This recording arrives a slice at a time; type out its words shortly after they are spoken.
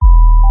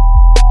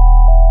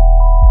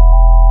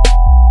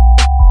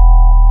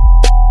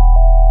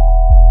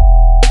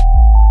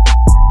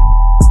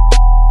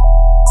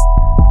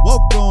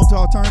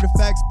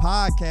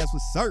Podcast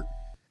with Sir.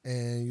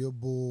 And your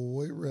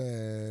boy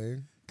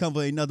Ray. Come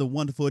for another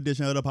wonderful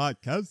edition of the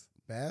podcast.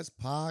 Best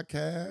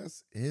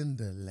podcast in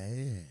the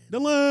land.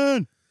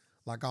 Dylan.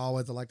 Like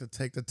always, I like to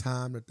take the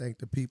time to thank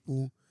the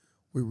people.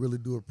 We really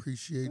do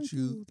appreciate Thank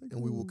you, you.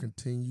 and we will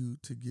continue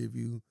to give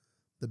you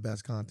the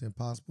best content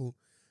possible.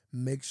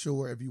 Make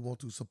sure if you want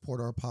to support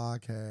our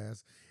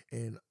podcast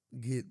and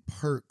get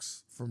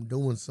perks from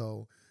doing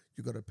so,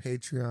 you go to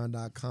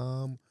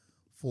patreon.com/the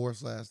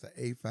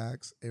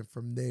AFAX, and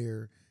from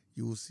there,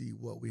 you will see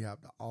what we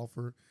have to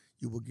offer.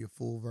 You will get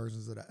full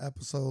versions of the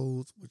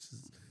episodes, which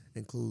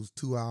includes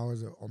 2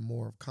 hours or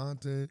more of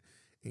content,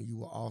 and you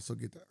will also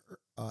get the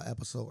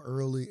episode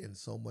early and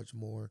so much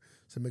more.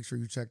 So make sure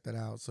you check that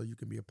out so you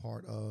can be a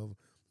part of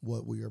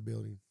what we are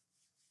building.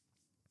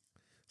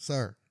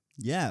 Sir,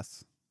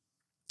 Yes.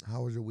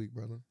 how was your week,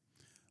 brother?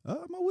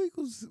 My week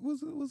was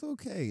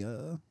okay.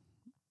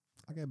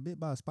 I got bit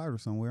by a spider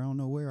somewhere. I don't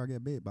know where I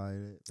got bit by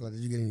it. Like,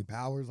 did you get any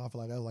powers? I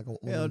feel like that was like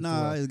Hell no,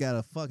 I just got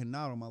a fucking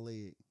knot on my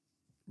leg.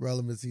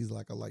 relevancies.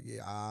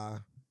 I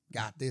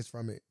got this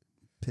from it.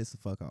 Piss the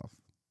fuck off.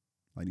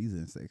 Like, these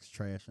insects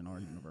trash in our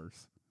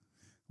universe.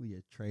 We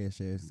get trash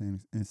ass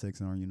insects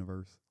in our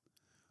universe.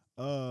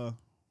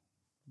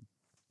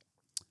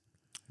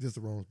 Just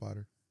the wrong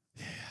spider.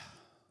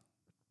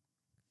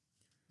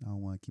 I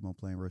don't want to keep on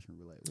playing Russian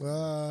roulette.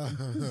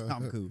 I'm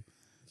I'm cool.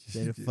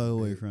 Stay the fuck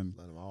away from me.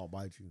 Let them all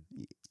bite you.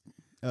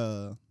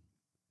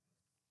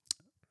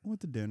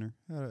 Went to dinner.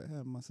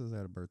 My sister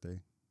had a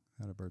birthday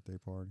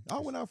party. I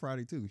went out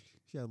Friday too.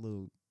 She had a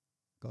little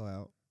go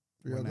out.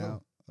 Went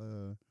out.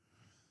 A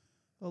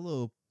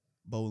little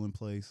bowling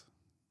place.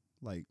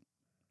 Like,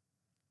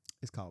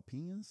 it's called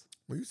Pins.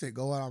 When you say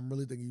go out, I'm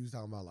really thinking you was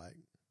talking about like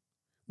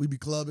we be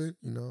clubbing,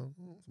 some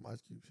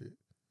Ice Cube shit.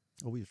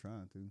 Oh, we was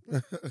trying to.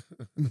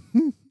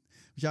 We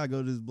try to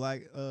go to this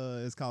black.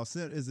 It's called.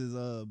 It's this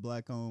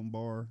black owned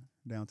bar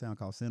downtown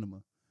called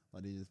Cinema.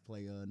 Like, they just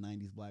play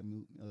 90s black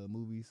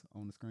movies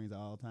on the screens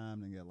all the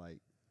time. And get like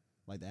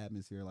the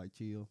atmosphere, like,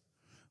 chill.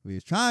 We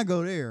was trying to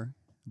go there,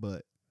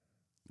 but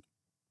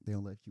they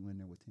don't let you in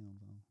there with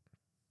Tim's on.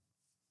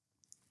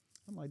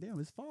 I'm like, damn,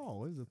 it's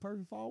fall. It's a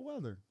perfect fall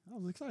weather. I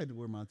was excited to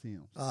wear my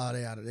Tim's. Oh,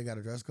 they got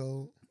a dress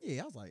code?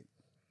 Yeah, I was like,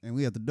 and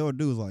we at the door.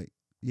 Dude was like,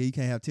 yeah, you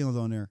can't have Tim's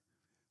on there.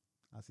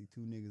 I see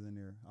two niggas in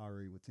there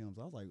already with Tim's.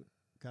 I was like,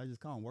 can I just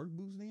call them work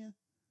boots then?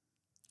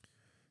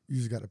 You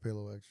just got to pay a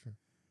little extra.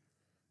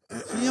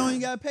 So you don't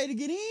even got to pay to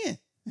get in.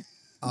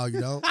 Oh,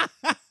 you don't?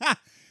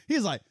 He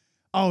was like,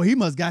 oh, he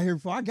must got here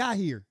before I got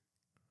here.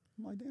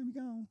 I'm like, damn, you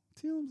got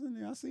Tim's in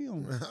there. I see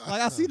him.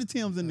 Like, I see the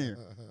Tim's in there.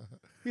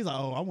 He's like,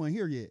 oh, I wasn't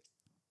here yet.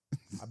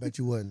 I bet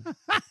you wouldn't.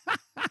 I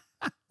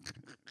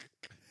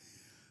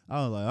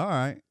was like, all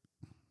right.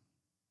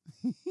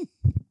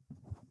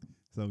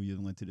 So we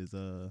just went to this.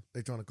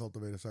 They trying to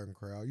cultivate a certain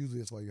crowd. Usually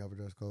that's why you have a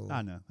dress code.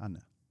 I know. I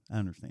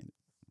understand it.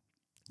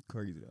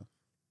 Crazy though.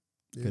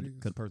 Because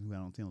the person who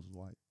had on Tim's was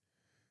white.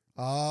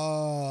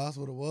 Oh, that's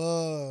what it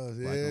was.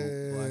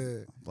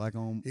 Black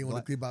on. He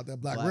want to keep out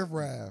that black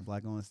riffraff.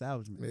 Black on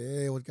establishment.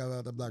 Yeah, what got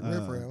out that black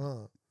riffraff,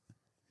 huh?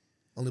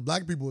 Only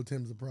black people with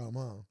Tim's the problem,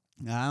 huh?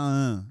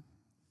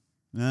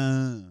 I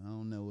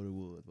don't know what it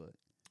was, but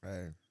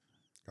hey,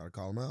 gotta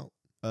call him out.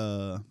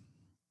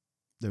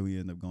 Then we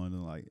ended up going to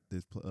like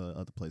this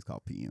other place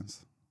called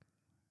Pins,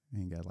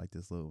 and got like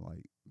this little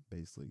like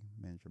basically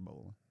miniature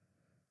bowling.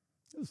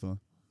 It was fun.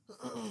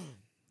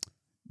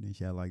 Then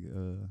she had like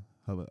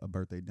a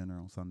birthday dinner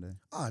on Sunday.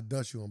 I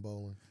dust you on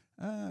bowling.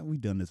 We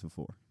done this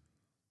before.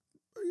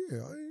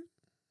 Yeah,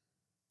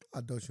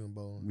 I dust you on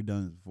bowling. We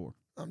done this before.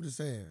 I'm just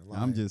saying.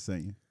 Like, I'm just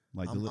saying.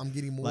 Like, I'm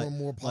getting more and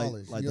more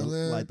polished. Like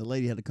the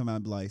lady had to come out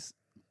and be like,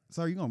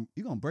 "Sir, you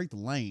gonna break the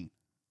lane."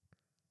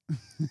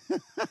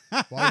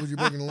 Why was you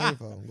breaking the lane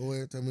for? Go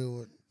ahead, tell me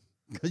what.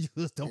 Because you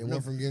was throwing. It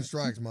went from getting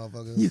strikes,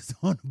 motherfucker. You was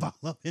throwing the ball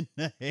up in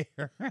the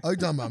air. Oh, you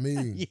talking about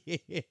me?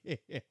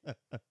 Yeah.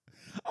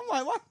 I'm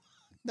like, what?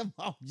 The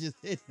ball just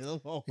hit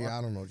the wall. Yeah,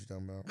 I don't know what you're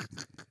talking about.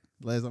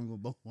 Last time we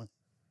went bowling.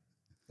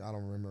 I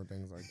don't remember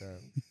things like that.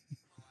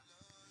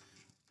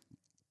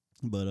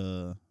 But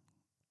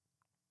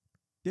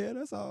yeah,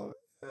 that's all.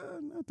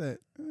 Not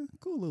that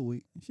cool little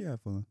week. She had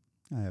fun.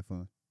 I had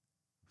fun.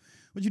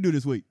 What you do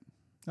this week?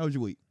 How was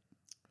your week?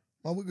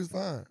 My week was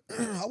fine.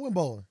 I went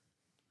bowling.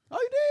 Oh,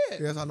 you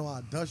did? Yes, I know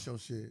I dust your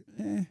shit.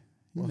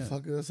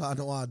 Motherfucker, that's how I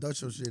know I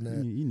dust your shit now.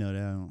 You know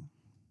that.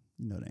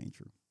 You know that ain't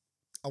true.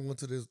 I went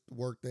to this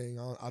work thing.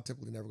 I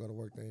typically never go to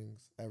work things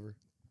ever.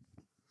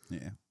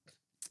 Yeah.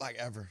 Like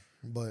ever.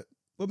 But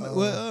what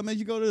made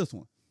you go to this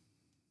one?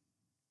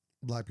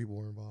 Black people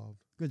were involved.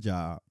 Good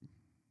job.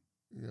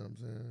 You know what I'm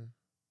saying?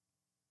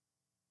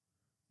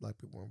 Black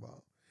people were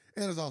involved.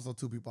 And there's also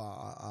two people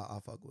I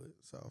fuck with.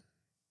 So.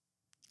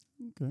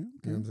 Okay.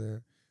 You know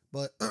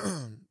what I'm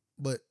saying?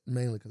 But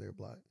mainly because they were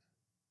black.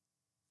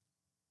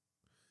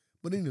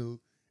 But he knew.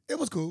 It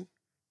was cool.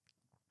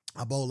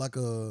 I bowled like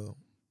a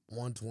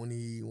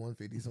 120,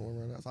 150, somewhere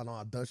around that. So I know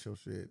I dust your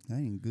shit. That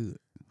ain't good.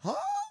 Huh?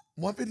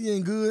 150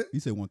 ain't good.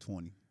 You said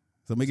 120.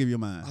 So make up your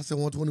mind. I said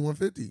 120,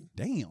 150.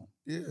 Damn.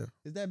 Yeah.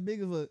 Is that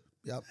big of a...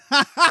 Yep.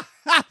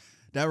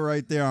 That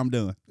right there, I'm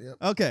doing. Yep.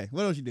 Okay,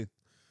 what else you do?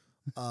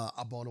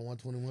 I bought a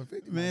 120,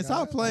 150. Man,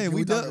 stop playing.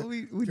 We done.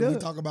 We Can done. we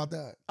talk about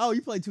that? Oh,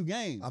 you played 2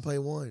 games. I played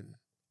one.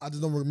 I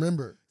just don't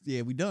remember.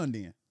 Yeah, we done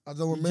then. I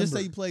don't remember. You just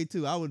say you played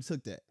 2. I would have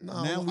took that. No,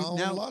 I don't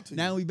wanna lie to you.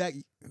 Now we back.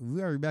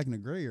 We already back in the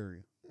gray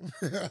area.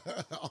 I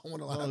don't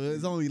want to lie. So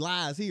there's only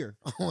lies here.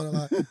 I don't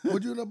want to lie.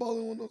 Would you end up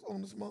bowling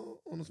on the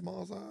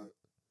small side?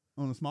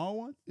 On the small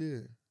one, Yeah.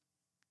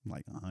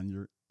 like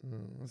 100.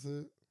 That's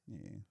it. Yeah,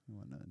 it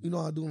wasn't nothing. You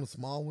know how I do on the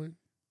small one?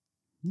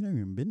 You never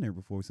even been there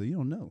before, so you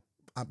don't know.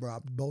 I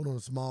bowled on a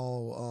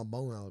small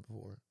bowling alley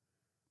before.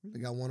 They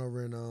got one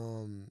over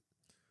in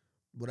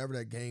whatever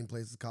that game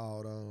place is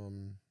called.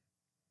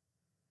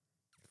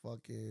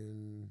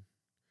 Fucking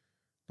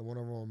the one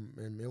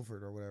over in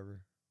Milford or whatever.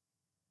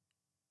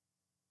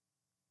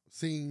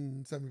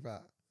 Scene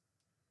 75.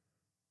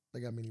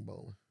 They got mini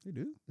bowling. They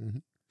do. Mm-hmm.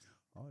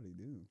 Oh, they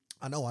do.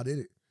 I know I did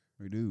it.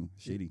 They do.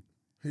 Shitty.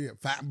 Yeah,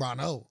 fat bro. I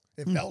know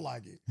it felt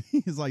like it.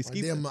 It's like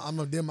ski. Damn, I'm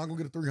gonna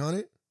get a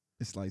 300.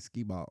 It's like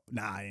skee ball.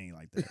 Nah, it ain't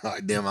like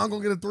that. Damn, I'm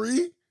gonna get a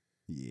 3.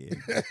 Yeah.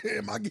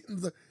 Am I getting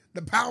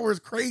the power is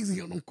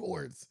crazy on them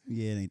courts?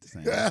 Yeah, it ain't the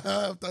same.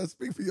 Have to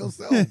speak for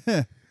yourself.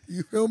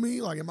 You feel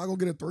me? Like, am I gonna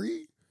get a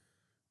 3?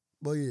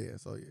 But yeah,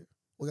 so yeah,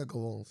 we gotta go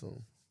bowling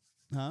soon.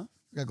 Huh?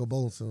 We gotta go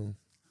bowling soon.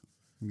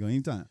 You go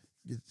anytime.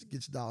 Get your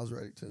dollars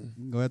ready too.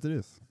 You can go after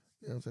this.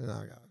 You know what I'm saying?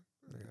 I got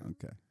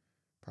it. Okay.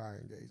 Prior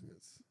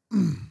engagements.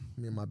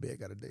 Me and my bed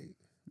got a date.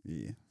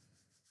 Yeah.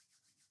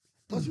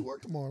 Plus, you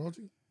work tomorrow, don't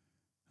you?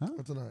 Huh?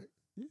 Or tonight?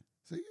 Yeah.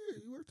 See, yeah,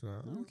 you work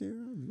tonight. I don't care.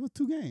 What's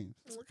 2 games?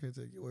 I can't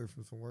take you away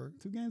from some work.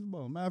 2 games of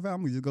bowling. Matter of fact,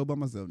 I'm gonna just go by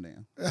myself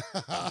now.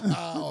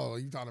 Oh,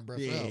 you trying to brush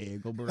up? Yeah,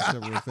 go brush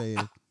up real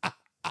fast.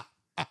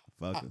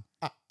 Fucker.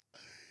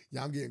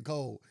 Yeah, I'm getting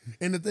cold.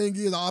 And the thing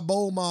is, I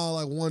bowled my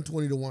like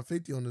 120 to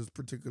 150 on this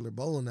particular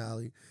bowling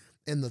alley,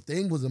 and the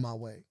thing was in my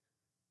way.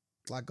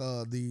 Like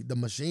the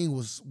machine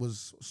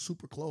was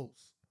super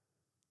close.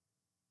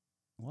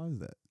 Why is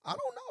that? I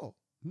don't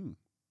know.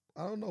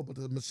 I don't know, but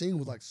the machine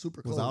was like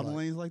super close. Was all the like,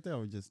 lanes like that,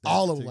 or just that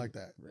all of them particular- like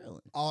that?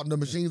 Really? All the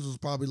machines was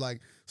probably like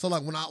so.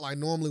 Like when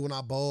normally when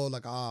I bowl,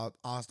 like I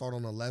start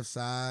on the left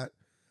side,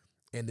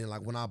 and then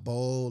like when I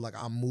bowl, like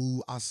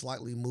I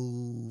slightly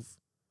move.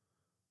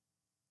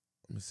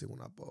 Let me see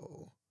when I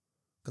bowl,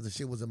 because the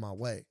shit was in my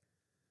way.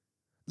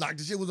 Like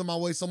the shit was in my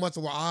way so much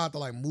where I had to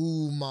like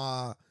move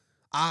I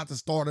had to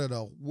start at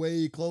a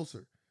way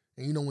closer.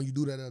 And you know when you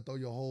do that, it'll throw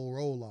your whole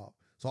roll off.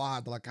 So I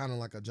had to like kind of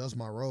like adjust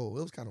my roll.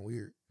 It was kind of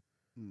weird.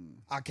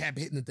 I kept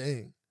hitting the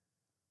thing.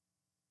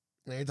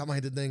 And every time I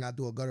hit the thing, I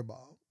do a gutter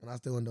ball. And I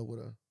still end up with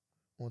a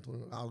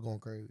 120. I was going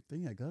crazy.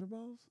 Thing had gutter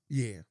balls?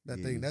 Yeah, that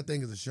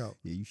thing is a show.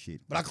 Yeah, you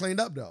shit. But I cleaned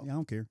up though. Yeah, I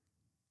don't care.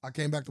 I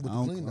came back to with I the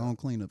don't, clean I up. don't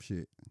clean up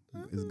shit.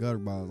 It's gutter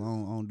balls. I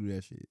don't do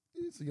that shit.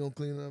 So you don't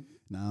clean up.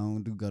 No, I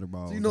don't do gutter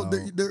balls. So you know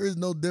dog. there is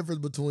no difference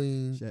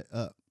between Shut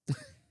up.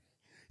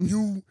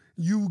 you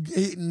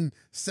hitting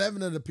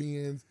 7 of the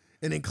pins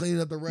and then cleaning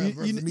up the rest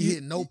versus me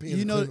hitting no pins.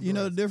 You know and cleaning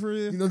up the the rest. difference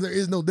is? You know there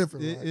is no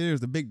difference. Right?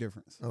 There's a big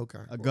difference. Okay.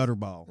 A gutter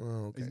ball.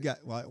 Oh, okay. It's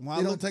got, like, when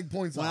It don't take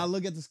points when I off.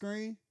 look at the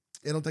screen,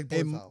 It don't take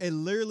points off. it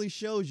literally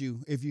shows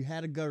you if you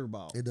had a gutter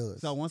ball. It does.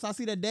 So once I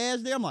see that dash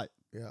there, I'm like,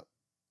 Yeah.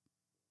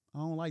 I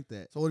don't like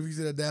that. So what if you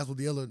see that dash with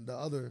the other? Yeah,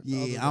 other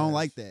I don't dash?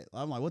 like that.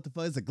 I'm like, what the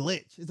fuck? It's a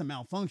glitch. It's a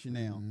malfunction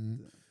now.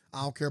 Mhm.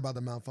 I don't care about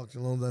the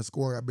malfunction. As long as that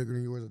score got bigger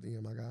than yours at the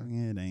end, my guy.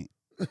 Yeah, it ain't.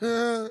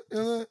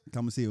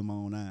 Come and see it with my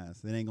own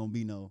eyes. It ain't gonna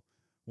be no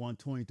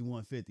 120 to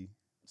 150.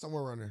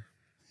 Somewhere around there.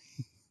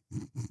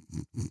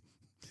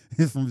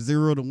 It's from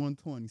 0 to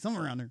 120,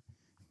 somewhere around there.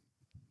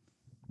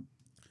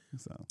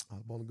 So, I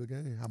was bowling a good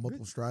game. I had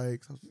multiple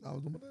strikes. I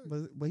was doing my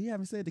thing. but he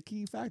haven't said the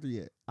key factor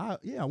yet. I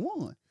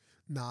won.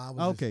 Nah, I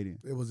was Okay then.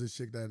 It was this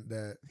chick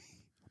that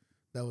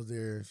was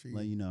there. She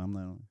Let you know I'm not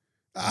on.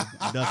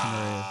 Dusting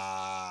her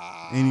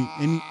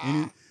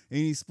ass.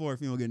 Any sport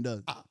if you don't get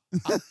dusted.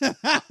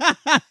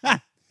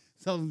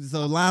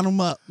 So line them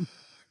up.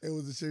 It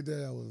was a chick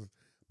that was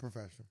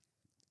professional.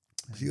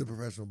 She was a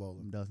professional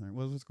bowler. I'm dusting her.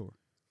 What's the score?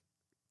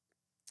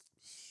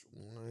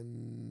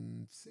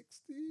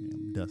 160. Yeah,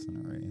 I'm dusting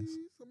her ass.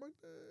 Something like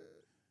that.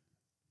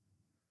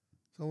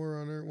 Somewhere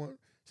around there.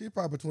 She's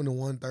probably between the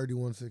 130,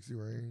 160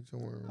 range.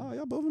 Somewhere around. Oh,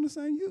 y'all both in the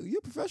same. You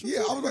a professional? Yeah,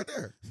 too? I was right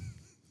there.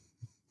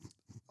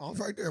 I was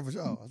right there for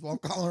sure. That's why I'm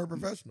calling her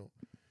professional.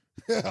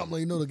 I'm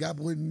like, the gap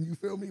wasn't, you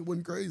feel me? It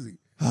wasn't crazy.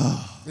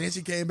 Then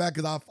she came back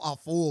because I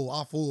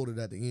fooled it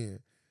at the end.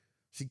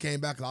 She came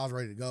back because I was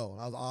ready to go.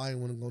 I ain't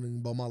want to go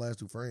and bowl my last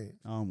 2 frames.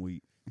 I'm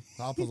weak.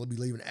 So I was supposed to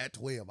be leaving at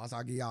 12. I said,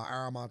 I'll give y'all an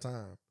hour of my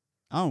time.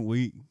 I'm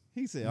weak.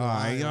 He said, No, all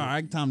I ain't.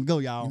 right, time to go,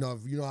 y'all. If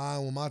I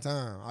ain't want my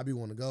time, I be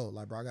wanting to go.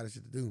 Like, bro, I got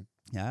shit to do.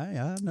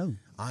 Yeah, I know.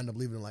 I end up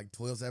leaving at like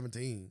 12,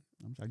 17.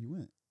 I'm shocked you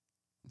went.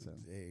 So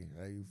Hey,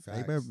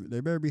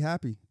 they better be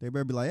happy. They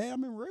better be like, hey, I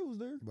remember Ray was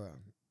there. Bro,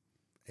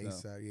 So.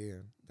 ASAP,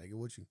 yeah. Take it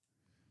with you.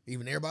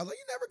 Even everybody's like,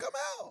 you never come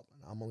out.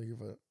 I'm only here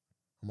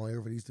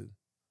for these 2.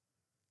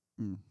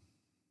 Mm.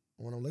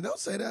 When I'm like, don't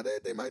say that.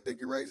 They might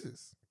think you're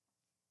racist.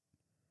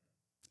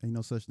 Ain't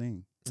no such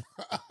thing.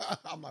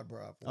 I'm like,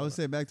 bro. I would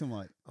say back to him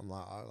like, I'm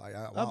like,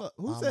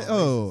 who why said? am I racist?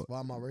 Oh, Why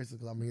am I racist?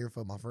 Because I'm here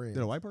for my friends.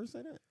 did a white person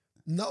say that?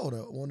 No,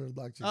 one of the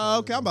black chicks. Oh,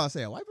 okay. I'm about to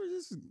say a white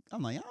person.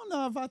 I'm like, I don't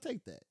know if I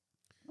take that.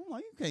 I'm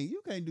like,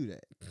 you can't do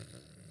that.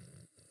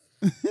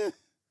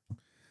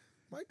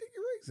 Might think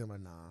you're racist. I'm like,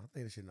 nah. I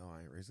think they should know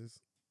I ain't racist.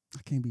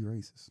 I can't be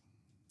racist.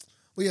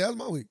 Well, yeah, that's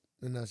my week.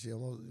 And that shit,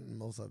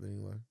 most of it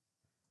anyway.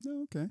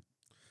 Oh, okay.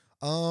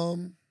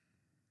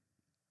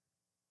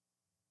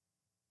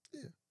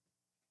 Yeah.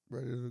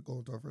 Ready to go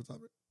into our first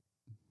topic?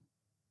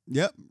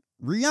 Yep.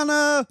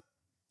 Rihanna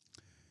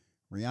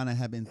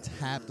had been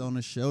tapped on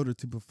the shoulder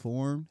to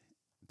perform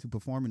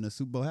in the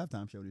Super Bowl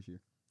halftime show this year.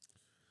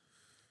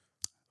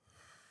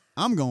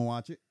 I'm gonna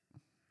watch it.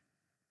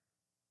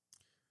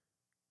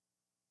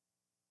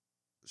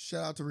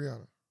 Shout out to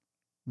Rihanna.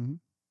 Mm-hmm.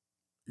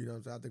 You know what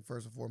I'm saying? I think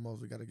first and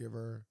foremost, we got to give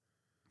her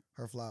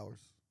her flowers.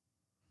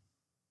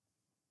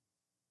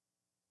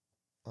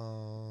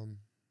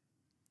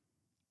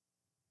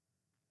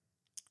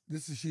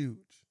 This is huge.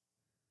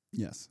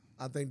 Yes.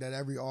 I think that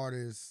every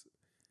artist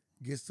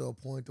gets to a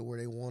point to where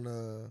they want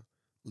to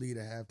lead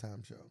a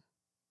halftime show.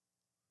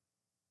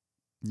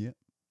 Yep.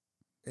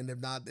 And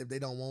if they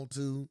don't want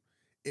to,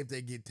 if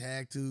they get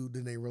tagged to,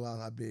 then they realize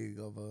how big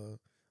of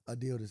a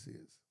deal this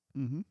is.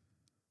 Mm-hmm.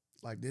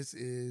 Like, this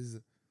is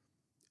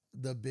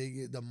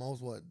the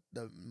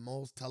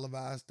most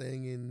televised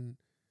thing in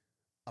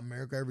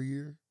America every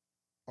year,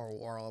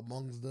 or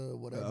amongst the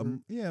whatever.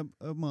 Yeah,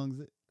 amongst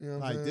it. You know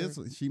what like I'm this,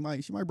 saying? she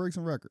might break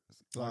some records.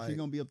 Like, she's Like-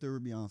 gonna be up there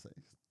with Beyonce.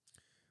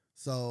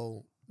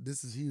 So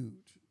this is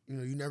huge. You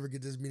know, you never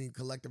get this many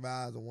collective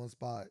eyes in one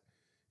spot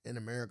in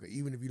America,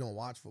 even if you don't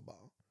watch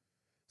football.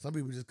 Some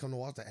people just come to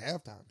watch the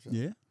halftime show.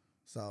 Yeah.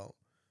 So,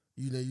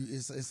 you know,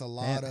 it's a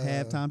lot of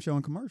halftime show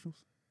and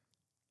commercials.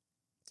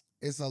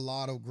 It's a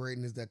lot of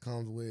greatness that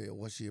comes with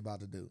what she about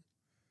to do.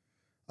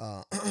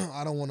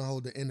 I don't want to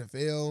hold the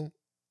NFL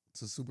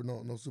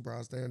to no super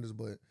high standards,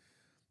 but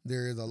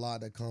there is a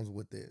lot that comes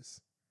with this.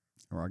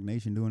 Rock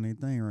Nation doing their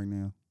thing right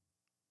now.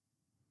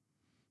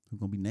 Who's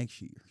gonna be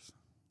next year's?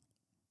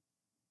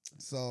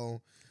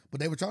 So, but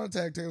they were trying to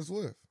tag Taylor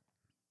Swift,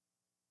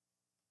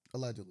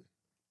 allegedly.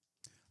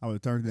 I would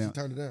have turned it down. She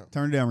turned it down.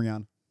 Turn it down,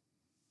 Rihanna.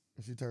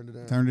 She turned it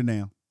down. Turned it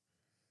down.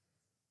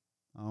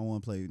 I don't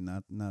want to play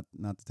not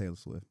the Taylor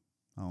Swift.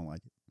 I don't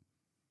like it.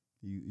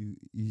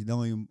 You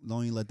don't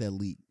even let that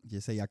leak.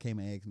 Just say y'all came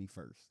and asked me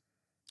first.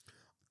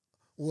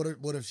 What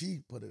if she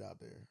put it out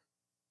there?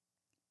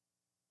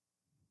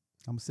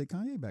 I'm gonna sit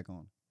Kanye back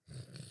on.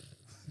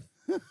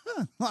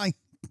 Like,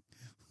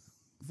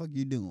 the fuck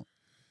you doing?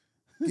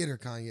 Get her,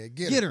 Kanye.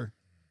 Get her.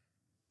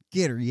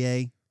 Get her,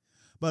 yay.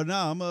 But no,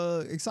 I'm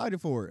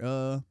excited for it.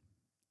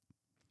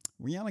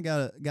 Rihanna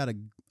got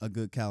a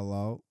good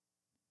catalog.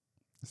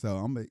 So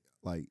I'm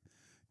like,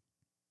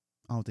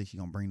 I don't think she's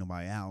gonna bring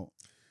nobody out.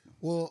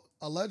 Well,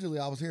 allegedly,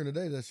 I was hearing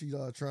today that she's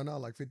trying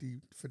out like 50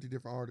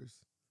 different artists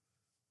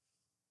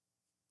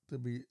to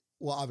be.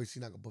 Well, obviously,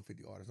 she's not gonna put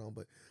 50 artists on,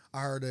 but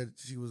I heard that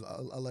she was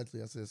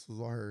allegedly. I said this was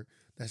on her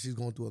that she's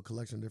going through a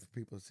collection of different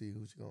people to see who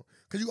she's going.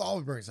 Because you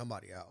always bring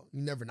somebody out.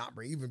 You never not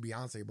bring. Even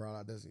Beyonce brought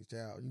out Destiny's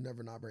Child. You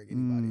never not bring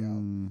anybody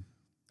out.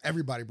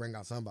 Everybody bring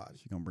out somebody.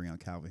 She's gonna bring out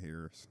Calvin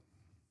Harris.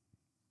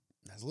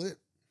 That's lit.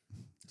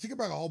 She can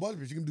bring a whole bunch of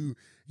people. She can do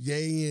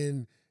Ye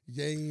and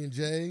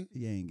Jay.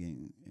 He ain't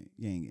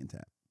getting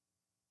tapped.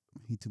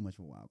 He too much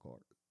of a wild card.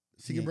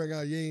 She can bring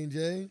out Ye and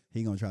Jay.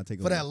 He gonna try to take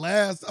For over. that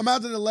last,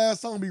 imagine the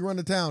last song be Run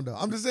to Town though.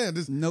 I'm just saying,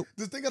 Nope.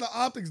 Just think of the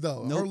optics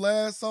though. Nope. Her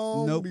last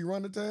song Nope. be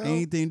Run to Town.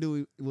 Anything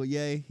do well,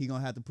 yeah. He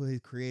gonna have to put his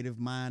creative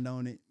mind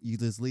on it. You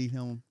just leave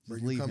him. Bro,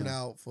 Just you leave coming him.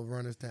 out for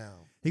Run to Town.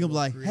 He gonna be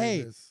like, create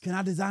hey, this. can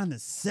I design the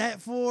set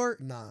for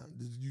it? Nah,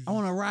 I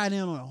want to ride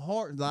in on a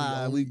horse.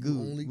 only- We good. you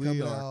only We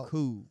coming are out-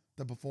 cool.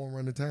 to perform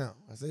Run to Town.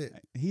 That's it.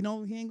 He ain't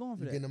going for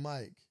You that. getting the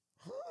mic.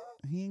 Huh?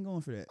 He ain't going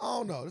for that. I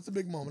don't know. It's a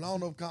big moment. I don't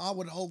know if I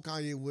would hope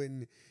Kanye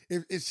wouldn't.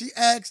 If she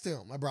asked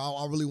him, like, bro,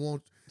 I really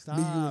want Stop.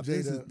 me, you, and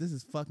Jada. This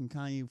is fucking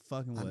Kanye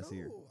fucking with us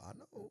here. I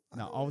know.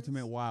 Now,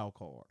 ultimate wild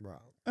card. Bro,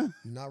 you're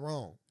not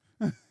wrong.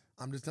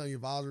 I'm just telling you,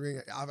 if I was ring,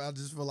 I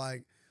just feel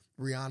like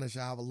Rihanna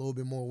should have a little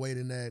bit more weight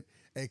in that.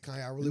 Hey,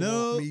 Kanye, I really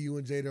want me, you,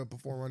 and Jada to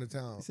perform Run to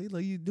Town. See,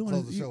 like you doing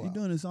Close this, the show you out.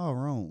 doing this all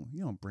wrong.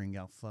 You don't bring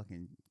out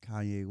fucking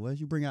Kanye West.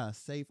 You bring out a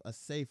safe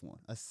one,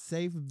 a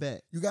safe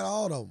bet. You got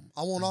all of them.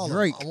 I want all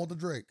Drake. of them. I want the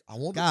Drake. I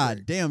want the God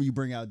Drake. damn, you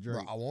bring out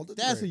Drake. Bro, I want the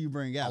That's who Drake. you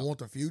bring out. I want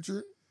the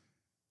Future.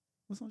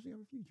 What song she got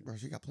for Future? Bro,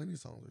 she got plenty of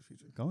songs with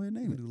Future. Go ahead, You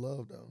name can it. do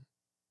Love though.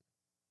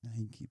 Nah,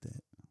 he can keep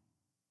that.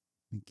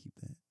 He can keep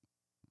that.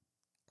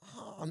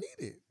 I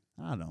need it.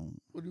 I don't.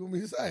 What do you want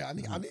me to say? I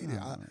need it.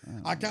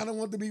 I kind of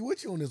want to be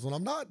with you on this one.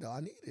 I'm not though. I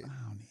need it.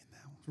 I don't need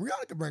that one.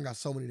 Rihanna can bring out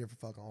so many different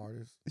fucking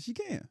artists, She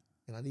can.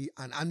 and I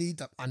need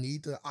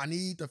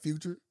the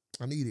Future.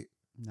 I need it.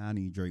 Nah, I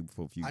need Drake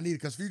before Future. I need it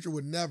because Future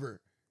would never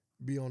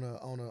be on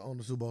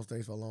the Super Bowl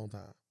stage for a long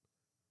time.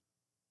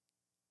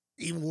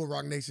 Even with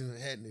Rock Nation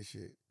heading this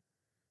shit,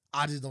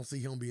 I just don't see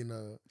him being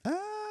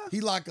he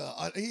like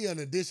he an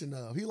addition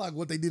of. He like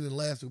what they did in the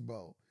last Super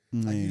Bowl.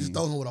 Like you just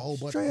throw him with a whole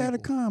bunch straight of out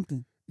of people.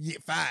 Compton. Yeah,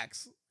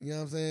 facts. You know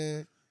what I'm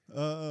saying?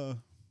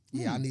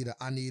 Yeah,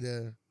 I need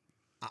a.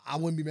 I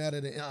wouldn't be mad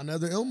at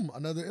another M.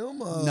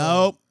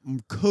 Nope, I'm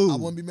cool. I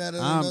wouldn't be mad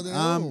at another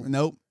M.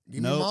 Nope.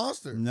 Give me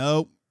Monster.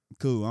 Nope.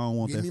 Cool. I don't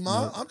want Give that. me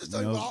Monster. Nope. I'm just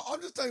telling you.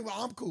 I'm just telling you what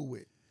I'm cool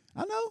with.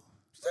 I know.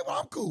 Just tell you what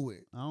I'm cool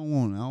with. I don't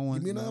want it. I don't want.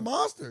 Give me another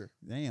Monster.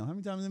 Damn. How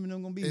many times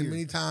Eminem gonna be As here?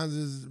 many times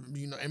as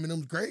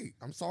Eminem's great.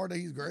 I'm sorry that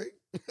he's great.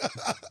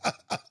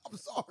 I'm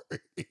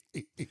sorry.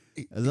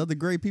 There's other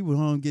great people who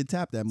don't get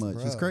tapped that much.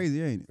 It's Bruh.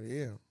 crazy, ain't it?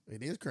 Yeah,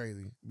 it is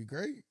crazy. Be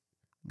great.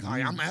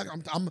 Kanye,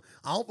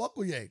 I don't fuck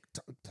with Ye.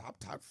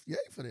 Top Ye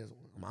for this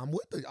one. I'm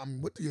with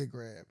the Ye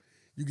grab.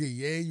 You get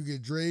Ye, you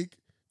get Drake,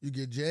 you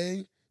get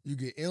Jay, you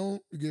get M,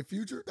 you get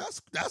Future.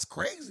 That's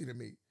crazy to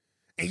me.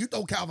 And you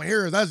throw Calvin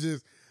Harris. That's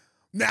just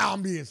now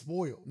I'm being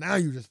spoiled. Now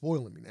you're just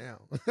spoiling me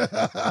now.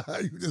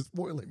 You're just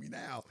spoiling me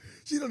now.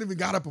 She don't even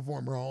gotta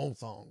perform her own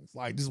songs.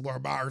 Like this is her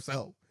by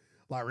herself.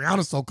 Like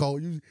Rihanna's so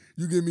cold. You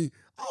give me.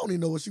 I don't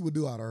even know what she would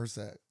do out of her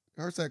set.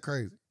 Her set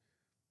crazy.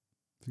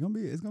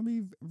 It's gonna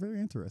be very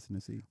interesting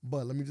to see.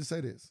 But let me just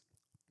say this.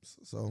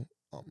 So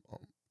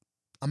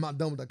I'm not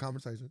done with that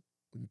conversation.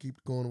 We can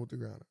keep going with the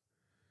Rihanna.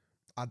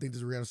 I think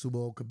this Rihanna Super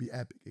Bowl could be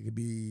epic. It could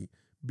be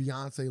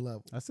Beyonce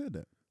level. I said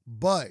that.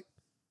 But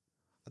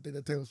I think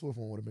that Taylor Swift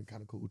one would have been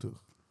kind of cool too.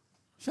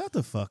 Shut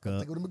the fuck I up.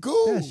 think it would have been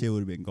cool. That shit would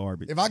have been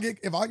garbage. If I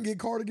can get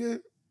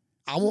Cardigan,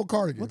 I want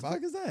Cardigan. What the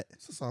fuck is that?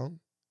 It's a song.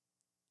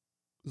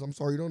 I'm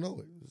sorry you don't know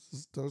it.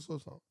 It's a Taylor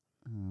Swift song.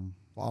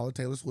 For all the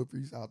Taylor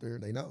Swifties out there,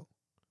 they know.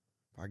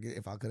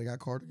 If I could have got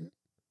Cardigan,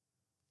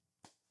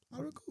 I'd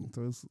have been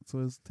cool.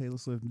 So Taylor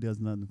Swift does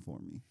nothing for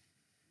me.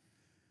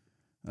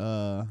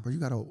 But you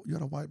got a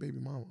white baby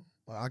mama.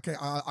 Like,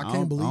 I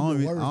can't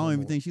believe your words. I don't no even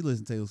more. think she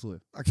listens to Taylor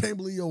Swift. I can't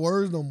believe your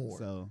words no more.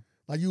 So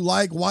Like you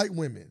like white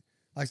women.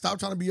 Like stop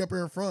trying to be up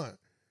here in front.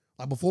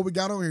 Like before we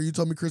got on here, you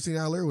told me Christina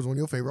Aguilera was one of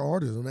your favorite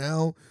artists. So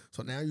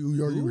now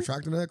you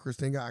retracting that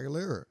Christina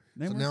Aguilera.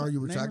 So now are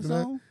you retracting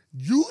that?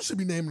 You should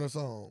be naming a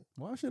song.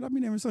 Why should I be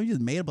naming a song? You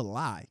just made up a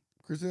lie.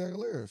 Christina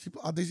Aguilera.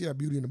 I think she had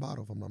Beauty in the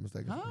Bottle, if I'm not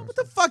mistaken. Huh? What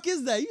the fuck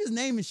is that? You just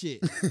naming shit.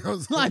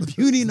 It's like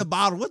Beauty in the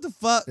Bottle. What the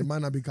fuck? It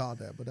might not be called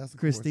that, but that's the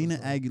Christina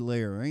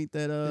Aguilera. Ain't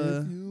that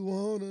If you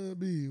wanna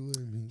be with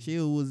me. She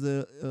was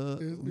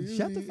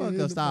shut the fuck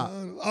up. Stop.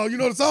 Oh, you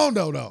know the song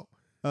though.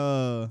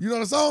 You know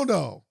the song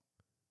though.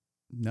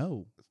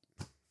 No.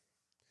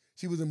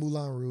 She was in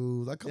Moulin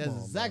Rouge. Like, come on.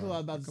 That's exactly what I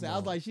was about to say. I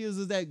was like, she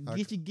was that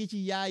Gitchy,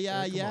 yeah.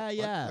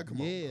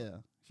 Yeah.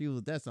 She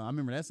was that song. I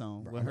remember that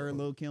song with her,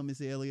 Lil' Kim,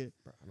 Missy Elliott.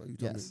 Bro, I know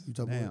you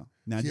told me.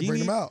 Now,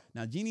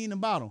 Genie in the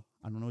Bottle.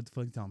 I don't know what the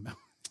fuck you're talking about.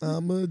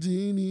 I'm a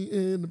genie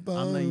in the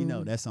bottle. I'm letting you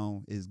know that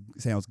song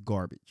sounds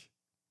garbage.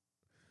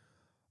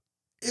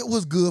 It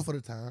was good for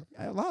the time.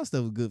 A lot of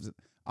stuff was good.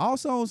 All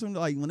songs from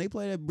like when they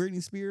play that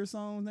Britney Spears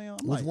song now.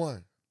 Which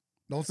one?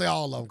 Don't say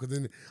all of them, because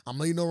then I'm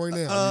letting you know right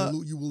now.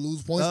 You will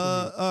lose points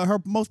for me. Her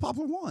most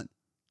popular one.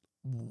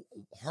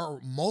 Her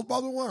most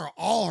popular one, or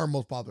all her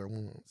most popular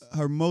ones?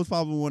 Her most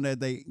popular one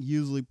that they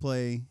usually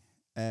play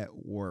at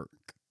work.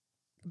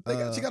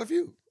 She got a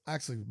few,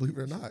 actually, believe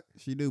it or not.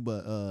 She do,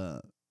 but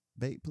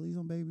please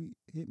don't baby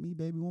hit me,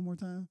 baby, one more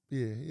time.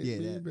 Yeah,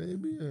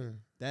 baby. Yeah.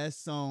 That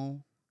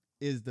song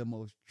is the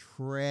most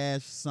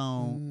trash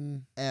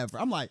song ever.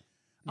 I'm like,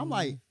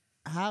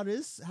 how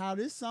this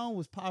song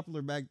was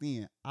popular back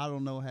then? I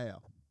don't know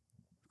how,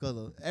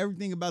 because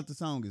everything about the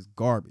song is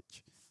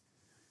garbage.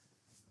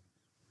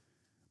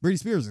 Britney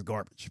Spears is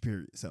garbage,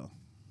 period. So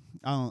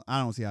I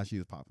don't see how she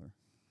was popular.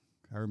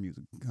 Her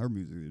music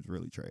is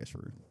really trash for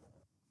her.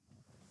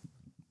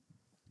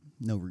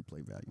 No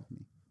replay value for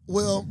me.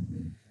 Well,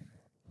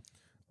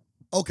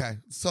 okay,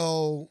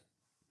 so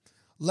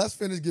let's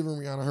finish giving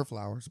Rihanna her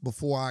flowers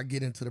before I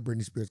get into the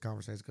Britney Spears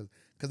conversation,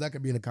 because that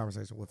could be in a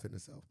conversation within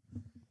itself.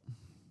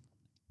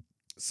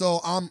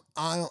 So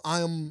I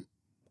am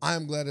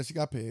glad that she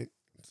got picked.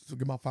 So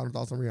get my final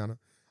thoughts on Rihanna.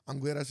 I'm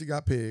glad that she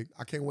got picked.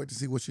 I can't wait to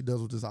see what she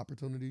does with this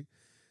opportunity.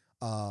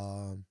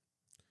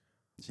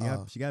 She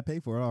got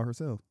paid for it all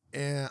herself.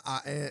 And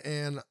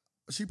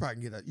she probably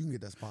can get that. You can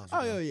get that sponsor.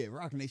 Oh yeah,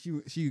 Rock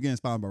Nation. She getting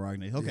sponsored by Rock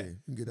Nation. Okay, yeah, you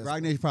can get that.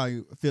 Rock Nation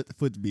probably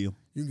foot the bill.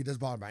 You can get that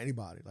sponsored by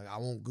anybody. Like I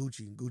want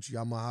Gucci.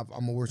 I'm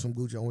gonna wear some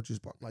Gucci. I want you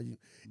to like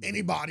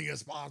anybody a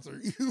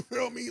sponsor. You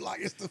feel me? Like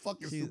it's the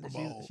fucking Super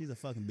Bowl. She's a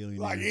fucking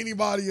billionaire. Like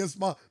anybody is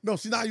sponsor. No,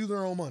 she's not using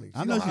her own money.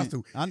 She don't have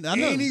to. I know.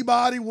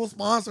 Anybody will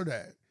sponsor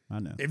that. I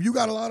know. If you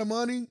got a lot of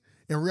money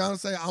and Rihanna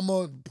say, I'm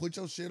going to put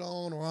your shit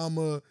on, or I'm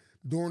going to,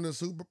 during the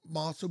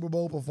Super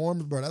Bowl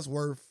performance, bro, that's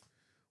worth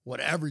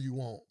whatever you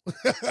want.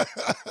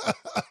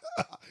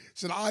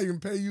 Should I even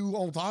pay you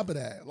on top of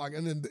that? Like,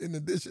 in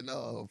addition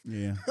of.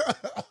 Yeah.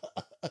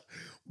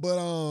 But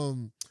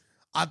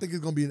I think it's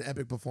going to be an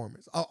epic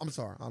performance. Oh, I'm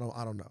sorry. I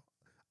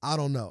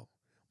don't know.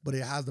 But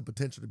it has the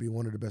potential to be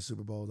one of the best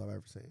Super Bowls I've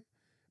ever seen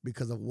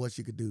because of what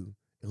she could do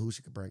and who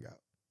she could bring out.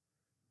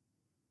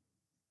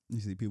 You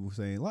see people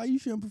saying, like, you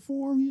shouldn't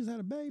perform. You just had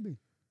a baby.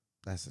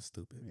 That's just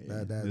stupid.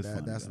 Yeah,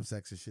 that's some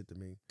sexist shit to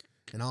me.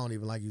 And I don't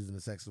even like using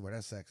the sexist word.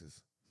 That's sexist.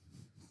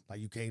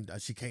 Like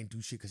she can't do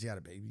shit because she had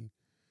a baby.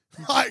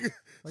 Like,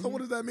 Like so what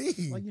does that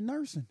mean? Like you're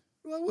nursing.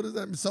 Like, what does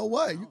that mean? So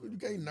what? You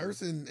can't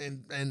nurse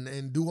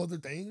and do other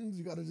things.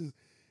 You gotta just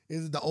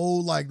is it the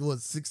old like what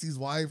 60s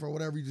wife or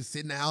whatever? You just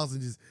sit in the house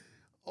and just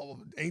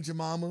ain't your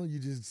mama. You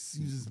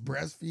just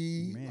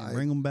breastfeed. Man, Like,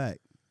 bring them back.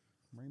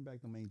 Bring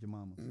back them Angel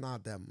Mama.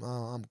 not that.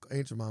 I'm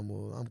ain't your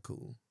mama. I'm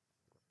cool.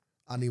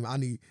 I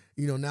need.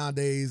 You know,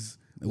 nowadays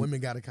women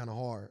got it kind of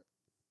hard.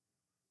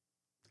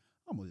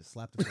 I'm gonna just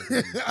slap the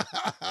face.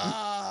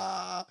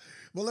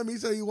 But let me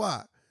tell you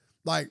why.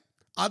 Like,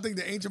 I think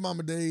the ancient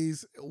mama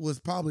days was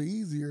probably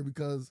easier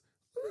because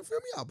feel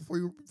me out before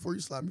you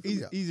slap me. Feel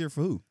me out. Easier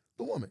for who?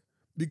 The woman.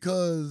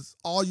 Because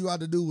all you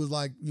had to do was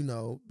like, you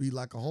know, be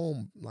like a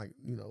home, like,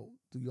 you know,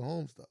 do your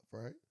home stuff,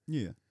 right?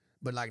 Yeah.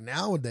 But like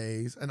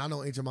nowadays, and I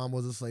know ancient mama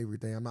was a slavery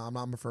thing. I'm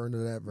not referring to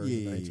that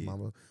version of ancient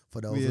mama. For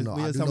those who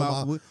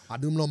know, I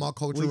do know my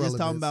cultural We're just relevance.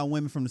 talking about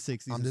women from the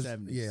 60s and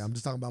 70s. Yeah, I'm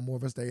just talking about more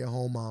of a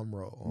stay-at-home mom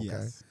role. Okay.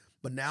 Yes.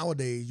 But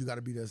nowadays, you got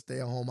to be the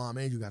stay-at-home mom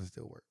and you got to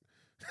still work.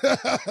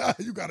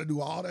 You got to do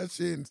all that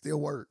shit and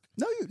still work.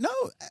 No.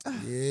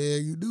 Yeah,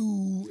 you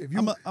do. If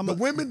you,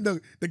 women,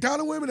 the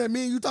kind of women that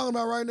me and you talking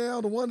about right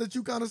now, the one that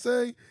you kind of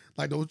say,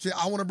 like those shit,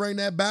 I want to bring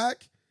that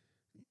back,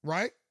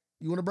 right?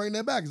 You want to bring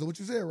that back? Is that what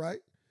you said, right?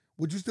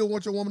 Would you still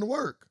want your woman to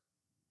work,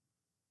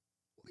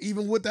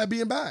 even with that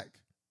being back?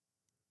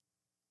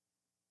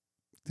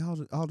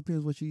 All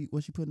depends what she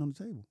putting on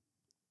the table.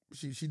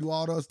 She do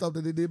all the stuff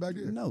that they did back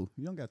there? No,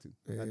 you don't got to.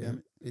 Yeah, God damn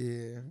it.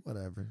 Yeah,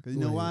 whatever. Because you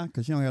know why?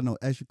 Because she don't have no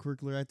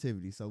extracurricular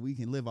activity, so we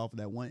can live off of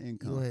that one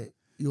income.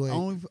 You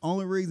ain't.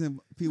 Only reason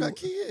people got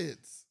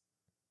kids.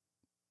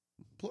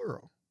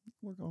 Plural.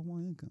 Work off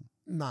one income.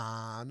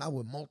 Nah, not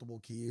with multiple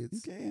kids.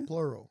 You can.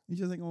 Plural. You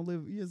just ain't gonna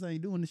live. You just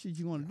ain't doing the shit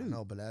you want to do.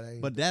 No, but that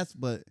ain't. But that's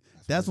why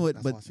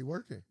she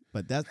working.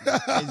 But that's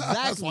exactly.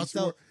 That's why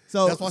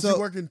she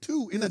working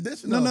too. In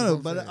addition, no.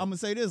 But I'm gonna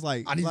say this: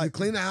 like, I need you to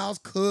clean the house,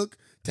 cook,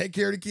 take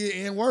care of the kid,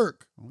 and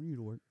work. I don't need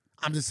to work.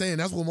 I'm just saying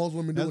that's what most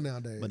women do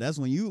nowadays. But that's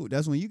when you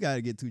got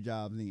to get 2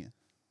 jobs in.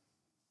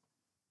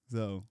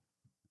 So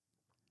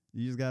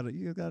you just gotta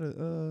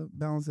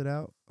balance it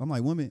out. I'm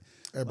like women.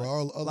 Hey,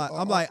 bro,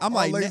 I'm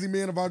like lazy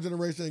men of our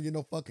generation ain't get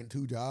no fucking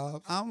 2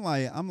 jobs. I'm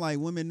like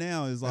women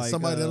now is like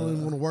somebody that don't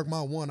even want to work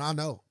my one. I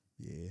know.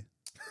 Yeah.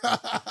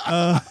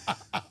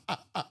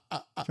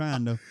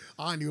 Trying to.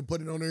 I ain't even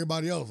put it on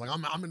everybody else. Like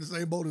I'm in the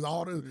same boat as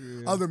all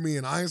the other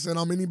men. I ain't saying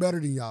I'm any better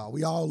than y'all.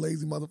 We all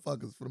lazy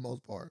motherfuckers for the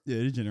most part. Yeah,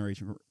 this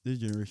generation,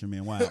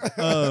 man, wow.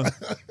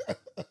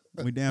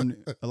 We damn.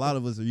 A lot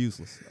of us are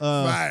useless.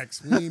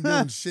 Facts. We ain't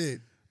doing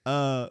shit.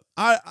 I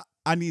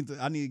need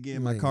to get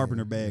in my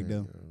carpenter bag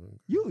though.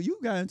 You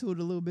got into it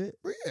a little bit.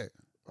 But yeah,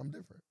 I'm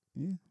different.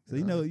 Yeah. So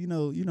you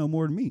know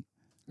more than me.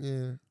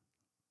 Yeah.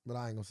 But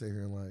I ain't gonna sit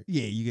here and like.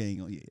 Yeah, you ain't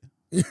gonna. Yeah.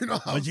 You know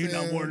what but you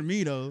know more than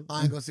me though.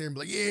 I ain't gonna sit here and be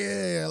like,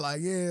 yeah.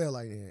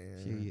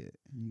 Shit,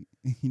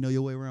 you know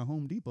your way around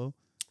Home Depot.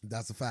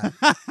 That's a fact.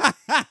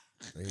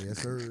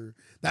 Yes, sir.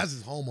 That's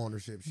just home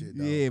ownership shit,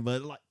 though. Yeah,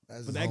 but like,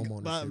 that's just home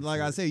ownership.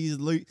 Like shit. I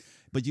said,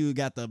 but you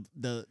got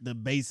the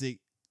basic.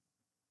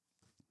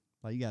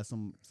 Like you got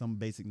some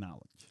basic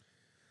knowledge.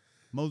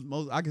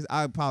 Most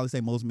I probably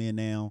say most men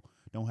now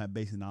don't have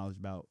basic knowledge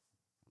about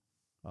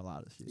a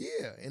lot of shit.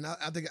 Yeah, and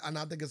I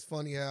think it's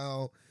funny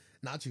how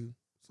not you.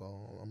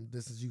 So I'm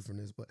distancing you from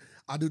this, but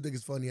I do think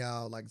it's funny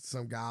how like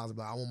some guys are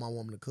like, I want my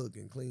woman to cook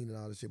and clean and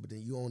all this shit, but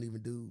then you don't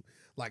even do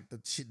like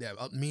the shit that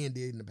men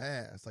did in the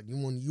past. Like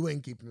you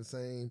ain't keeping the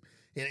same,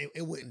 and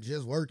it wasn't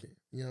just working.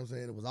 You know what I'm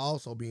saying? It was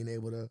also being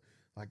able to,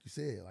 like you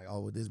said, like,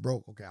 oh, this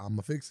broke. Okay, I'm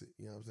gonna fix it.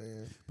 You know what I'm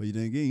saying? But you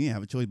didn't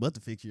have a choice but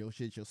to fix your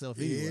shit yourself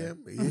anyway.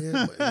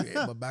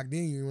 Yeah, but back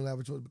then you didn't really have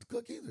a choice but to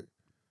cook either.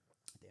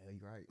 Yeah,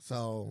 you're right.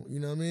 So you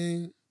know what I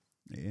mean?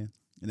 Yeah.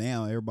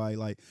 Now everybody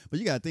like, but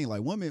you gotta think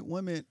like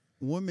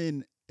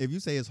women. If you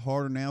say it's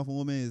harder now for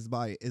women, it's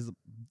by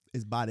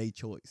their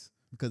choice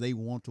because they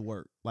want to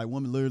work. Like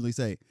women literally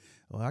say,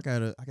 "Oh, I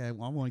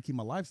want to keep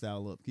my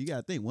lifestyle up." You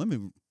gotta think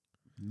women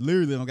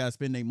literally don't gotta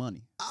spend their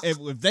money.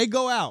 If they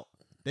go out,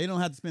 they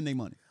don't have to spend their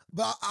money.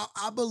 But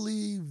I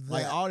believe that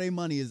like all their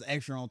money is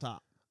extra on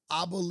top.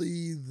 I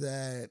believe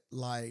that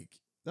like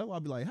that's why I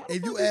be like,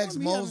 if you ask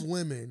most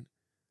women,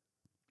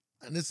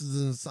 and this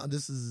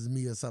is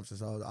me assumption,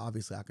 so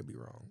obviously I could be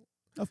wrong.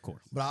 Of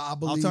course, but I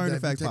believe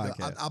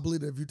I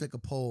believe that if you take a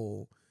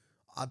poll,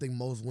 I think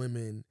most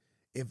women,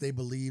 if they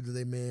believe that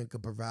their man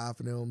could provide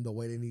for them the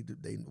way they need to,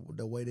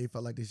 the way they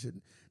feel like they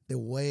should, the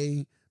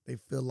way they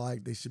feel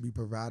like they should be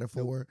provided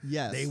for,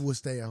 yes, they would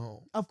stay at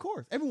home. Of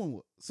course, everyone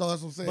would. So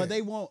that's what I'm saying. But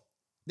they want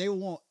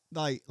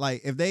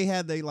like if they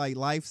had their like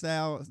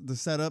lifestyle to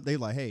set up, they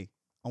like, hey,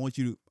 I want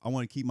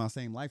to keep my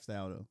same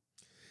lifestyle though.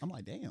 I'm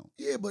like, damn.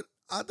 Yeah, but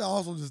I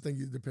also just think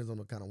it depends on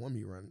the kind of woman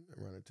you run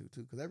into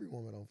too, because every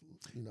woman don't,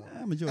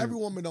 every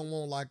woman don't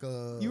want like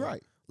you're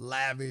right,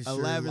 lavish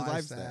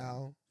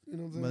lifestyle. You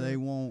know what I'm saying? But they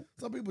won't.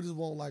 Some people just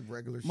want like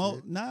regular shit.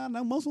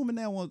 Most women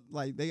now want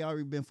like they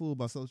already been fooled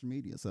by social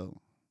media, so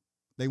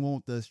they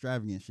want the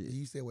extravagant shit.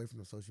 You stay away from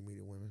the social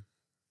media women.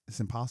 It's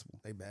impossible.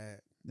 They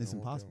bad. It's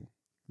impossible.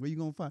 Where you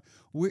gonna find?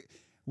 Where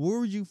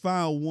would you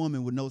find a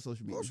woman with no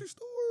social media? Grocery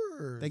stores.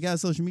 cares? They got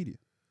social media.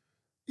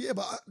 Yeah,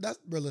 but that's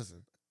bro.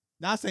 Listen,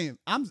 Not saying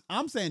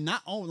I'm saying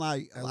not on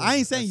like hey, I ain't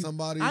listen, saying as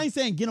somebody. I ain't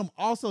saying get them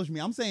all social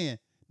media. I'm saying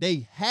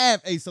they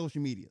have a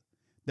social media.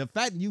 The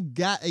fact that you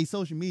got a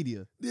social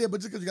media, Yeah,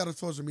 but just because you got a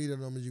social media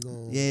number, you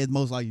going. yeah, it's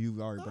most likely you've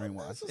already No,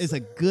 brainwashed. that's It's a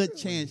what I'm good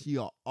saying. chance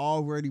you are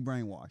already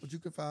brainwashed. But you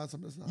can find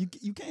something that's not.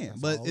 You can, That's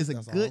but all- it's a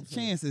that's all good I'm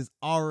saying. chance it's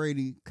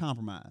already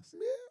compromised.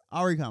 Yeah,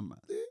 Already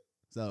compromised. Yeah.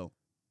 So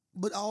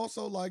but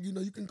also like you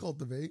can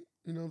cultivate.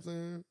 You know what I'm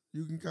saying?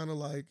 You can kind of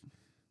like,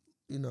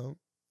 you know.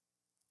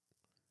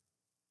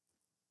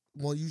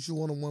 Well, you should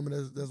want a woman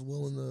that's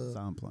willing that's to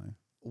all I'm playing.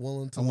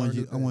 learn.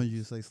 I wanted you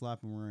to say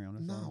slap him around.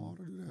 That's No, all I I want. want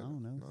to do that. I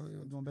don't know. No, you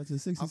know, Going back to the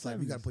 60s. I'm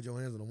saying you got to put your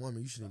hands on a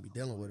woman. You shouldn't be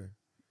dealing with her.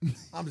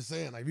 I'm just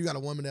saying, like, if you got a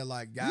woman that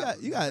like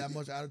got, You got- that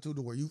much attitude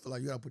to where you feel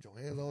like you got to put your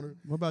hands on her,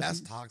 What about that's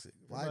you? toxic.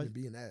 What Why about even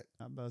be in that?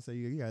 I'm about to say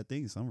you got to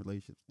think some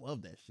relationships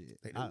love that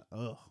shit. They do.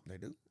 Ugh. They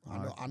do.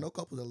 Alright. I know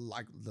couples that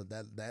like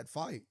that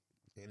fight,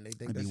 and they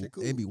think It'd that be, shit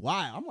cool. it'd be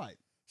wild. I'm like,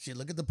 Shit,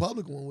 look at the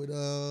public one with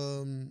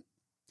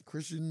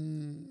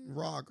Christian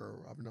Rock or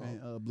I don't know.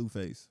 man,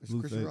 Blueface. It's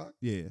Christian Blueface. Rock?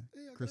 Yeah. Yeah,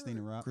 I got it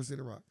Christina right. Rock.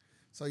 Christina Rock.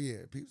 So yeah,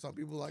 some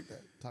people like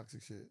that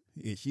toxic shit.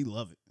 Yeah, she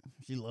love it.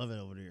 She love it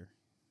over there.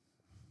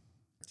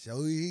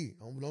 So he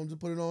don't just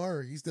put it on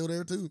her. He's still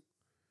there too.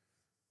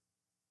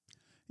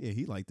 Yeah,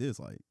 he like this.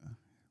 Like,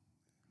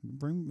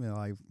 bring me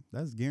like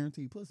that's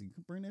guaranteed pussy.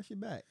 Bring that shit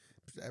back.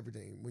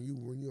 Everything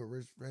when you're a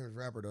rich famous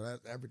rapper though,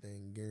 that's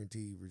everything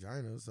guaranteed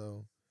vagina.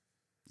 So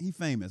He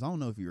famous. I don't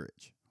know if he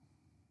rich.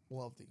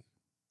 wealthy,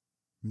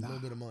 a Nah.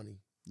 little bit of money,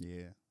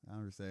 Yeah, I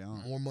understand. I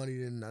don't, more money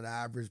than the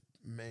average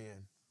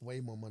man. Way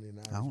more money than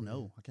the average. I don't man.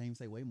 know. I can't even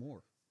say way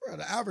more. Bro,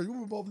 the average,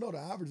 we both know the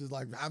average is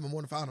like having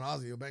more than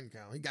 $500 in your bank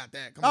account. He got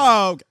that. Come on.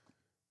 Oh, okay.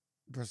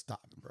 Bro, stop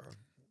it, bro.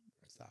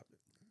 Stop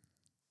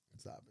it.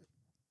 Stop it.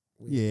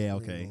 Yeah,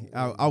 okay.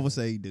 I would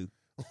say he do.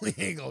 we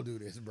ain't gonna do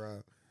this,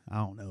 bro. I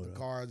don't know The though.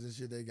 cars and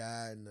shit they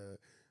got, and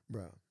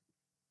bro,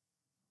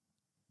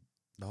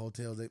 the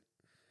hotels they.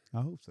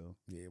 I hope so.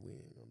 Yeah, we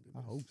ain't gonna do this.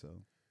 I hope so.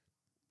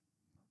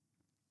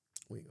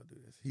 We ain't gonna do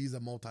this. He's a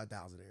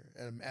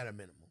multi-thousandaire at a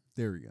minimum.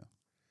 There we go.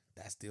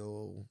 That's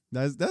still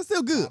That's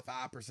still good.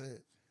 5%.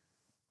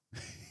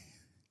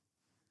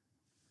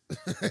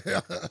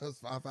 That's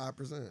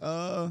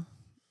 5%.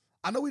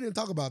 I know we didn't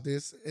talk about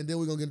this, and then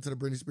we're gonna get into the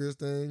Britney Spears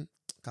thing.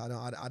 I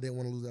didn't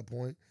want to lose that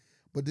point.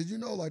 But did you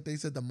know, like they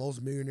said, the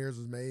most millionaires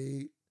was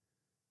made?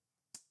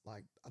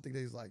 Like I think I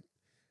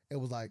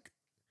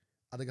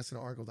think I seen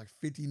an article, it was like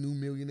 50 new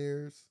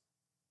millionaires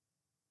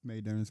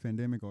Made during this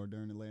pandemic or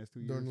during the last 2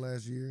 years. during the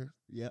last year,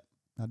 Yep,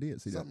 I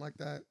did see something that. like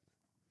that.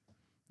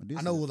 did I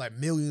see know that. it was like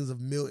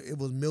it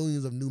was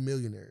millions of new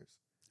millionaires.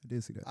 I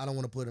did see that. I don't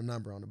want to put a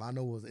number on it, but I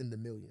know it was in the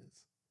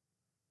millions,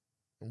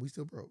 and we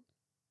still broke.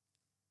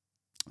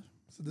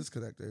 It's a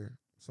disconnect there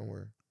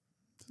somewhere.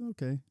 It's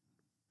okay.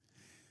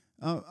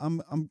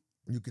 I'm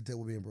You could tell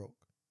we're being broke.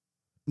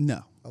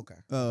 no. Okay.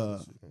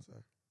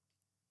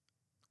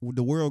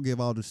 The world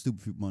give all the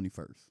stupid people money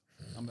first.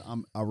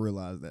 I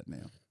realize that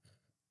now.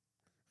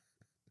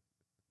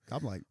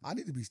 I'm like, I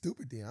need to be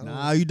stupid then. I don't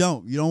nah, you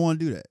don't. You don't want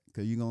to do that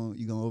because you're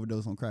gonna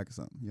overdose on crack or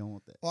something. You don't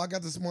want that. Oh, I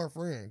got the smart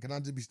friend. Can I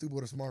just be stupid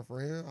with a smart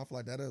friend? I feel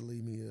like that'll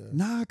leave me.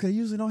 Nah, because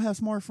usually don't have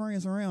smart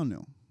friends around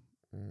them.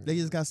 Mm. They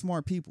just got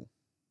smart people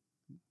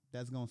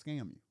that's gonna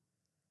scam you.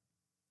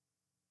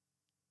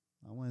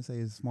 I wouldn't say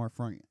it's a smart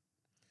friend.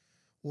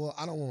 Well,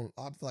 I don't want.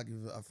 I feel like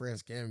if a friend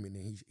scamming me,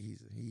 then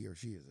he or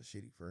she is a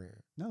shitty friend.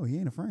 No, he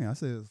ain't a friend. I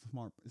said it's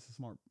smart. It's a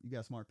smart. You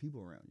got smart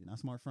people around you, not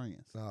smart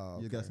friends. Oh,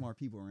 You just got smart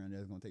people around you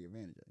that's gonna take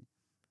advantage of you.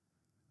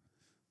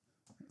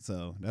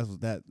 So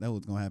that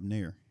was gonna happen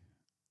there.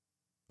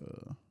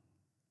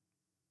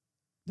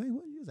 Dang,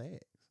 what you just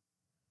ask?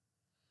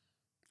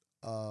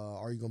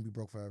 Are you gonna be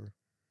broke forever?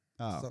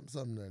 Oh,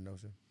 Something to that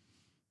notion.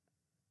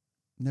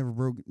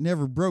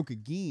 never broke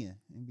again.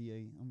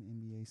 NBA, I'm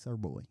an NBA sir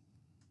boy.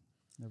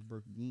 Never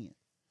broke again.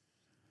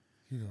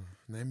 You know,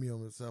 name me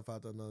on myself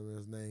out there, another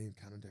man's name,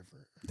 kind of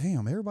different.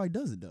 Damn, everybody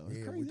does it though. It's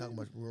Yeah, crazy. we talking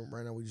about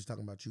right now. We just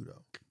talking about you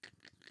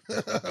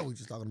though. We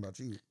just talking about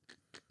you.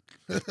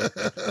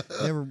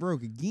 Never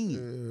broke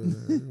again.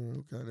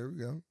 Okay, there we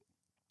go.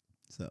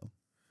 So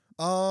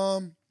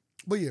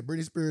But yeah,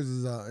 Britney Spears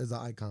is an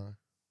icon,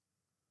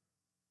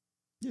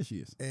 yeah, she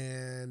is.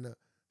 and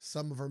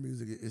some of her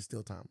music is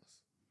still timeless.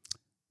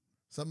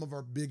 Some of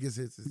her biggest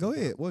hits is Go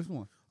still ahead. Which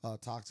one?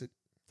 timeless.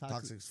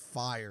 Toxic's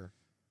fire.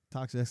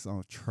 Toxic. That's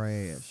on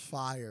trash.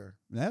 Fire.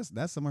 That's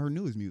some of her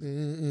newest music.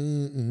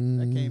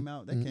 That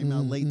That came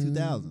out late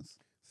 2000s.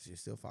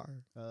 She's still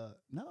fire.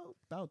 No,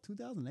 about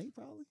 2008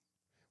 probably.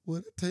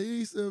 What a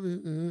taste of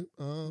it. I'm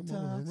on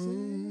the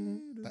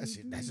room. That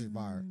shit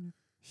fire.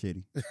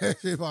 Shitty. That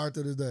shit fire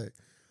to this day.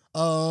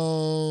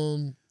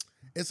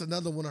 It's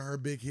another one of her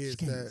big She hits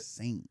can't that,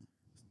 sing.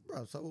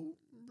 bro. So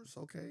it's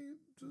okay.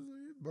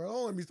 Bro,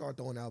 don't let me start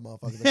throwing out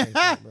motherfuckers. That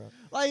can't sing,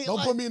 bro.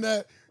 Don't put me in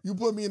that. You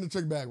put me in the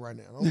trick bag right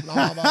now.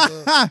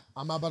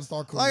 I'm not about to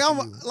start cooking.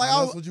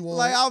 That's what you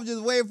want. I was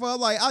just waiting for her.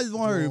 Like I just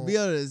want her to want- be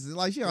able to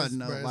like she don't That's-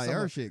 know bro, like some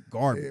her of- shit Yeah,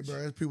 garbage. bro,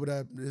 it's people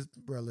that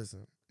bro.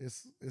 Listen,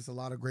 it's a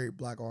lot of great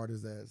black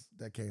artists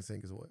that can't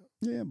sing as well,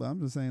 Yeah, but I'm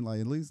just saying, like,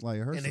 at least like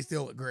her. and they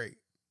still look great.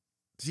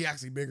 She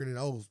actually bigger than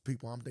those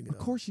people I'm thinking of.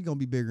 Of course, she gonna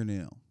be bigger than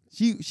them.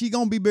 She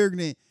gonna be bigger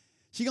than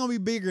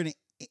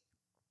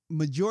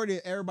majority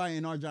of everybody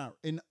in our genre.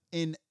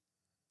 In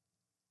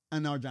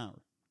our genre,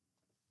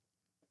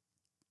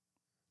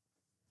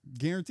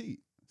 guaranteed.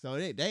 So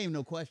they ain't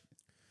no question.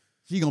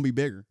 She gonna be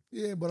bigger.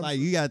 Yeah, but Like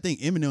you gotta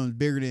think, Eminem is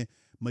bigger than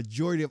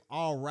majority of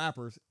all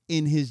rappers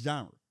in his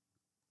genre.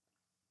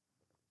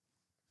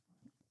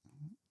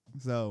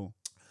 So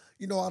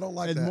you know I don't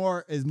like it's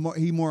that.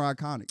 he more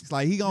iconic. It's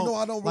like he gonna. You know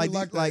I don't really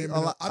like that.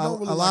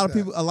 A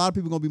lot of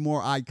people gonna be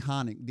more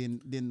iconic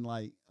than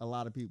like a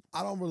lot of people.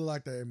 I don't really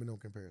like that Eminem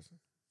comparison.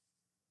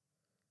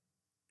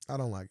 I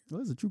don't like it.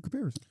 Well, it's a true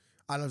comparison.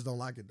 I just don't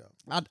like it though.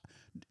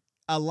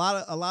 A lot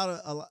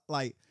of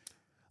like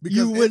Because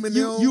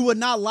you would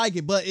not like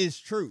it, but it's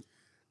true.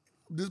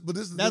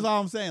 That's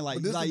all I'm saying. Like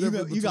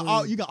you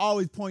can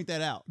always point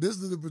that out. This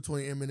is the difference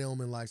between Eminem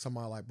and like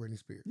somebody like Britney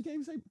Spears. You can't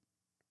even say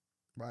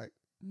right.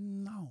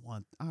 No,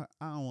 I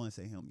don't want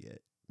to say him yet.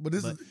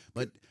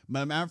 But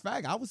matter of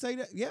fact, I would say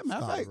that. Yeah,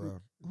 matter of fact,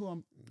 bro. who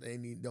I'm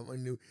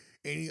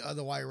any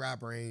other white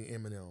rapper ain't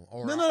Eminem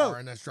or No. or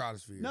in that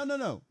stratosphere. No.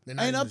 They're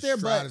not Ain't in up the there,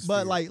 but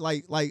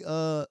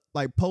stratosphere.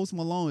 like Post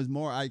Malone is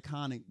more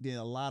iconic than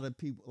a lot of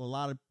people,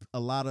 a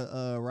lot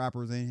of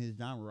rappers in his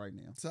genre right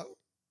now. So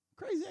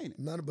crazy, ain't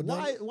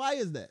it? Why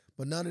is that?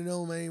 But none of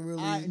them ain't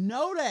really. I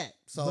know that.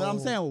 So, but I'm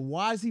saying,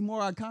 why is he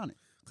more iconic?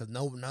 Because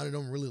none of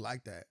them really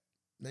like that.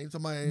 Name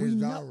somebody in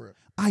his genre.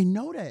 I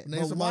know that.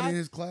 Name somebody in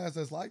his class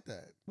that's like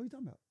that. What are you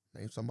talking about?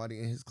 Name somebody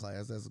in his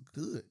class that's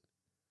good.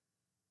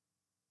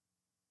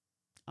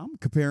 I'm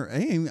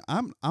comparing.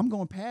 I'm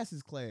going past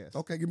his class.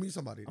 Okay, give me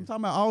somebody. I'm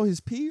talking about all his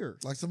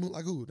peers. Like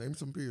who? Name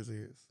some peers of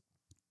his.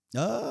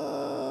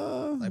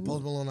 Like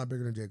Post Malone not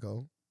bigger than J.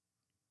 Cole.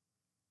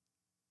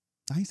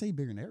 I ain't say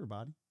bigger than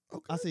everybody.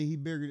 Okay. I say he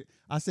bigger.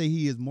 I say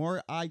he is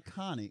more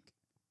iconic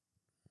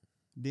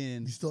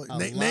than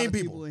name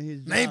people in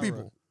his name genre.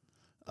 people.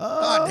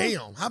 God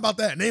damn! How about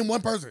that? Name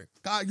one person.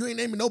 God, you ain't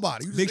naming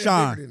nobody. You just Big saying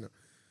Sean. bigger than them.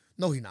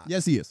 No, he not.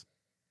 Yes, he is.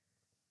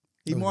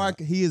 He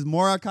is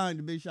more iconic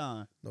than Big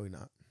Sean. No, he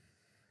not.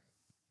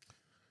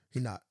 He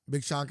not.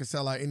 Big Sean can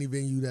sell out any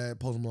venue that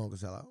Post Malone can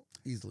sell out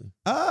easily.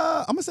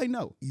 I'm gonna say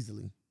no.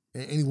 Easily.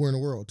 And anywhere in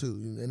the world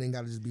too. It ain't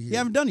got to just be here. You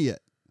haven't done it yet.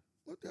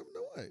 What? No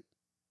way.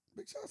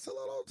 Big Sean sell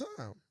out all the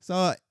time.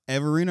 So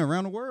every arena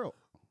around the world.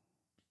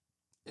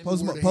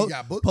 Post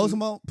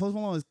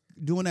Malone is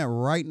doing that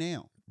right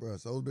now. Bro,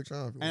 so is Big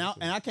Sean.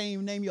 And I can't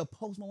even name you a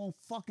Post Malone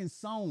fucking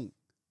song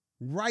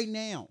right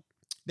now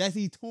that's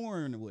he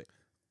touring with.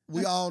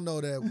 We all know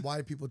that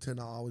white people tend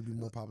to always be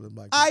more popular than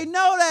black people. I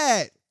know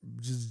that.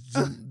 Just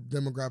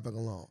demographic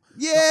alone.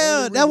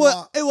 Yeah,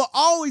 it will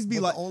always be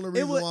like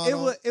it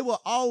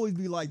will always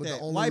be like that.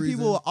 White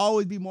people will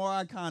always be more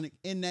iconic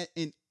in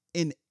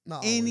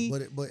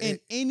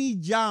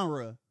any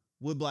genre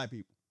with black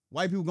people.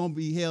 White people gonna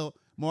be held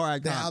more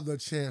iconic. They have the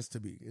chance to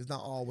be. It's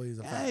not always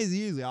a fact. It's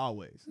usually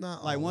always.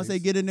 Not like always. Once they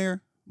get in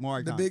there,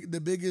 more iconic.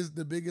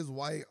 The biggest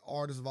white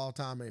artist of all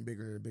time ain't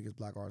bigger than the biggest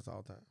black artist of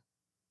all time.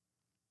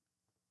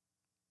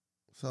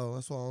 So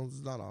that's why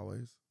it's not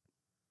always.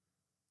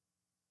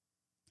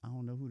 I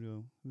don't know who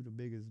the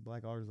biggest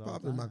black artist of all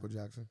time. Probably Michael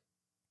Jackson.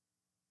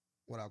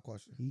 Without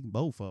question. He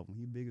both of them.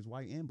 He biggest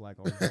white and black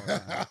artist of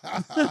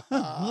all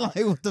time.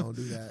 Like what the? Don't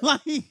do that.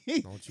 Like he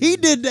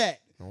did that.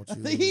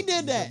 He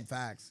did that.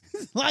 Facts.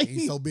 Like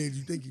he's so big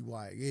you think he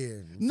white. Yeah.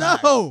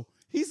 No.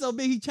 He's so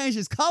big he changed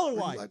his color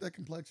white. We like that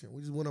complexion.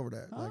 We just went over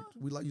that. Huh?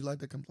 Like you like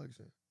that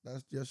complexion.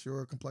 That's just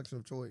your complexion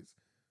of choice.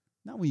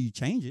 Not when you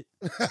change it.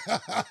 Do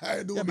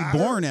You'll it be matter?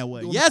 born that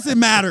way. Yes, it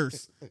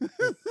matters.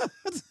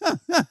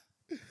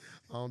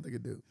 I don't think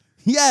it do.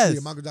 Yes. Yeah,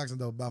 Michael Jackson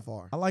though, by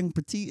far. I like him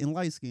petite and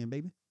light skinned,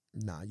 baby.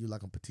 Nah, you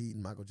like him petite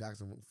and Michael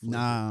Jackson flavored.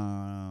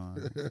 Nah.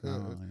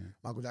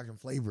 Michael Jackson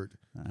flavored.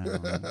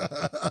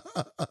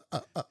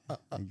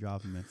 They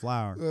drop him in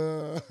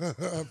flour.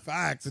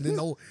 Facts. And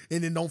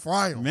then don't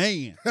fry him.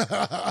 Man.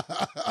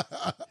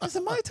 Is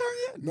it my turn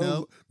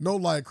yet? No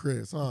like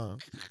Chris, huh?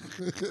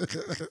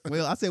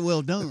 Well, I said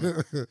well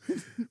done.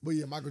 But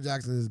yeah, Michael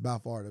Jackson is by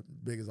far the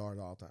biggest artist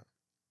of all time.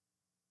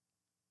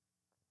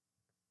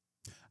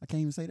 I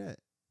can't even say that.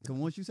 Because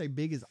once you say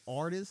biggest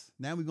artist,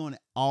 now we're going to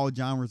all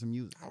genres of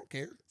music. I don't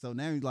care. So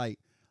now you like,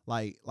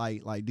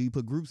 do you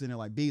put groups in there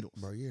like Beatles?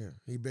 Bro, yeah.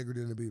 He bigger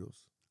than the Beatles.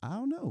 I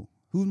don't know.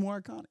 Who's more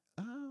iconic?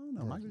 I don't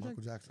know. Bro,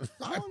 Michael Jackson.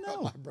 I don't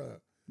know. Bro.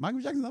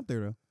 Michael Jackson's up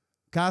there, though.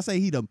 Can I say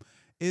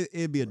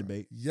it'd be a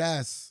debate.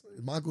 Yes.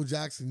 Michael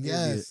Jackson,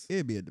 yes.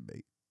 It'd be a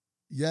debate.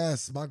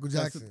 Yes, Michael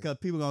Jackson. Because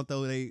people going to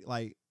throw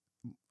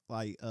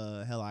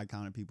hella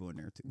iconic people in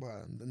there, too.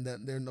 Bro,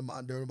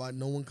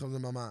 no one comes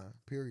in my mind,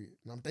 period.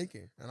 And I'm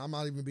thinking, and I'm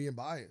not even being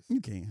biased.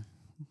 You can.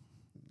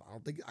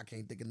 I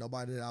can't think of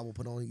nobody that I will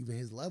put on even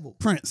his level.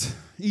 Prince,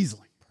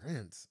 easily.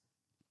 Prince.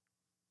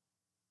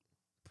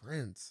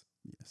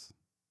 Yes.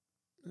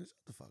 Man, shut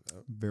the fuck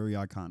up. Very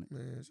iconic.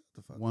 Man, shut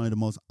the fuck up. One of the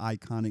most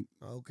iconic.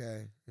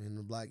 Okay. And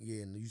the black,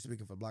 and you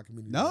speaking for black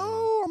community.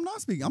 No, I'm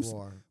not speaking. You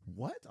are.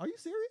 What? Are you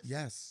serious?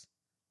 Yes.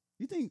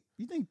 You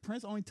think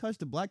Prince only touched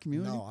the black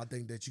community? No, I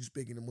think that you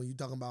speaking, when you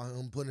talking about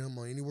him, putting him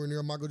on anywhere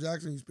near Michael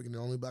Jackson, you speaking the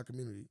only black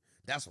community.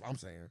 That's what I'm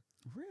saying.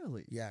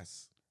 Really?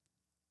 Yes.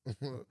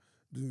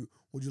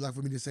 Would you like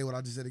for me to say what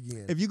I just said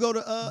again? If you go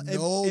to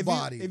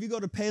nobody, if you go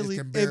to Paisley,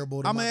 is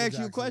comparable to I'm gonna Michael ask you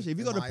a Jackson, question. If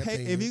you go in to my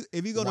opinion,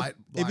 if you go white- to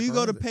black if you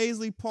go to urban.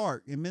 Paisley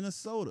Park in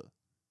Minnesota,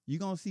 you're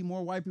gonna see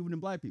more white people than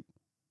black people.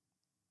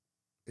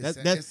 That's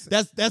Prince.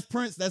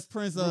 That's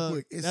Prince. Real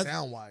quick, it that's,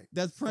 sound white.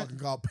 that's Prince. Fucking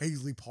called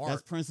Paisley Park.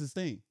 That's Prince's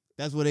thing.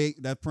 That's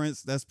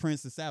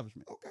Prince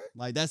establishment. Okay.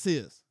 Like that's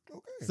his.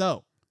 Okay.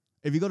 So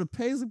if you go to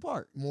Paisley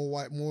Park,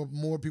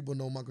 more people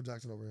know Michael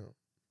Jackson over him.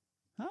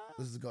 huh?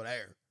 Let's just go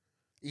there.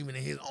 Even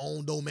in his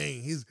own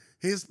domain,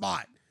 his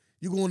spot.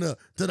 You going to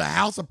the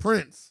house of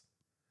Prince.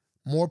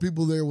 More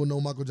people there will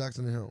know Michael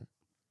Jackson than him.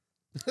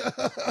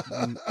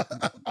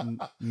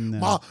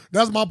 No.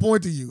 That's my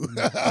point to you.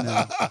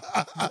 No.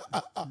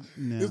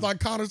 It's like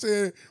Connor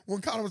said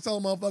when Connor was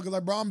telling motherfuckers,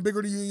 like, bro, I'm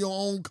bigger than you in your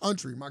own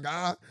country, my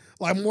guy.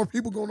 Like, more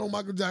people gonna know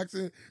Michael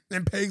Jackson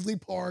in Paisley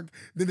Park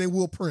than they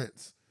will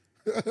Prince.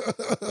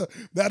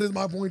 That is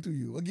my point to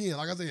you. Again,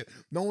 like I said,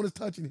 no one is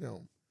touching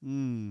him.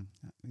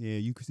 Yeah,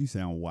 you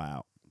sound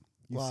wild.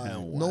 You Like,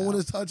 sound wild. no one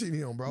is touching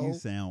him, bro. You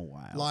sound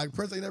wild. Like,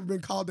 Prince ain't never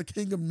been called the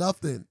king of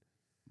nothing.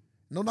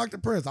 No knock to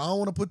Prince. I don't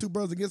want to put two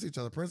brothers against each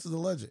other. Prince is a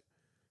legend.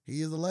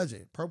 He is a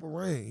legend. Purple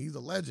Rain, he's a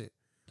legend.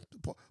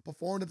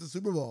 Performed at the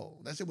Super Bowl.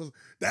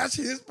 That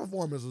his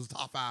performance was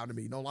top 5 to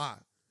me, no lie.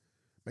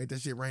 Made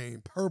that shit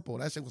rain purple.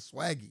 That shit was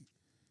swaggy.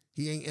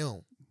 He ain't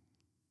M.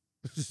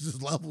 It's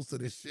just levels to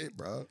this shit,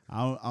 bro.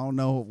 I don't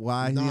know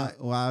why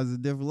it's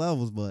at different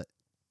levels, but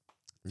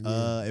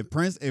if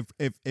Prince, if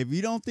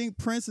you don't think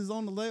Prince is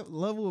on the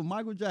level of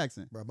Michael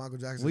Jackson, bro, Michael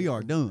Jackson, we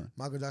are done.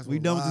 Michael Jackson, We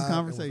was done with this live and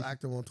conversation. was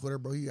active on Twitter,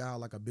 bro. He got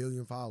like 1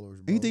 billion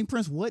followers, bro. And you think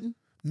Prince wouldn't?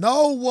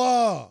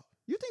 No,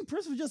 You think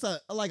Prince was just an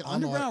I know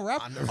underground it.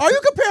 rapper? I never- Are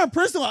you comparing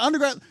Prince to an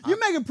underground? You're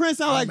making Prince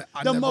sound like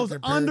I the never most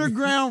compared him.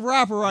 underground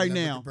rapper right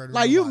never now. compared him to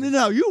Like you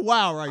nobody.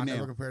 wild right I now.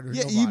 never compared to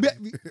Yeah,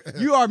 nobody.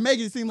 you are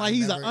making it seem like I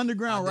he's never- an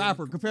underground I never-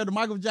 rapper compared to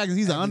Michael Jackson.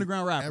 He's an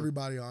underground rapper.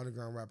 Everybody an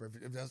underground rapper.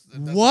 If that's What?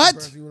 the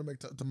comparison you want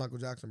to make to Michael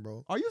Jackson,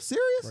 bro. Are you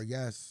serious? Bro,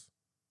 yes.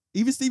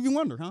 Even Stevie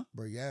Wonder, huh?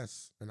 Bro,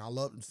 yes. And I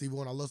love Stevie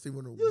Wonder. I love Stevie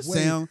Wonder. You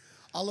sound.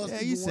 I love Yeah,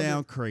 Stevie you Wonder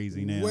sound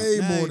crazy now. way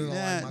Now- more than I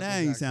now, like Michael now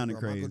you Jackson, sounding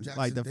bro. Michael crazy.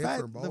 Like the Jackson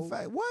fact, different,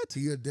 bro. what?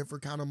 He a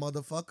different kind of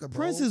motherfucker, bro.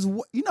 Prince is,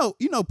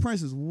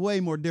 Prince is way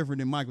more different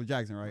than Michael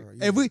Jackson, right? Bro,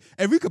 yeah.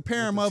 If we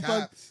compare With the motherfuckers,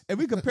 chaps. if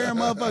we compare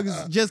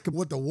motherfuckers just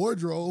with the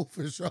wardrobe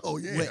for sure,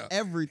 yeah. with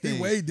everything,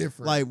 He way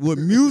different. like with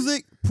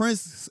music,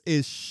 Prince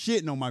is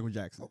shitting on Michael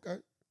Jackson. Okay.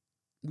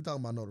 We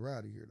talking about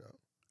notoriety here though.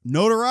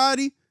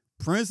 Notoriety,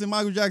 Prince and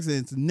Michael Jackson,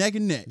 it's neck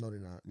and neck. No, they're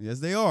not. Yes,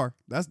 they are.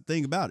 That's the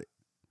thing about it.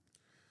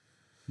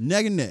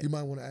 Neck and neck. You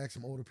might want to ask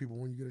some older people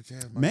when you get a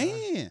chance, my guy,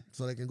 Man,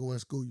 so they can go in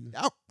and school you.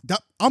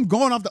 I'm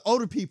going off the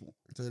older people.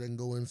 So they can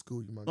go in and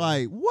school you, my guy.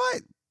 Like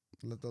what?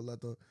 Let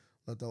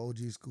the OG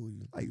school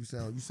you. Like- you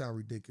sound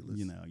ridiculous.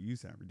 You know, you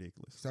sound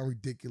ridiculous. sound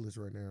ridiculous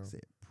right now.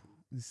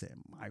 You said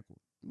Michael.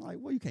 Like,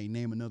 well, you can't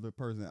name another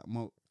person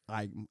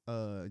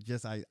that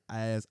just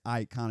as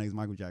iconic as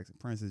Michael Jackson.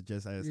 Prince is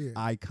just as Yeah,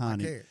 I iconic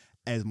can.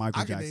 as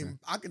Michael I can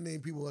Jackson. name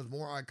people as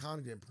more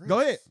iconic than Prince. Go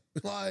ahead.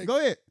 Like, Go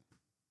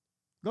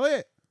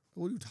ahead.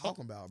 what are you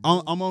talking about,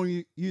 bro? I'm on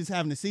you. You just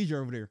having a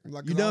seizure over there.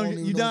 Like, You I done. don't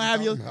even You know done what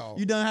have you're your. talking about.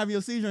 You done have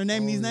your seizure and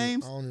name I these don't even-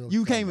 names. I don't even know what You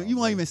you're can't. talking You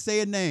about, won't bro. even say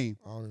a name.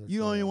 I don't even know what You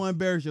you're don't talking even want to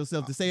embarrass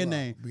yourself to say a Bro,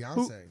 name.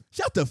 Beyonce.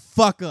 Shut the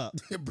fuck up.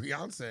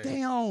 Beyonce.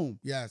 Damn.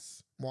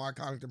 Yes. More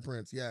iconic than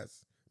Prince.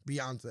 Yes.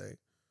 Beyonce.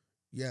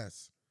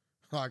 Yes.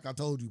 Like I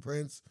told you,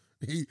 Prince,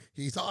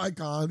 he's an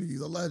icon.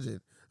 He's a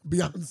legend.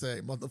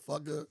 Beyonce,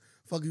 motherfucker.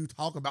 Fuck you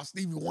talking about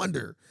Stevie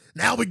Wonder.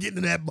 Now we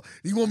getting to that.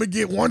 You want me to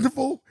get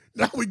wonderful?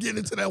 Now we getting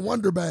into that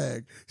wonder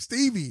bag.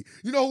 Stevie.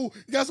 You know,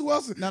 guess who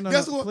else? No,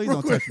 guess no. who, Please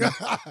real don't touch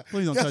quick. me.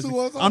 Please don't Guess touch who me.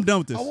 else? I'm done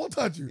with this. I won't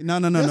touch you. No.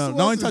 Guess who Don't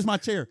else even touch is- my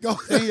chair. Go-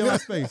 Stay in my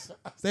space.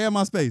 Stay in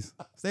my space.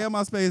 Stay in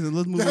my space, and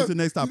let's move on to the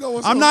next topic. You know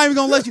what's I'm so- not even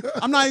gonna let you.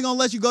 I'm not even gonna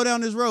let you go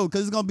down this road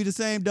because it's gonna be the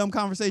same dumb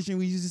conversation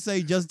we used to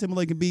say. Justin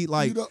Timberlake can beat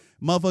like You know-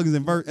 motherfuckers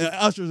and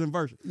ushers and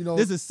verses. You know,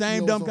 This is the same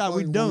you know dumb what's so cop.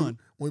 We funny? done.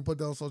 When we put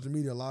that on social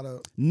media, a lot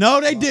of No,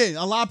 they didn't.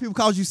 A lot of people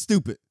called you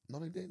stupid. no,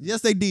 they didn't.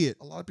 Yes, they did.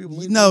 A lot of people.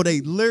 No, they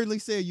literally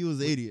said you was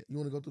an idiot. You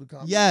want to go through the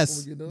comments? Yes,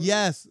 when we get done?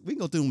 yes. We can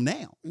go through them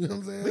now. You know what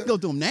I'm saying? We can go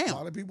through them A now.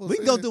 lot of people. We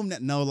can go said- through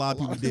them now. No, a lot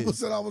of A lot people of people did.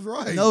 said I was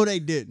right. No, they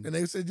didn't. And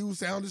they said you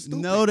sounded stupid.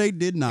 No, they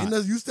did not.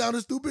 And you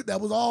sounded stupid. That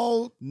was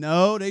all.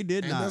 No, they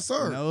did And not. yes,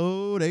 sir.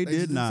 No, they They did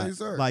just not. didn't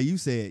say sir. Like you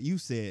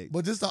said.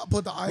 But just to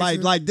put the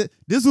icing.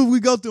 This is what we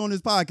go through on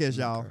this podcast,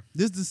 y'all. Okay.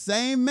 This is the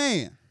same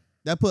man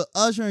that put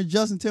Usher and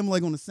Justin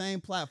Timberlake on the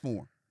same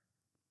platform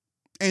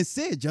and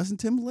said Justin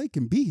Timberlake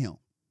can beat him.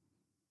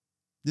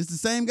 This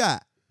is the same guy,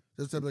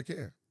 Just Timberlake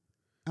care.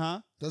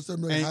 huh? Just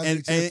Timberlake And- has a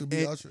and- chance to and- be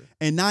and- Usher.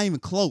 And not even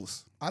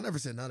close. I never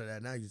said none of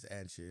that. Now you just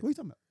add shit. What are you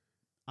talking about?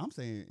 I'm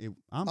saying it.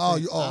 I'm Oh,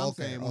 saying, you- oh, I'm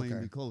okay, saying it won't even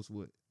okay. be close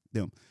with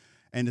them.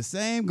 And the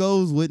same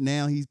goes with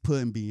now he's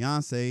putting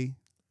Beyonce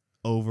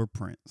over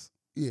Prince.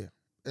 Yeah.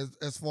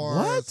 As far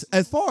What? as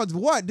As far as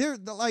what? They're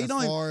like, as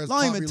don't far as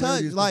even touch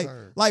popularity is like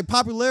concerned.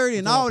 popularity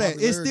and It's all all that. It's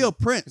popularity. still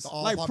Prince. It's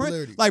all Like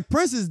popularity.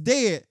 Prince is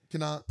dead.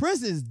 Can I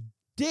Prince is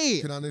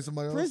dead. name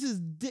somebody else? Prince is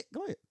dead.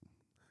 Go ahead.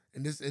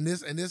 And this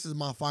is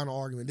my final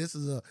argument. This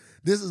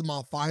is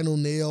my final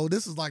nail.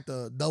 This is like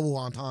the double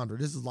entendre.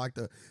 This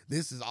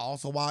is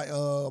also why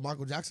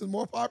Michael Jackson is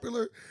more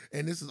popular,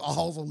 and this is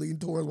also leading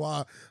towards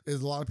why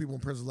there's a lot of people on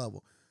Prince's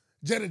level.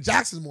 Janet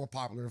Jackson is more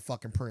popular than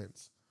fucking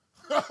Prince.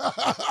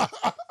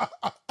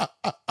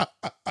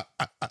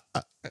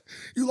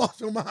 You lost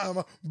your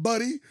mind,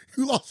 buddy.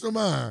 You lost your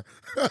mind.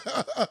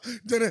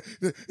 Janet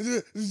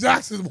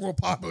Jackson's more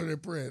popular than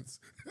Prince.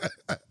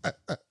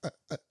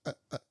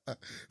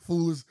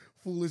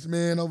 Foolish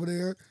man over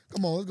there.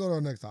 Come on, let's go to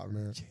our next topic,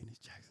 man. Janet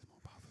Jackson more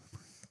popular than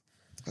Prince.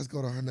 Let's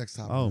go to our next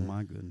topic. Oh man.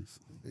 my goodness.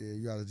 Yeah,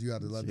 you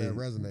gotta let that Shit.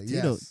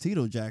 resonate.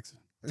 Tito Jackson.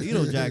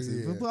 Tito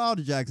Jackson. Yeah. Put all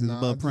the Jacksons Nah,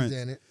 above just Prince.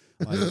 Janet.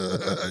 Like,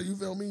 You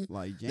feel me?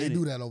 like They Janet.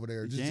 do that over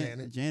there. Just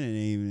Janet. Janet ain't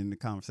even in the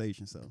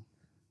conversation, so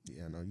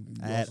Yeah, no. You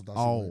at also thought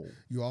all.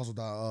 You also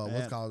thought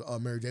what's At-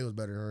 called Mary J was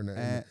better than her, and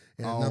At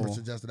the numbers all.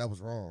 suggested that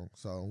was wrong.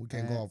 So we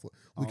can't At go off.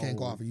 We can't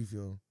go all. off of you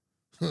feel.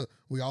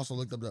 We also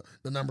looked up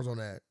the numbers on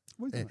that.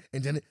 What you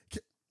And Janet,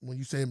 when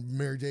you say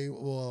Mary J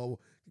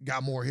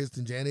got more hits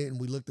than Janet, and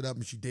we looked it up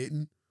and she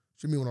didn't,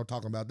 she mean what I'm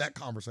talking about. That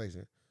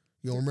conversation.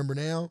 You don't remember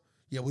now?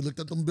 Yeah, we looked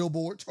at them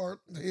Billboard chart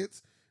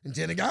hits, and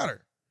Janet got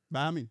her.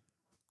 By me.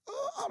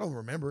 I don't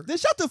remember. Then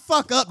shut the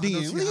fuck up, I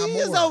know then. she He had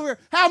is more. over.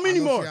 How many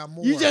I know more? she had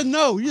more. You just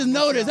know. You just I know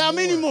know she this. had How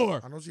many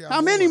more? I know she had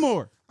How many more.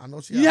 more? I know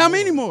she You had how more.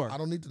 many more? I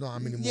don't need to know how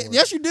many more.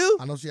 Yes, you do.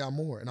 I know she had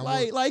more. And I'm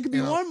Like it could be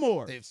and I- one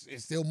more. It's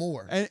still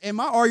more. And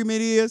my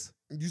argument is,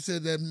 You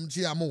said that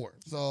she had more.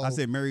 So I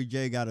said Mary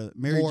J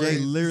more J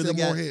hits. You literally said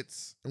got more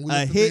hits. And we a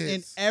looked at the hit in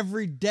hits.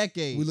 every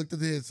decade. We looked at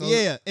the hits. So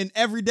yeah, in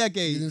every You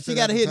decade. didn't say She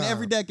that got a at hit the in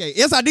every time. decade.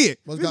 Yes, I did.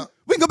 What's We got-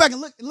 can go back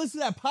and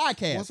listen to that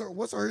podcast.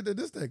 What's her hit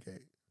this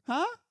decade?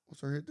 Huh? What's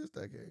her hit this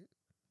decade?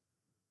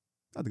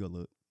 I have to go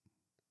look.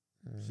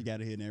 Mm. She got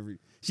a hit in every.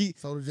 She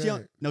So did don't-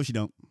 Janet. no, she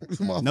don't.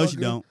 No, she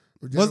Motherfucker. don't.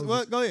 Janet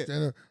What? Go ahead.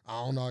 Janet,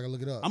 I don't know. I gotta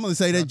look it up. I'm gonna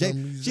say that J.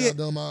 She,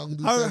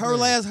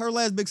 her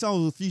last big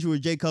song was featured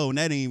with J. Cole, and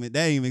that ain't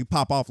even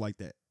pop off like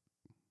that.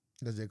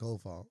 That's J.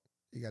 Cole's fault.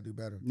 He gotta do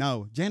better.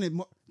 No, Janet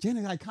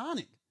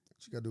iconic.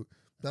 She gotta do.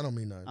 That don't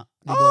mean nothing. Uh,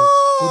 We both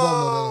know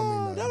that don't mean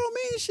nothing. that don't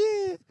mean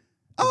shit.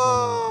 We both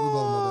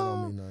know that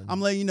don't mean nothing. I'm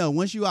letting you know,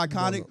 once you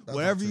iconic, that's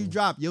whatever not you true.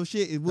 drop, your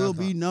shit it will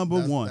That's be not-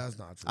 number one. That's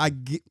not true. I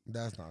get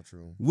That's not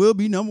true. will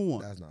be number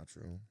one. That's not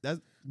true. That's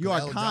you're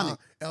Elton iconic. John,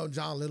 Elton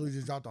John literally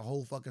just dropped a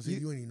whole fucking CD. You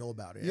didn't even know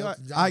about it. You're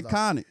Elton John's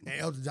iconic. and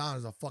Elton John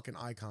is a fucking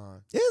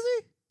icon. Is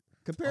he?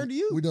 Compared to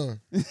you? We're done.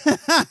 Is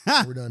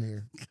We're done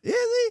here. he?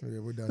 Yeah,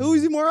 we're done. Who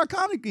is here. he more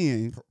iconic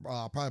in?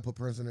 Probably put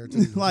Prince in there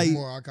too. Like- He's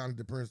more iconic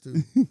than Prince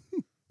too.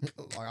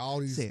 Like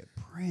all these. Said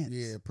Prince.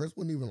 Yeah, Prince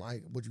wouldn't even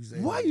like what you say.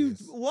 Why he you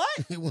is. what?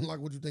 He wouldn't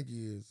like what you think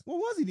he is. What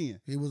was he then?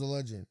 He was a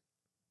legend,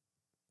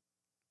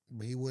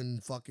 but he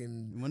wouldn't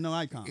fucking. Well, no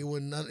icon. He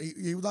wouldn't.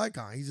 He was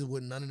icon. He just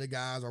wouldn't none of the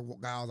guys or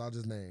gals I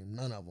just named.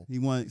 None of them. He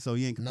won, so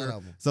he ain't None compared.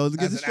 of them. So to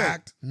get As this an straight,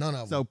 act, none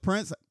of them. so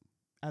Prince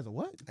as a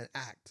what? An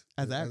act.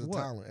 As an act, a what?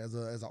 talent. As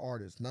an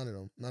artist. None of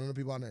them. None of the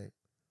people I named.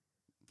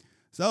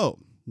 So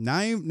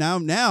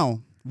now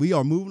we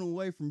are moving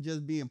away from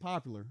just being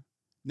popular.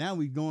 Now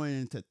we going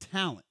into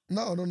talent.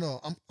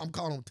 No. I'm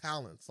calling them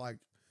talents. Like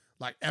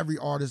every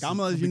artist. I'm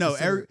gonna let would you be know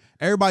considered-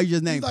 everybody just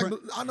He's named like,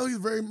 Prince. I know he's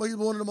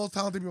one of the most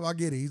talented people. I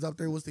get it. He's up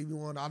there with Stevie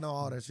Wonder. I know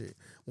all that shit.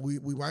 We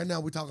right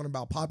now we're talking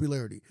about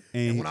popularity.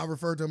 And when I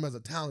refer to him as a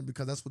talent,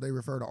 because that's what they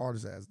refer to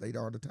artists as. They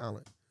are the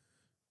talent.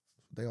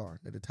 They are.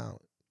 They're the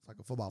talent. It's like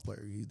a football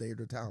player. They're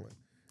the talent.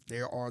 They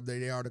are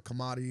the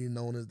commodity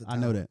known as the I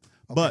talent. know that,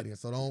 Okay, but then,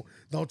 so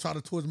don't try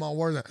to twist my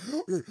words.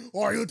 Like,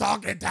 are you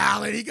talking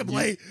talent? He can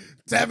play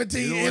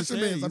 17 you know what I'm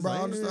instruments. saying? Like, bro, I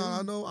You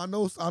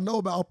understand. I know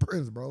about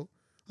Prince, bro.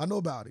 I know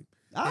about him.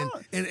 I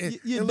And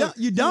don't- you look,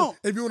 don't.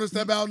 If you want to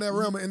step out in that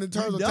realm, and in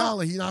terms of don't.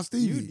 talent, he's not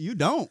Stevie. You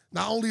don't.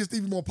 Not only is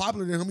Stevie more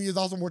popular than him, he is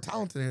also more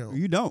talented than him.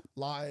 You don't.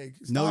 Like,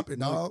 No, stop it,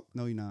 dog.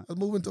 No, you're not. Let's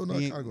move into another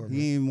He ain't, category. he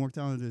man. ain't more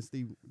talented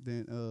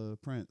than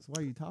Prince. What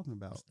are you talking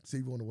about?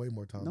 Stevie Wonder way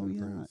more talented No, than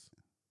he's Prince. not.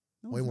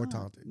 No, Way he's more not.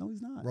 talented. No,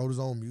 he's not. Wrote his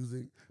own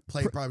music,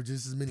 played probably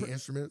just as many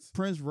instruments,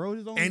 Prince wrote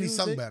his own and he music.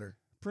 sung better.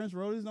 Prince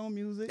wrote his own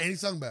music. And he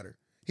sung better.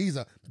 He's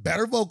a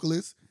better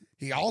vocalist.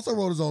 He also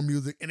wrote his own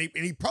music, and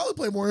he probably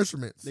played more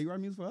instruments. They write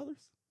music for others.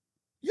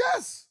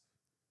 Yes.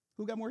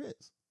 Who got more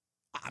hits?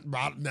 I'm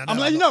I'm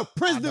letting you know.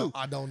 Prince do.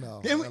 I don't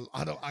know. Can we-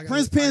 I gotta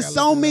Prince look- I penned gotta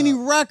so look that many up.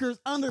 records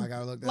under. I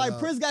gotta look that Like up.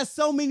 Prince got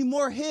so many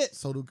more hits.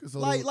 So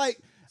like Stevie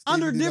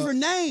under did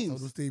different So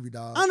names. do Stevie,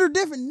 dog. Under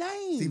different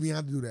names. Stevie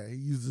had to do that. He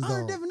used his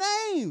Under own. different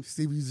names.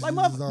 Stevie used Like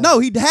his own. no,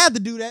 he had to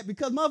do that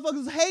because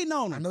motherfuckers was hating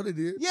on I him. know they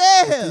did.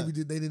 Yeah. Stevie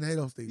did. They didn't hate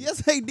on Stevie.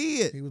 Yes, they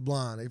did. He was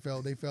blind. They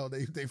felt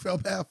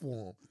bad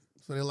for him.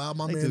 So they allowed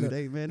my They man. took-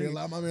 They they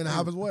allowed my man to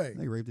have his way.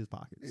 They raped his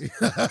pockets.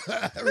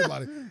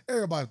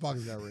 Everybody's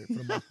pockets got raped for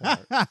the most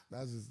part.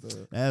 That's just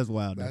the. That's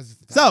wild. That's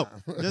just the So,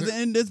 time. just to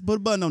end this, put a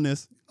button on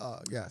this.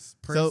 Yes,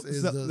 Prince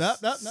is so- the no.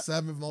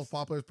 7th most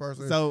popular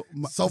person. So,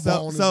 so far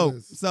on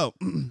this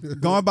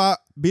list. going about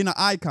being an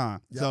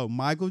icon. Yep. So,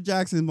 Michael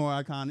Jackson is more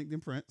iconic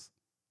than Prince.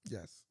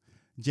 Yes,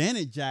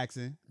 Janet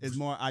Jackson is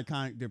more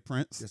iconic than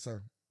Prince. yes,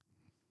 sir.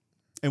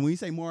 And when you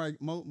say more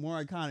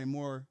iconic,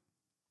 more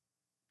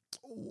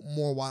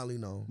More widely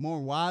known.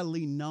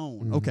 widely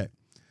known. Mhm. Okay.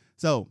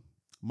 So,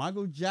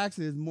 Michael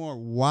Jackson is more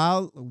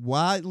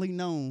widely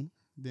known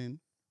than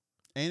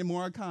and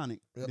more iconic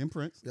Yep. than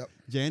Prince. Yep.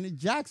 Janet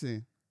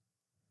Jackson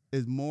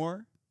is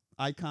more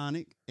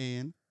iconic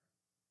and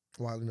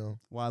Widely known.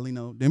 widely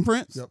known than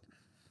Prince. Yep.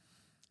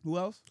 Who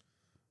else?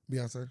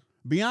 Beyonce.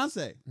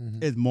 Beyonce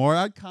Mhm. is more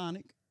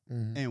iconic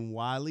Mhm. and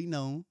widely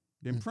known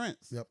than Mm.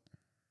 Prince. Yep.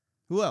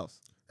 Who else?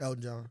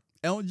 Elton John.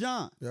 Elton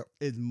John Yep.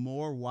 is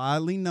more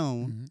widely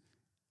known Mhm.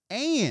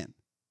 and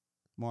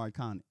more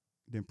iconic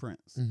than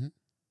Prince. Mhm.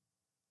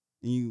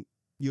 And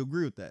you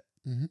agree with that?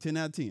 Mhm. 10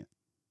 out of 10.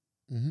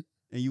 Mhm.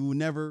 And you will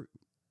never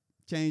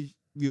change.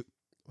 You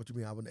What you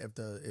mean? I would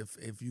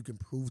if you can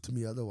prove to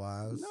me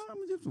otherwise. no,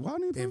 I'm just why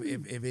didn't you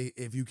prove it?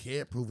 If you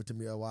can't prove it to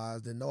me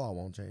otherwise, then no, I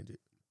won't change it.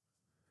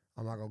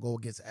 I'm not gonna go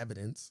against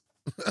evidence.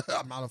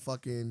 I'm not a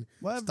fucking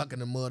What ev- stuck in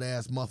the mud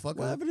ass motherfucker.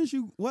 What evidence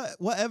you?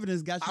 What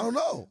evidence got you? I don't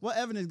know. What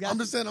evidence got I'm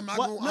you? just saying I'm not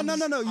What- going. no.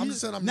 I'm You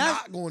just saying I'm now-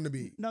 not going to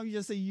be. No, you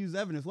just say you use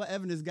evidence. What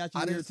evidence got you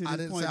I here didn't. to I this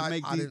didn't point say to I-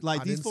 make I these didn't-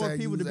 like I these didn't four say I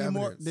people to use be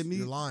more evidence. than me?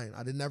 You're lying.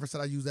 I never said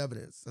I use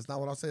evidence. That's not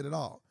what I said at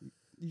all.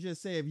 You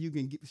just say if you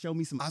can show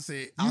me some. I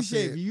said. You I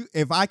said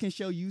if I can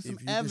show you some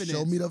if you can evidence.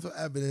 show me the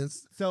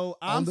evidence. So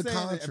I'm On the saying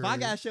that if I contrary-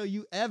 gotta show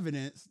you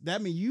evidence,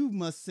 that means you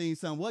must seen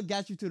something. What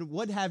got you to the?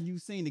 What have you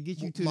seen to get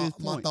you to my, this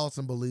my point? thoughts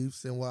and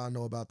beliefs and what I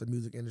know about the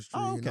music industry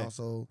Oh, and okay.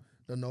 also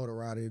the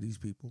notoriety of these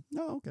people.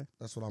 No, okay.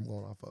 That's what I'm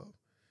going off of.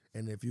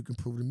 And if you can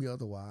prove to me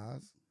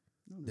otherwise,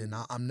 then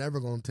I'm never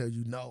going to tell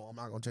you no. I'm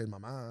not going to change my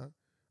mind.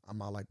 I'm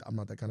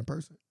not that kind of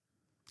person.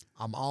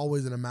 I'm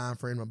always in a mind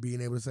frame of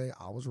being able to say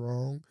I was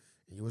wrong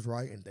and you was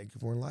right, and thank you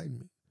for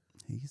enlightening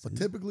me. But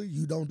typically,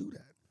 you don't do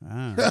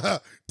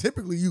that.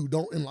 Typically, you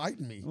don't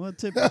enlighten me. well,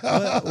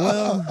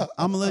 well,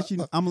 I'm gonna let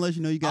you. I'm gonna let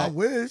you know you I got.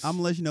 wish. I'm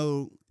gonna let you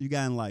know you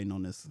got enlightened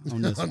on this.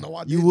 On this, No,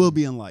 one. I You didn't. will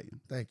be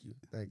enlightened. Thank you.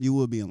 You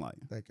will be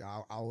enlightened. Thank you.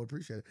 I would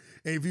appreciate it.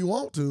 And if you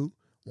want to,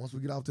 once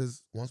we get off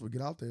this,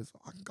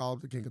 I can call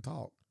up the King of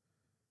Talk.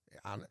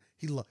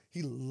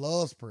 He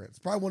loves Prince.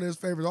 Probably one of his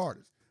favorite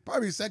artists.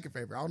 Probably his second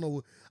favorite. I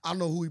don't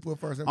know who he put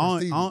first. But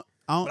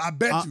I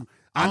bet you.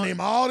 I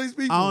name all these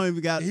people. I don't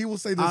even got. and he will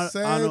say the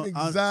same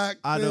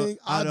exact thing.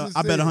 I just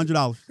bet said.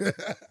 $100.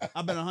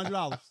 I bet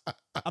 $100.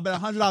 I bet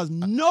 $100.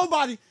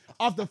 Nobody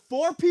of the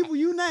four people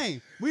you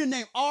name, we'll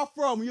name all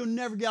four of them. You'll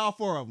never get all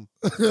four of them.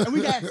 And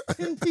we got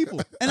 10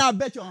 people, and I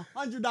bet you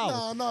 $100.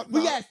 No.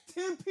 We got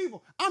 10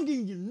 people. I'm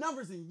giving you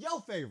numbers in your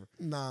favor.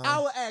 Nah. I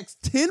will ask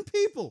 10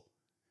 people.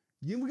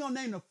 We're gonna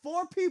name the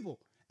four people,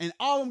 and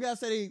all of them gotta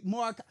say they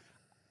more.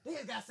 They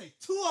gotta say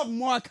two of them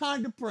more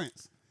iconic than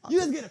Prince. You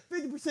just get a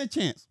 50%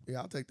 chance. Yeah,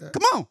 I'll take that.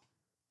 Come on,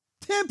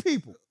 10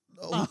 people,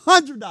 Oh,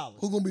 $100.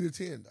 who's gonna be the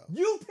 10 though?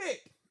 You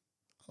pick.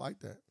 I like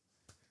that.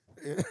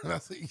 Yeah,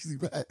 that's an easy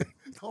bet.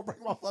 Don't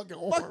break my fucking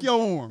arm. Fuck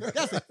your arm.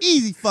 That's an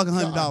easy fucking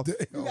 $100. God You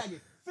damn. gotta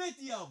get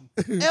 50 of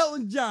them.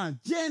 Elton John,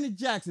 Janet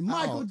Jackson,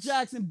 Michael Ouch.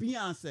 Jackson,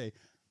 Beyonce.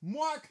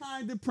 More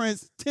iconic than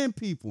Prince, 10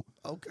 people.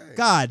 Okay.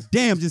 God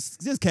damn,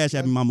 just cash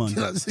out me my money.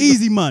 Can I see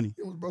Easy money.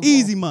 It was broke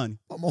Easy off. money.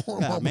 I'm on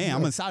God, man,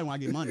 I'm excited when I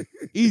get money.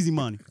 Easy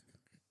money.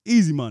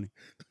 Easy money.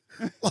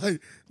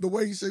 like the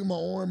way he shook my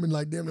arm and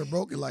like damn near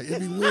broke it. Like if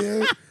he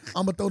win,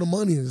 I'm gonna throw the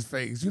money in his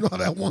face. You know how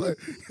that one.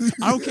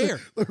 I don't care.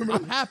 Remember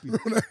I'm happy.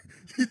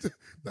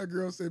 that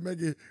girl said, "Make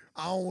it."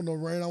 I don't want no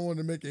rain. I want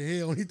to make it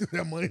hell. And he threw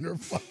that money in her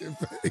fucking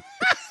face.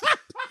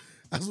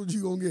 That's what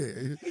you gonna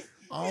get.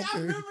 I don't I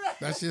care. remember that.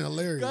 That shit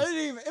hilarious. Cause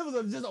it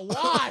was just a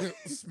why.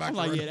 Smack I'm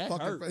her like, in yeah, the that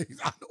fucking hurt. face.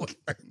 I know it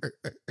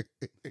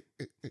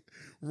hurt.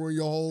 Ruin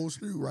your whole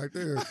shoe right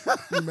there.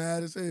 You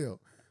mad as hell.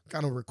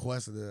 Kind of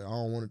requested it. I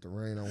don't want it to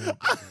rain. I want it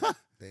to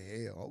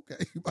the hell.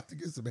 Okay, you about to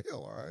get some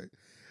hell, all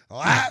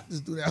right?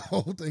 Just do that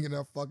whole thing in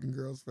that fucking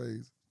girl's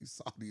face. You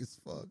salty as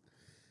fuck.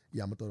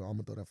 Yeah, I'm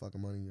gonna throw that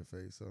fucking money in your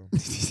face. So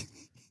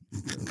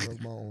yeah,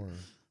 broke my arm.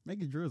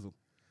 Make it drizzle.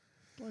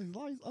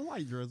 A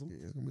light drizzle.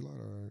 Yeah, it's gonna be light,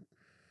 all right.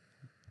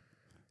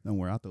 Don't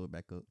worry, I'll throw it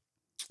back up.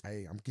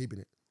 Hey, I'm keeping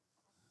it.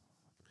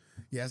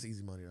 Yeah, that's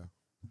easy money though.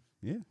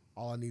 Yeah.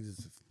 All I need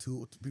is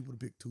two people to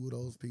pick two of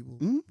those people.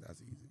 Mhm.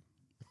 That's easy.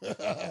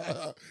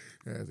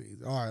 That's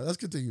easy. All right, let's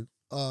continue.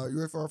 You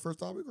ready for our first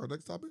topic or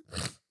next topic?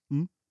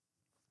 Mhm.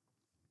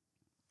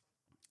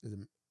 Is it,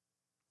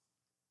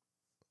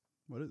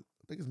 What is it?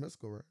 I think it's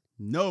Mexico, right?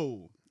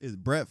 No, it's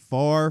Brett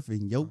Favre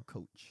and your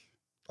coach.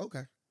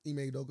 Okay.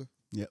 Ime Udoka.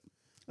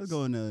 Let's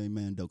go into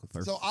Ime Udoka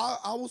first. So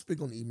I will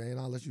speak on Ime and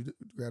I'll let you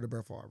grab the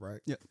Brett Favre,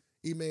 right? Yep.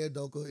 Ime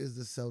Udoka is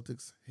the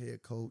Celtics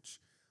head coach,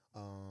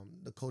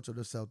 the coach of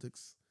the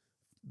Celtics,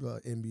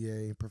 the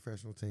NBA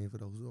professional team, for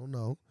those who don't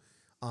know.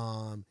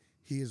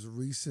 He is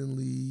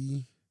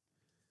recently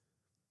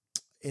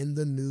in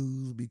the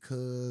news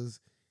because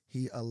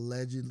he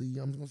allegedly,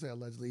 I'm just going to say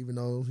allegedly, even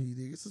though he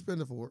did get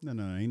suspended for it. No,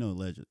 ain't no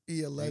alleged.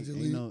 He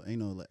allegedly, Ain't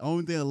no alleged.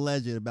 Only thing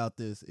alleged about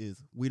this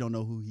is we don't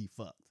know who he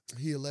fucked.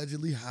 he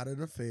allegedly had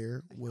an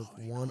affair with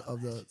one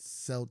of the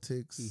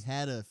Celtics. He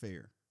had an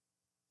affair.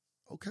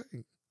 Okay.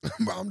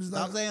 But I'm just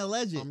not. Stop saying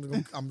alleged. I'm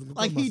just gonna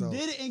like he myself.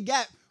 did it and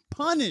got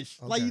punished.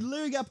 Okay. Like he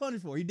literally got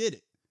punished for it. He did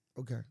it.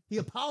 Okay. He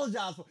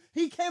apologized for it.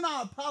 He came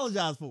out and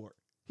apologized for it.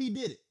 He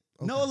did it.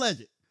 No Okay.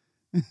 alleged.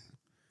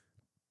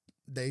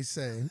 They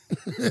say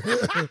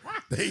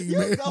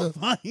You're so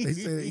funny. They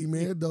say that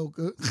Ime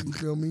Udoka, you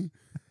feel me,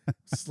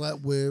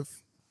 slept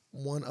with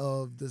one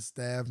of the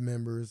staff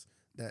members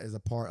that is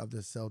a part of the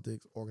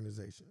Celtics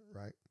organization,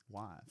 right?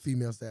 Why?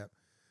 Female staff.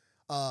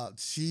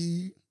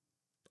 She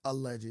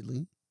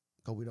allegedly,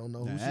 because we don't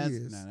know who she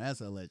is. Now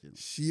that's alleged.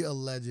 She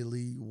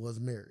allegedly was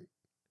married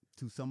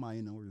To somebody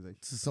in the organization.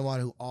 to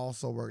somebody who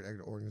also worked at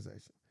the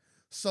organization.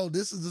 So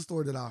this is the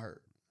story that I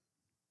heard.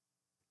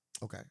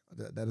 Okay,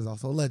 that is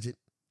also alleged.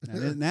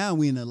 Now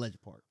we in the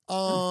alleged part.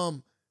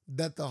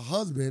 That the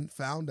husband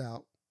found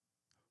out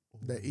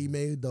that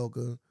Ime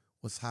Udoka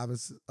was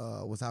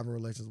having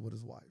relations with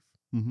his wife.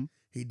 Mm-hmm.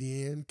 He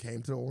then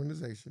came to the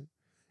organization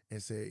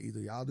and said,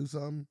 either y'all do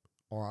something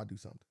or I'll do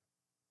something.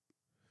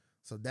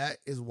 So that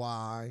is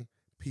why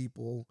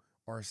people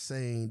are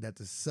saying that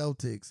the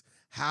Celtics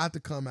had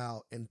to come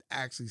out and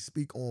actually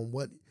speak on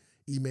what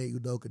Ime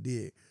Udoka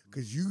did.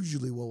 Because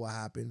usually what will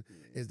happen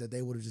is that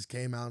they would have just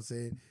came out and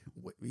said,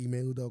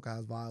 Ime Udoka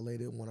has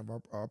violated one of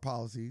our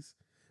policies.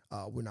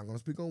 We're not going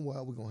to speak on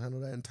what. We're going to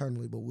handle that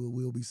internally, but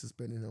we'll be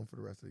suspending him for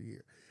the rest of the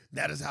year.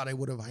 That is how they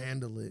would have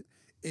handled it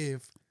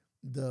if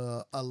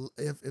the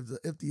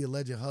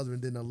alleged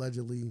husband didn't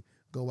allegedly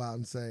go out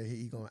and say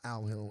he's going to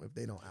out him if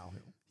they don't out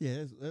him.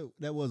 Yeah,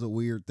 that was a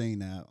weird thing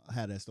now,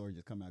 how that story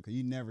just come out, because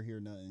you never hear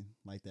nothing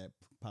like that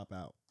pop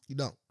out. You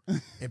don't.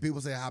 And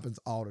people say it happens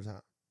all the time.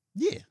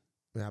 Yeah.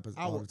 It happens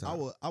all the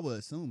time. I would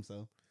assume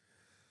so.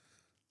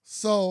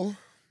 So,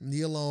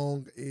 Nia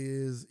Long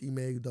is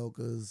Ime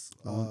Udoka's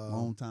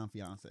Long-time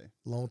fiance.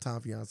 Longtime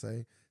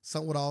fiance.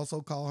 Some would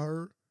also call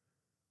her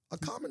a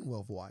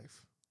Commonwealth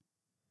wife.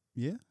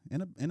 Yeah,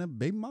 and a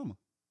baby mama.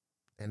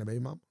 And a baby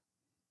mama.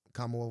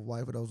 Commonwealth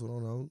wife, for those who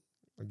don't know,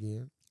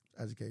 again,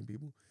 educating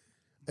people.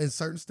 In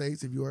certain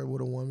states, if you are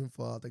with a woman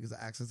for, I think it's an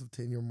access of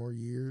 10 or more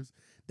years,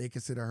 they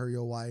consider her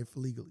your wife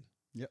legally.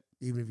 Yep.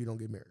 Even if you don't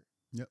get married.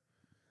 Yep.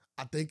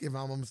 I think if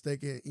I'm not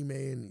mistaken, Ime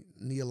and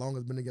Nia Long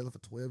has been together for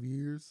 12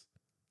 years.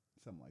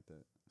 Something like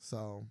that.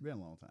 So. Been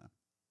a long time.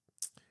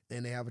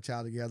 And they have a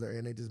child together,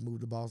 and they just moved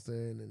to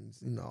Boston,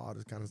 and all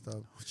this kind of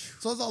stuff.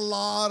 So there's a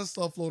lot of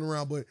stuff floating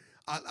around. But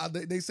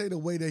they say the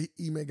way that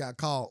Ime got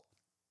caught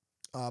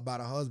by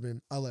the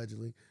husband,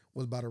 allegedly,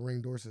 was by the Ring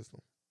door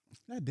system.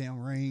 That damn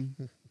ring.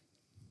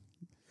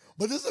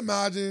 But just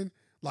imagine,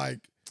 like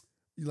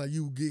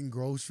you getting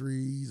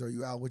groceries, or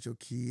you out with your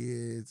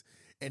kids,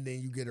 and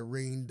then you get a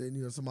ring.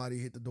 Then somebody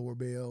hit the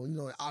doorbell.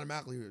 It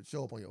automatically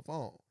show up on your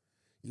phone.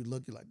 You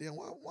look, you're like, damn,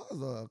 why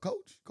is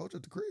coach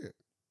at the crib?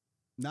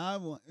 Nah,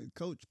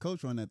 coach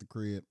wasn't at the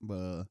crib,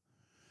 but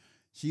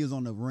she was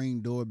on the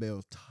Ring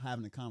doorbell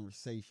having a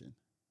conversation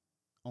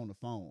on the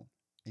phone,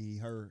 and he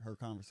heard her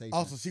conversation.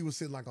 Also, she was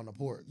sitting like on the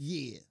porch.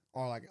 Yeah.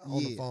 Or like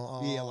on the phone.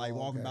 Oh, yeah, like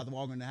walking, okay. about to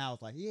walk in the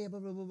house, like, yeah, blah,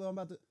 blah, blah, blah, I'm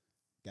about to.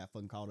 Got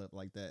fucking caught up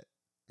like that.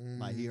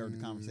 Like he heard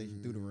the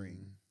conversation through the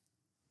ring.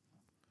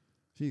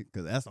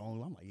 Because that's the only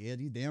one. I'm like, yeah,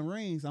 these damn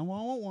rings. I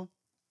want one.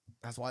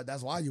 That's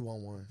why you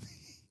want one.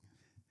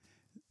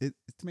 It's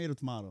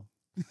tomato.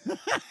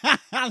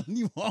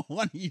 You want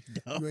one, you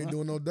don't. You ain't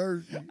doing no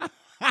dirt. You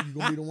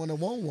gonna be the one that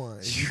want one.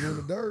 If you doing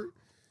the dirt,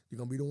 you're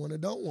gonna be the one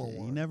that don't want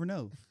one. You never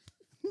know.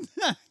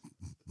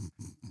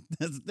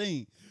 That's the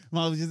thing.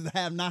 Might as well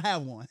just not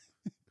have one.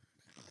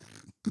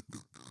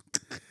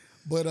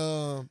 But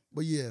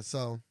yeah,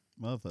 so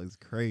motherfucker's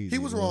crazy. he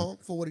was wrong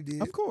for what he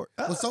did. Of course.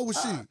 But so was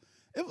she.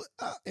 It was,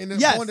 and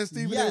the point that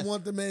Stephen A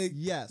wanted to make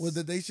was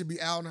that they should be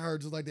outing her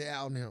just like they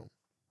outing him.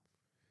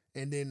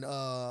 And then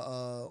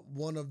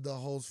one of the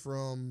hosts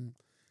from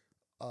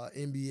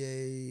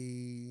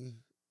NBA,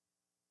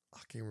 I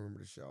can't remember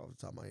the show off the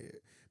top of my head,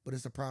 but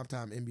it's a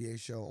primetime NBA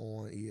show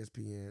on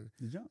ESPN.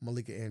 The Jump.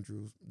 Malika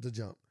Andrews, The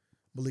Jump.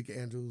 Malika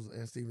Andrews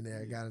and Stephen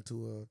A got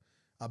into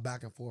a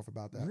back and forth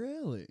about that.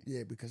 Really?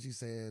 Yeah, because she's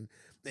saying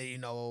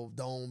that,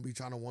 don't be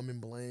trying to woman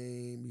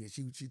blame. Yeah,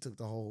 she took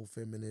the whole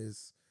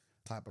feminist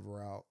type of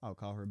route. I'll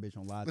call her a bitch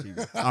on live TV.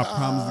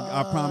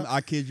 I promise,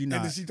 I kid you not.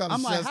 And then she tried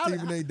to shut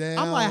Stephen A down.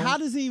 I'm like, how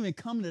does it even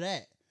come to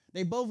that?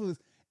 They both was,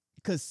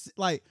 because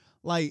like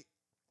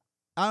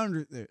I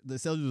understand the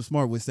Celtics was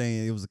smart with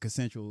saying it was a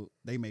consensual.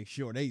 They make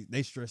sure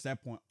they stress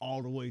that point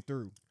all the way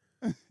through.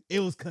 It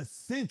was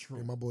consensual.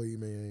 Yeah, my boy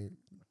Ime ain't.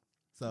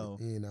 So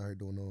he ain't out here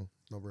doing no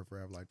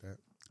riff-raff like that.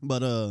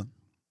 But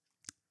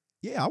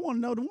yeah, I want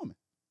to know the woman.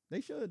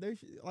 They should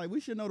like we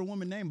should know the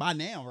woman name by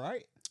now,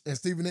 right? And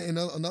Stephen A,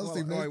 another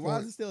Stephen A. Why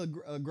is it still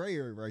a gray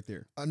area right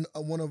there?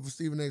 One of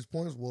Stephen A's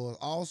points was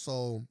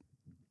also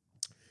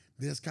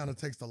this kind of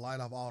takes the light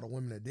off all the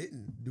women that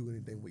didn't do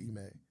anything with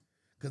Ime.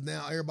 Because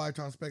now everybody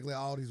trying to speculate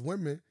all these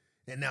women,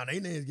 and now they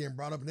names getting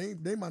brought up,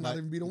 and they might not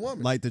even be the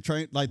woman. Like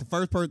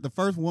the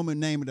first woman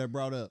name that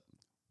brought up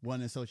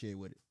wasn't associated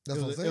with it. That's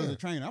what I'm saying. It was a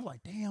trainer. I'm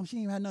like, damn, she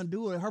ain't had nothing to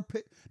do with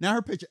it. Now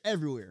her picture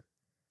everywhere.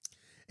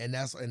 And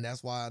that's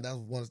why that's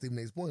one of Stephen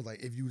A's points.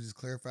 Like, if you just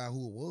clarify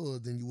who it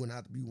was, then you wouldn't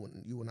have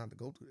to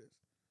go through this.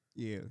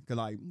 Yeah, cause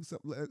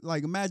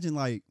like imagine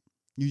like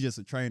you just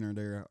a trainer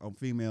there, a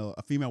female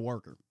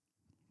worker,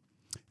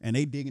 and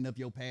they digging up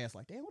your past.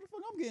 Like, damn, what the fuck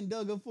I'm getting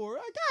dug up for?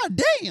 Like,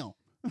 God damn.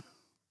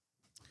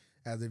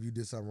 As if you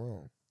did something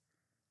wrong.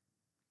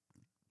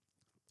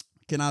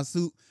 Can I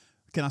sue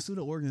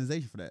the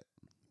organization for that?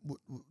 What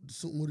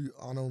do you?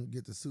 I don't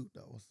get the suit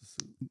though. What's the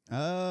suit?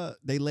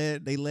 They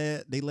led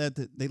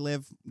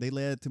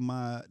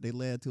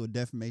to a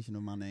defamation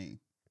of my name.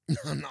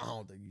 No, I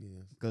don't think you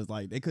is. Cause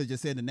like they could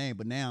just said the name,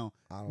 but now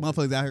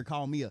Motherfuckers out here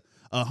calling me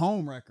a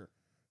home wrecker.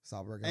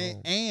 Stop wrecking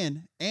home.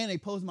 And they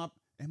post my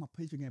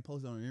picture getting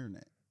posted on the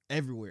internet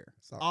everywhere.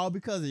 All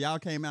because of y'all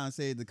came out and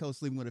said the coach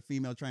sleeping with a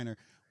female trainer.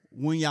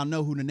 When y'all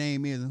know who the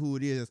name is and who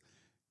it is,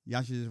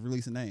 y'all should just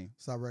release a name.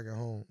 Stop wrecking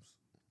homes.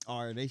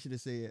 Or they should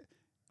have said,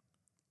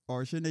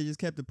 or shouldn't they just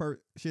kept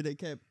should they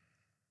kept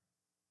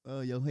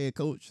your head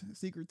coach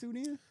secret too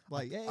then?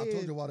 Like, hey, I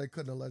told you why they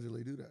couldn't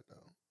allegedly do that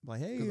though.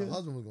 Like, hey, because the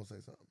husband was gonna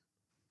say something.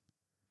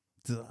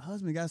 The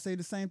husband got to say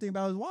the same thing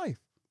about his wife.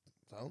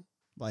 So,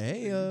 like,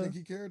 hey, you think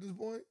he cared at this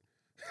point?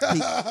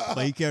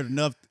 But he cared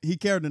enough. He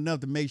cared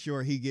enough to make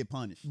sure he get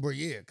punished. But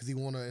yeah, because he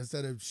want to,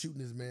 instead of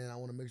shooting this man, I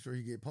want to make sure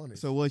he get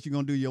punished. So what you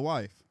gonna do to your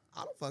wife?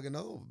 I don't fucking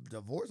know.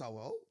 Divorce, I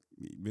will hope.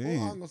 Man.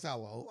 Well, I'm gonna say I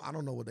will hope. I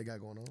don't know what they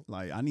got going on.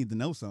 Like, I need to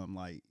know something.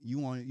 Like, you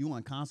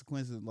want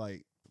consequences.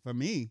 Like, for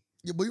me.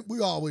 Yeah, we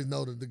always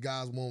know that the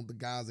guys want the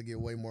guys that get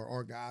way more,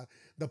 or guys,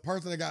 the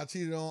person that got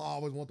cheated on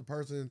always want the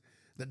person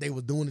that they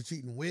was doing the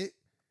cheating with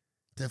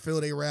to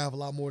feel they wrath a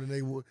lot more than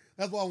they would.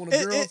 That's why when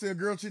a girl see a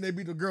girl cheating, they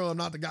beat the girl and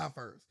not the guy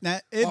first. Now,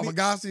 if a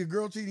guy see a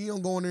girl cheating, he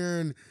don't go in there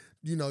and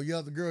yell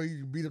at the girl,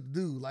 he beat up the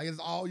dude. Like, it's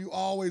all, you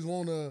always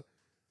want to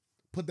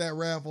put that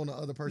wrath on the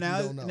other person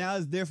you don't know. Now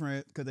it's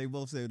different because they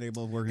both said they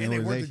both work in and the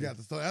they work organization.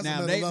 together. So that's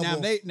now another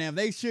level. Now if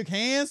they shook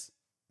hands,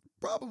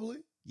 probably.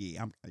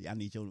 Yeah, I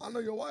need your. I know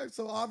your wife,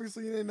 so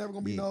obviously it ain't never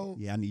gonna be no.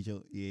 Yeah, I need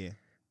your. Yeah,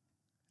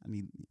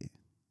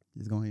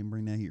 just go ahead and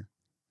bring that here.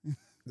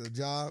 The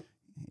job.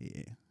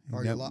 Yeah.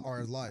 Or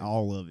his life.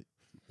 All of it.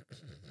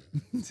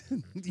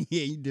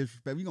 Yeah, you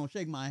disrespect. You gonna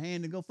shake my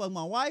hand and go fuck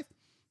my wife?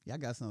 Yeah, I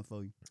got something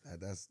for you.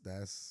 That's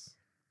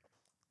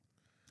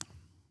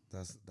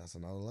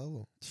another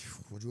level.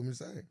 What you want me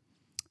to say?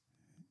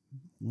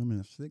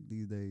 Women are sick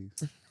these days.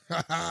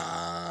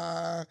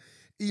 Ime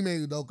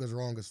Udoka's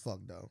wrong as fuck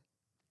though.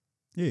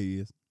 Yeah, he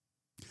is.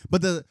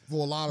 But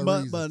for a lot of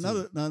reasons. But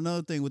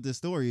another thing with this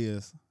story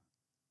is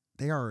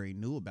they already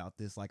knew about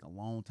this like a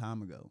long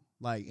time ago.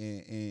 Like,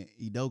 and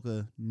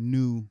Udoka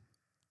knew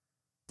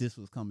this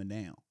was coming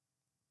down.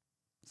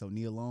 So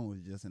Nia Long was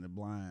just in the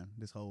blind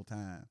this whole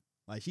time.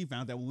 Like, she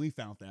found out when we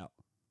found out.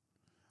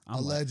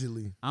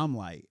 Allegedly. I'm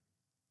like,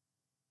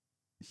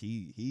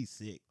 he's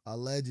sick.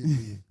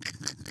 Allegedly.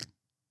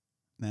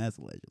 That's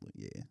allegedly,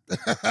 yeah.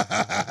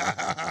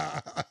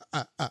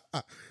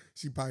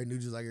 She probably knew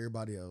just like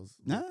everybody else.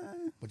 Nah.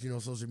 But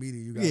social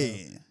media, you got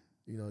can't,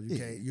 you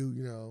can't, you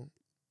know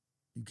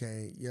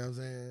what I'm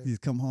saying? You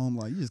just come home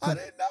like, I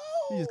didn't know.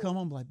 You just come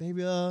home like,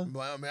 baby, But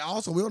I mean,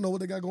 also, we don't know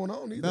what they got going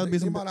on either.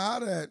 They might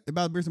have had that.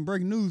 About to be some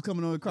breaking news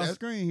coming on across the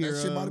screen here.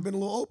 That shit might have been a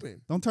little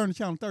open. Don't turn to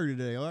channel 30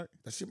 today, all right?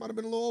 That shit might have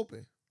been a little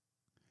open.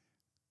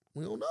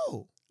 We don't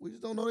know. We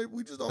just don't know.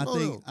 We just don't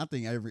know. I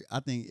think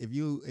if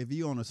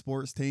you on a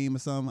sports team or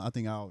something, I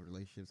think all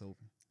relationships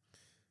open.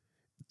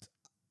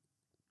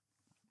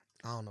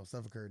 I don't know.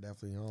 Stephen Curry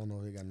definitely. I don't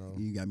know if he got no.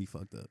 You got me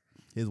fucked up.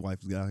 His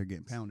wife was out here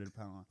getting pounded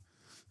upon.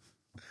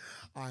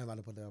 I ain't about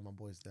to put that on my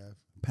boy Steph.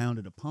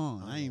 Pounded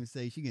upon. I ain't even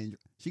say she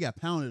got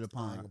pounded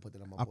upon. I ain't gonna put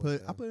that on my boy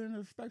Steph. I put it in a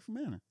respectful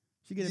manner.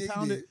 She getting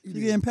pounded. She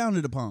getting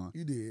pounded upon.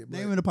 You did.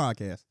 Name in the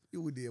podcast.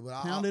 We did,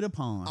 but pounded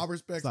upon. I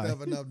respect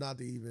Steph enough not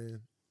to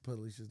even put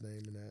Alicia's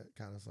name in that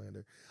kind of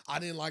slander. I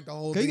didn't like the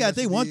whole thing. You gotta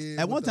think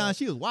at one time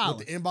she was wild.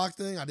 With the inbox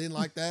thing, I didn't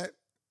like that.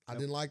 I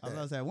didn't like that. I was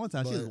gonna say at one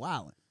time she was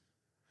wild.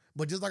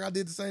 But just like I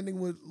did the same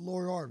thing with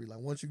Lori Harvey. Like,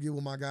 once you get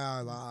with my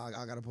guys,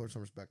 I gotta put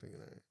some respect in your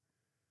name.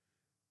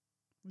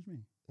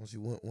 What you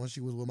mean? Once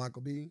she was with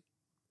Michael B,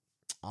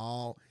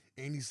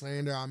 any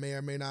slander I may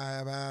or may not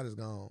have had is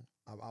gone.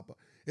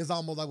 It's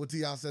almost like what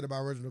T.I. said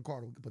about Reginald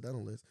Carter. We can put that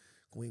on the list.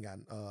 We ain't got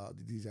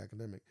the DJ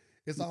Academic.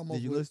 It's almost.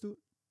 Did you listen to it?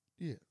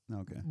 Yeah.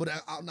 Okay. But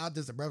not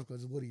just at Breakfast Club,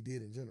 it's what he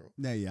did in general.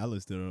 Yeah, I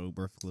listened to the old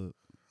Breakfast Club.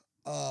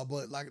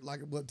 But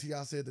like what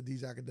T.I. said to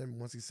DJ Academic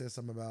once he said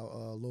something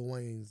about Lil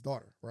Wayne's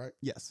daughter, right?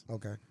 Yes.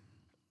 Okay.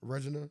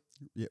 Regina?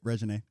 Yeah,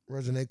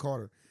 Regina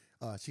Carter.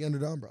 She under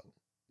the umbrella.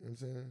 You know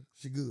what I'm saying?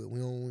 She good.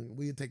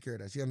 We take care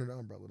of that. She under the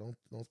umbrella.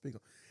 Don't speak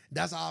on.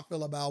 That's how I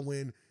feel about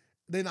when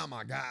they're not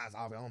my guys.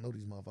 I don't know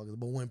these motherfuckers.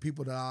 But when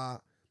people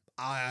that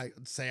I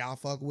say I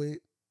fuck with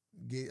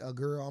get a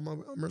girl,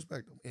 I'm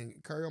respect them.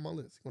 And Curry on my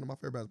list. One of my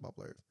favorite basketball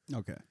players.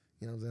 Okay.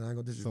 You know what I'm saying? I ain't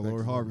gonna So disrespect.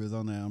 Lori you, Harvey was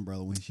on that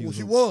umbrella when she Well, was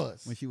she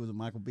was. when she was with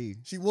Michael B.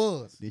 She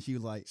was. Then she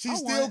was like, She's I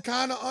still want-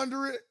 kind of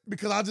under it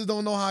because I just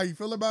don't know how you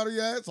feel about her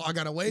yet. So I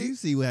gotta wait. You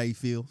see how he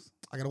feels.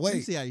 I gotta You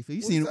wait. see how he feels.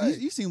 You What seen he him. say?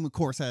 You seen him with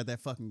course at that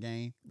fucking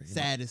game.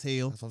 Sad as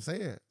hell. That's what I'm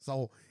saying.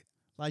 So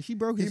Like she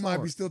broke he his might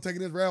heart. be still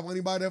taking his rap on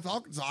anybody that's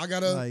talking. So I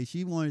gotta. Like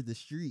she wanted the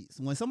streets.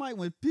 When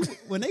people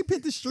when they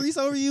pit the streets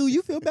over you,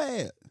 you feel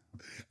bad.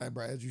 Hey,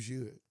 bro, as you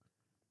should.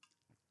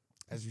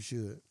 As you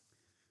should.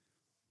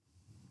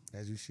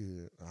 As you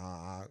should.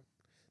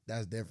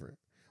 That's different.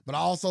 But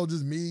also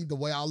just me, the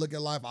way I look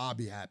at life, I'll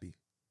be happy.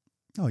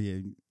 Oh yeah.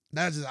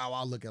 That's just how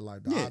I look at life.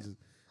 Yeah.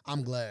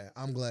 I'm glad.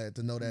 I'm glad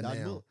to know that Dodge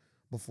now. bullet.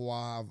 Before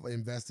I've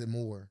invested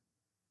more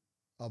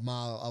of my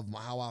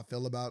how I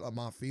feel about of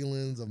my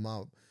feelings, of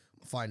my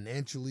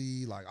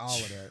financially, like all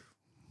of that.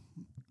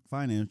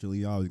 Financially,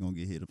 you're always gonna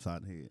get hit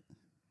upside the head.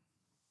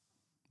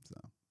 So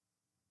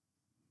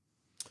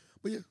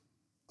But yeah.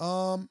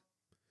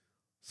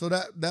 So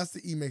that's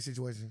the E-Make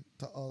situation.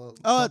 Talk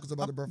us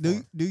about the birth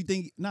part. do you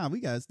think? Nah, we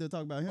gotta still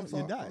talk about him. I'm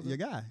sorry, Your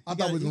guy. I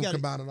thought we was gonna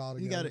combine it all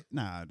You together. got it.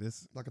 Nah,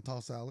 this. Like a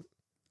tossed salad.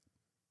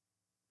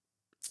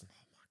 Oh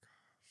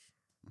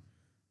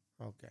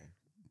my gosh. Okay.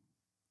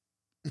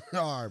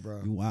 All right,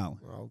 bro. You wild.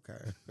 Okay.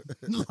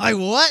 Like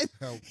what?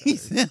 He Okay.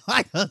 said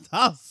like a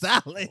tossed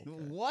salad. Okay.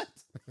 What?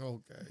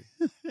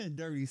 Okay.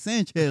 Dirty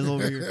Sanchez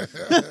over here.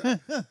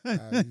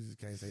 You just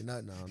can't say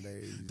nothing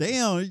nowadays.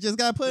 Damn, you just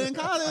got put in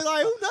college.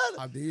 Like who done it?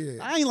 I did.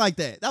 I ain't like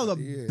that. That was a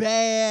did.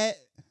 bad.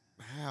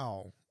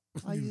 How?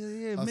 Like,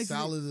 yeah, A mix it-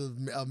 salad is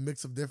a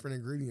mix of different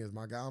ingredients,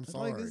 my guy. I'm It's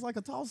sorry. like it's like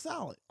a tossed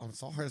salad. I'm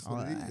sorry. That's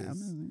what it I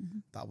is.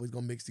 mean, Thought we was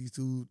gonna mix these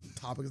two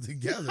topics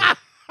together.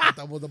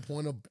 That was the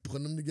point of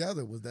putting them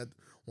together. Was that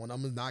one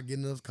of them is not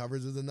getting enough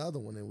coverage as another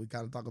one, and we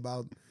kind of talk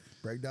about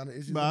break down the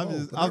issues. but I'm of both.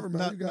 just, But never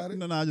mind, you got it.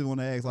 no, I just want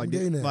to ask, like,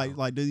 gay now.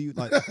 like, do you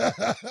like?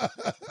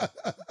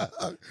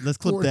 Let's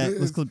clip Corn that. is-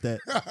 Let's clip that.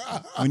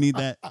 We need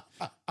that.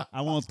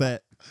 I want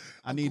that.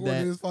 I need According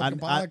to that. this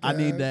fucking I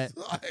need that.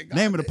 podcast. Like,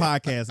 Name of the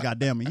podcast. God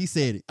damn it, he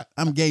said it.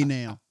 I'm gay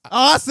now.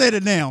 Oh, I said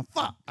it now.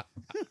 Fuck.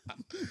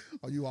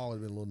 Oh, you always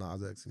been a little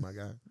Nas X, my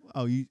guy.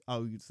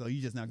 So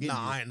you just now getting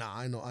Nah, it.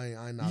 I ain't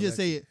You Nas just X.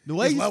 say it the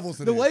way There's you levels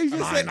to the this. way you And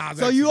just I said. ain't Nas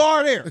So X. you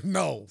are there.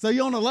 No, So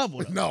you on the level.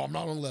 Though. no, I'm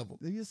not on the level.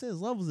 You just said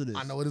there's levels of this.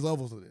 I know there's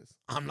levels to this.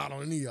 I'm not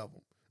on any of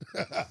them.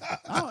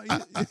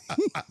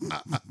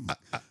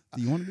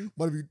 Do you want to be?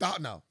 But if you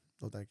thought, no,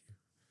 thank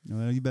you.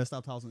 Well, you better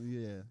stop tossing.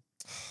 Yeah,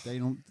 they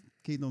don't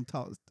keep them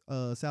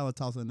salad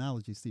tossing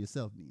analogies to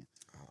yourself. Then,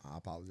 I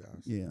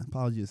apologize. yeah,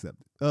 apology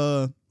accepted.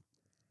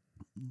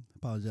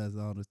 Apologize to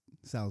all the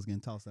salads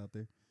getting tossed out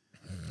there.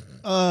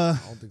 I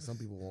don't think some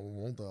people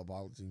want the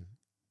apology.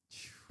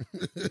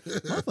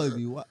 Motherfuckers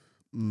be what?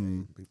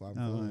 Hey, people have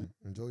All fun. right.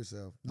 Enjoy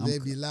yourself. I'm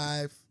Live your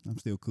life. I'm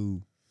still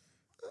cool.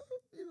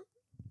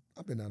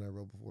 I've been down that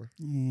road before.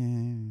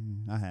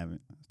 Yeah, I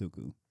haven't. I'm still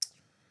cool.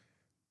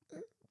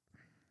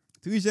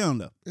 To each their own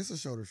though. It's a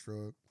shoulder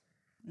shrug.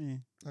 Yeah.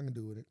 I can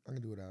do with it. I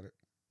can do without it.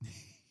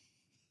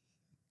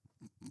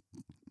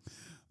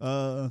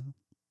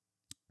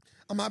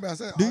 I'm happy I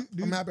said.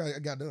 I'm happy I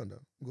got done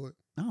though. Go ahead.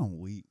 I'm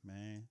weak,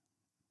 man.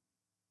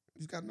 You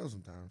just gotta know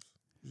sometimes.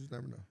 You just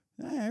never know.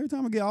 Yeah, every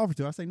time I get offered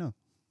to, I say no.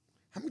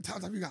 How many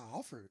times have you got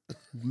offered?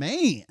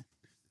 Man,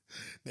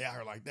 They out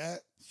here like that.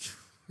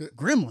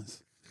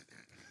 gremlins.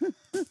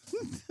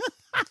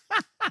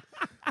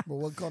 But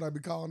what call I be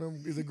calling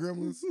them? Is it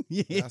gremlins?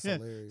 Yeah, That's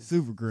hilarious.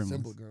 super gremlins.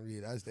 Simple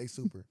gremlins. Yeah, they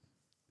super.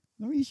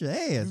 Don't eat your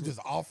ass. You just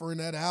offering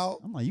that out.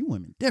 I'm like, you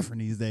women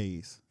different these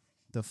days.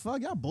 The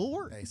fuck, y'all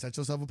bored? Hey, set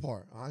yourself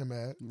apart. I ain't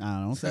mad.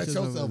 Nah, don't set Set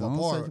yourself yourself don't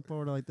apart. set your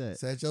apart like that.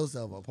 Set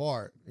yourself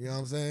apart. You know what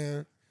I'm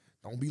saying?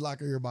 Don't be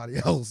like everybody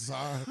else.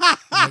 All right?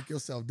 Make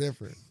yourself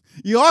different.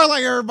 You are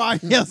like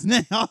everybody else now.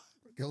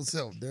 Make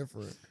yourself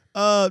different.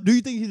 Do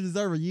you think he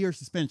deserves a year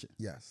suspension?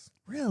 Yes.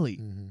 Really?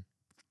 Mm-hmm.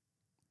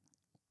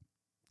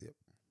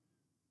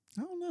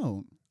 I don't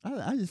know.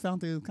 I just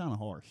found that it was kind of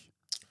harsh.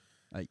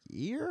 A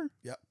year?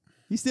 Yep.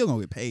 He's still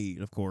gonna get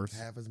paid, of course.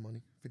 Half his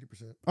money,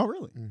 50%. Oh,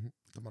 really? Mm-hmm.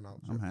 To my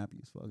knowledge. I'm happy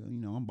as fuck. You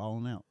know, I'm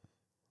balling out.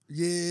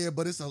 Yeah,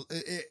 but it's I'm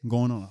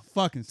going on a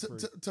fucking spree.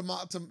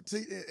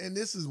 and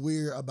this is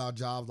weird about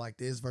jobs like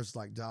this versus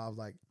like jobs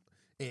like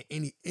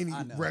any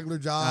I know. regular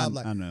job.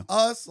 I know.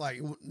 Us, like,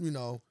 you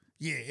know,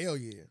 yeah, hell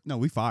yeah. No,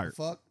 we fired.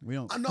 Fuck. We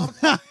don't. I know.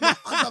 I'm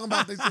talking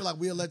about they feel like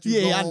we'll let you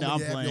Yeah, go I home know, and I'm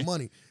you have your playing.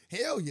 money.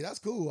 Hell yeah, that's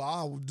cool.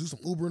 I'll do some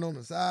Ubering on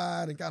the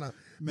side and kind of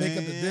make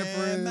up the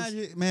difference.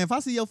 Imagine, man, if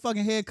I see your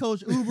fucking head coach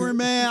Ubering,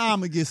 man, I'm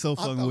gonna get so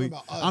fucking talking weak.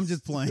 about us. I'm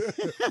just playing.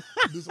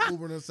 Do some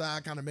Uber on the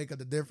side, kind of make up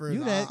the difference.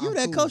 You I'm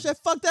that cool. coach that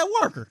fucked that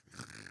worker.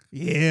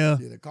 Yeah.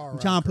 Yeah, the car I'm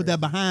ride's trying to put that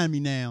crazy. behind me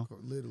now.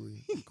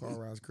 Literally, the car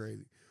ride's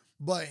crazy.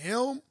 But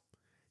him,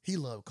 he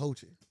loved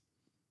coaching.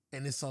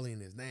 And it's Sully in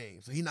his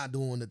name. So he not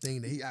doing the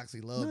thing that he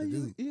actually loved No, to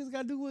you do. just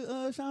gotta do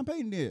what Sean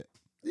Payton did.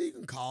 You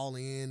can call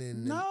in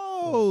and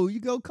No, you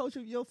go coach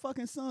your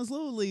fucking son's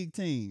little league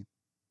team.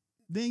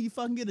 Then you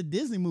fucking get a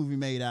Disney movie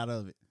made out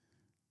of it.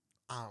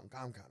 I'm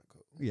kind of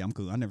cool. Yeah, I'm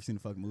cool. I never seen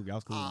the fucking movie. I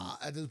was cool.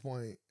 At this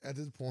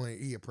point,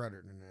 he a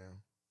predator now.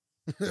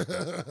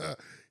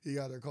 He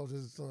got there coaching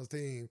his son's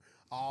team.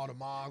 All the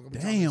moms gonna be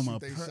Damn, trying a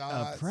to shoot their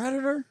shots.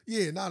 predator?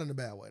 Yeah, not in a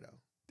bad way though.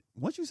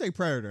 Once you say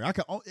predator,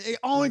 it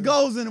only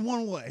goes in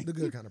one way. The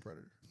good kind of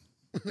predator.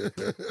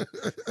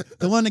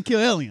 The one that kill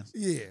aliens.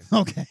 Yeah.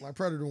 Okay. Like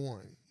Predator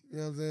 1. You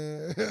know what I'm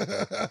saying?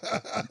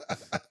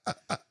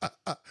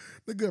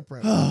 The good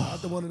predator.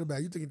 Not the one in the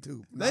back. You thinking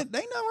 2. They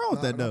nothing wrong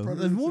with that though.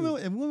 Predator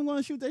If women want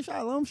to shoot their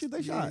shot, let them shoot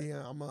their shot.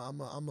 Yeah, I'm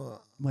a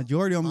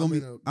Majority of them gonna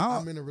be.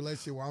 I'm in a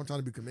relationship where I'm trying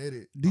to be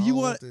committed. Do I you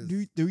don't want? this.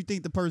 Do you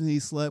think the person he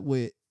slept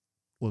with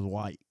was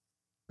white?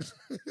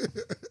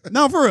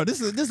 No, for real.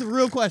 This is a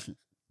real question.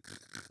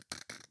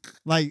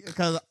 Like,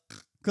 cause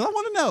I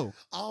want to know.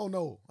 I don't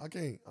know. I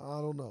can't.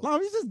 I don't know. No,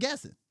 I'm just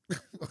guessing.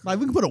 Like,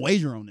 we can put a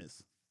wager on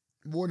this.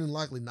 More than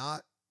likely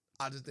not.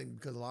 I just think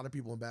because a lot of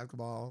people in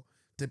basketball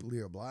typically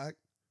are black.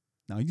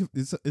 No,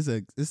 it's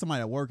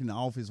somebody that work in the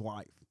office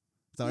wife.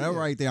 So that Yeah.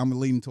 right there, I'm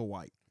leaning to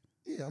white.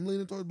 Yeah, I'm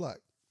leaning towards black.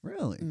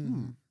 Really?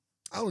 Mhm.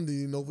 I don't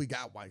even know if we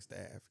got white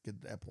staff.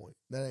 Get to that point.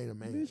 That ain't a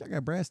man. Bitch, I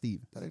got Brad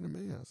Stevens. That ain't a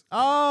man.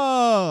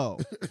 Oh.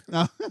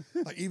 No.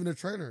 Like even the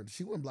trainer,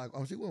 she wasn't black.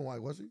 Oh, she wasn't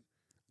white, was she?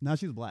 No,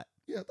 she was black.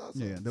 Yeah, I thought so.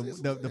 Yeah, See, that's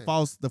what I'm the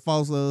saying.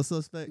 false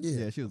suspect. Yeah,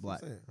 Yeah, she was that's what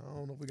black. I'm saying. I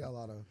don't know if we got a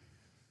lot of.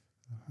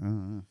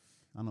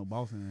 I know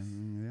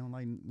Boston. They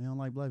don't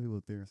like black people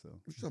up there. So What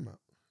you talking about?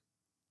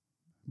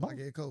 Black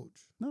head coach.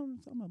 no, I'm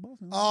talking about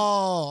Boston.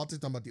 Oh, I'm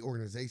just talking about the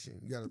organization.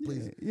 You gotta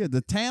please. Yeah,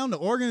 the town, the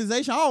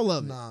organization, all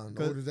of it. Nah, the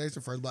 'Cause-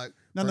 organization first black.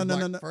 No, first no,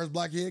 black, no. First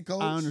black head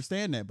coach. I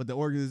understand that, but the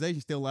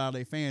organization still allow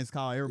their fans to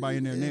call everybody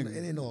in there It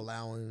nigga. ain't no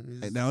allowing.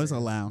 It's No, it's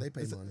fans. allowed. They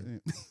pay money.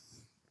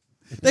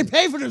 They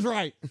pay for this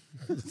right.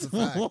 It's a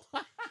fact.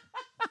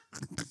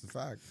 It's a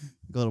fact.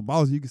 Go to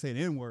Boston, you can say the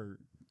N word.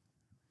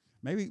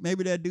 Maybe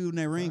that dude in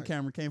that ring Right.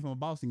 camera came from a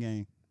Boston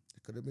game.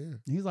 It could have been.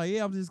 He's like,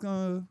 yeah, I'm just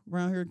gonna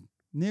around here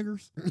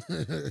niggers.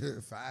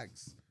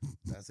 Facts.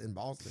 That's in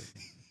Boston.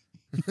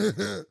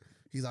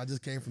 He's like, I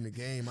just came from the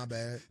game. My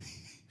bad.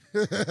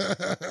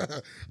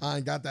 I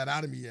ain't got that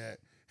out of me yet.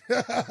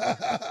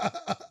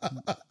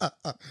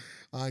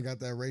 I ain't got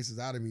that racist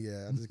out of me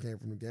yet. I just came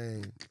from the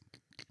game.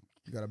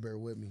 You gotta bear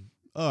with me.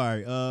 All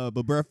right,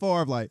 but Brett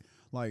Favre, I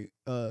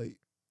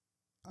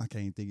can't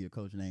even think of your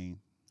coach name.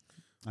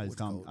 I just Which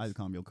call coach?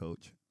 him your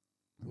coach.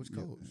 Which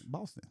Yeah, coach?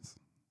 Boston's.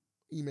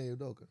 Ime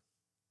Udoka.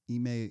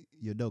 Ime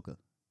Udoka.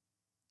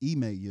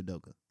 Ime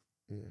Udoka.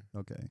 Yeah.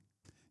 Okay.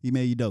 Ime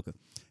Udoka.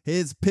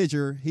 His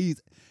picture, he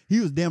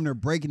was damn near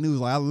breaking news.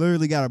 Like, I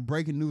literally got a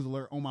breaking news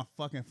alert on my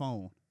fucking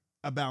phone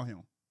about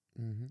him.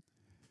 Mm-hmm.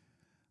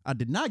 I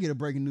did not get a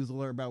breaking news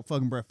alert about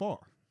fucking Brett Favre.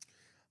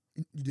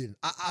 You didn't.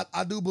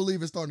 I do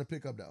believe it's starting to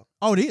pick up though,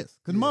 Oh, it is.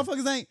 Because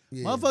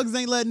Yeah. motherfuckers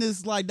ain't letting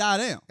this like die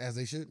down. as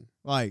they shouldn't.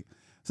 Like,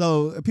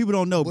 so if people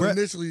don't know, But Brett.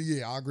 initially,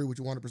 yeah, I agree with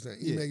you 100%.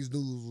 Yeah. Ime's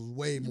news was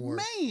way more.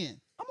 Man,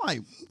 I'm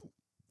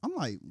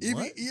like, Even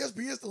what?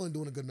 ESPN still ain't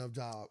doing a good enough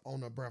job on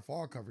the Brett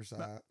Favre cover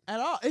side, At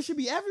all. It should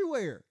be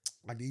everywhere.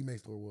 like the Ime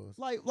store was.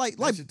 Like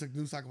That shit took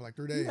news cycle for like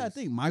 3 days. you gotta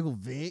think Michael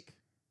Vick,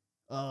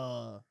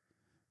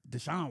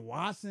 Deshaun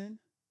Watson,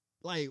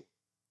 like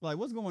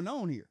what's going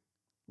on here?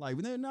 Like,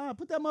 nah,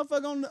 put that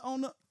motherfucker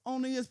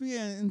on the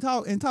ESPN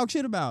and talk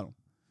shit about him.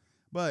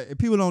 But if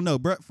people don't know,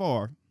 Brett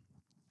Favre,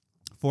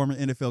 former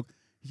NFL,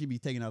 he should be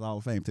taken out of the Hall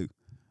of Fame too.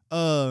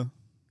 Damn,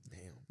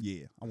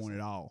 Yeah, I want it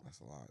all. that's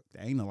a lot.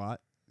 That ain't a lot.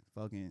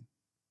 Fucking,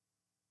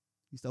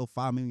 he stole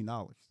 $5 million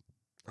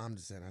I'm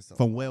just saying that's a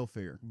from lot.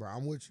 welfare. Bro,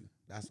 I'm with you.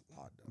 That's a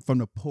lot though.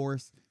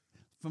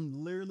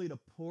 From literally the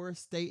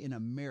poorest state in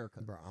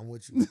America. Bro, I'm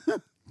with you.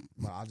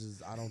 But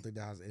I don't think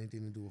that has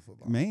anything to do with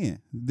football.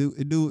 Man,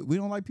 we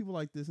don't like people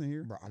like this in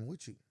here. Bro, I'm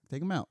with you. Take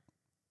them out.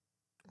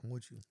 I'm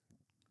with you.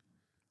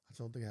 I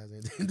don't think it has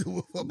anything to do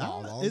with football.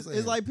 Nah, all I'm it's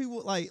saying. like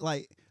people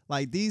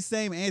like these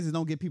same answers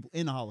don't get people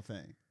in the Hall of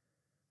Fame.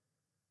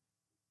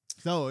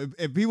 So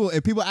if people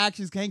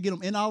actually can't get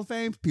them in the Hall of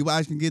Fame, people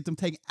actually can get them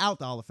taken out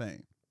the Hall of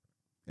Fame.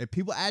 If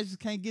people actually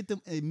can't get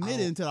them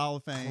admitted into the Hall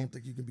of I Fame, don't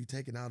think you can be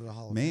taken out of the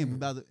Hall of man,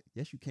 Fame.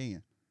 yes, you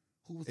can.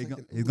 Who was It's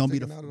taken, it's gonna be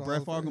the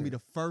Brett Favre gonna be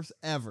the first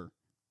ever.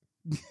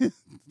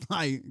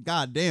 Like,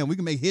 goddamn, we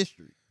can make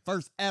history.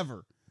 First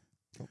ever.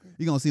 Okay.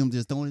 You're gonna see him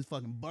just throwing his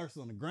fucking bursts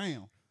on the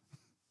ground.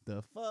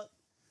 The fuck?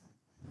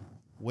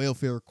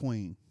 Welfare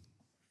queen.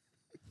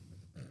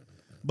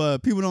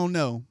 But people don't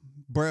know,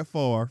 Brett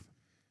Favre,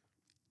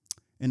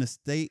 in the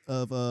state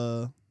of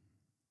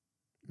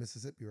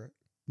Mississippi, right?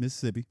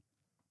 Mississippi,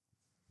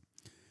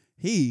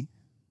 he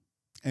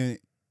and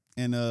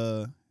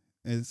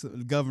his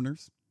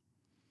governors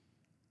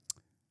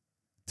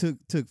took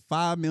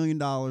 $5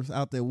 million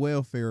out their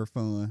welfare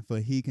fund for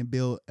he can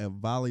build a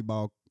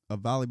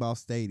volleyball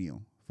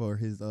stadium for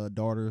his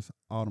daughter's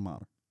alma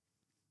mater.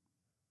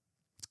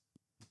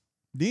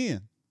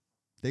 Then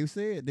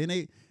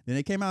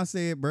they came out and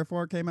said, Brett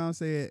Favre came out and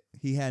said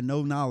he had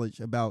no knowledge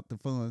about the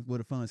funds, where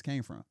the funds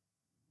came from.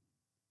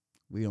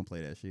 We don't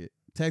play that shit.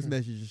 Text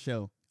messages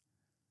show.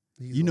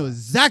 He's You know lying.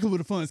 exactly where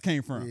the funds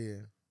came from.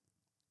 Yeah.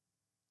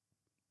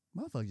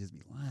 Motherfuckers just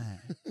be lying.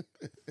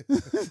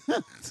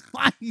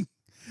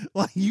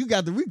 like we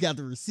got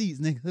the receipts,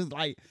 nigga.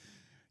 Like,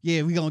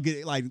 Yeah, we gonna get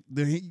it. Like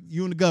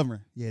you and the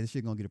governor. Yeah, this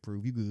shit gonna get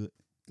approved. You good?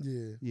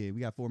 Yeah. Yeah,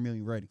 we got 4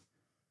 million ready.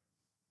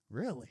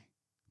 Really?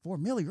 4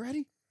 million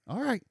ready?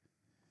 All right.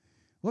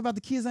 What about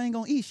the kids that ain't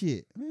gonna eat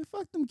shit? Man,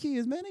 fuck them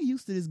kids, man. They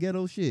used to this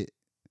ghetto shit.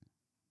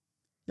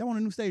 Y'all want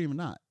a new stadium or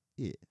not?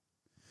 Yeah.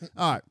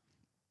 All right.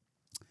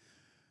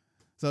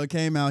 So it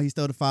came out. He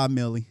stole the 5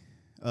 milli.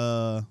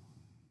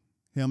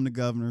 Him, the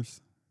governor,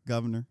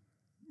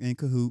 in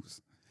cahoots,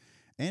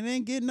 and it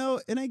ain't getting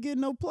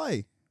no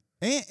play.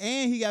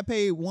 And he got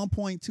paid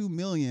 1.2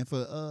 million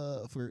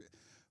for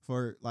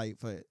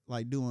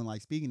doing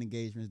like speaking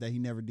engagements that he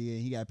never did.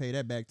 And he got paid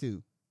that back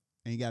too,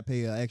 and he got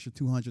paid an extra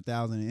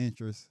 200,000 in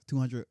interest,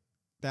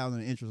 200,000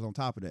 in interest on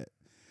top of that.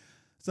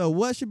 So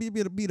what should be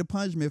the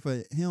punishment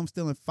for him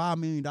stealing $5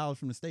 million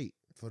from the state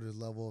for this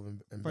level of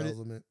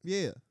embezzlement?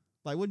 Yeah,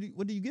 like what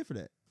do you get for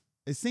that?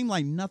 It seemed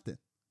like nothing.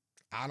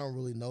 I don't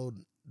really know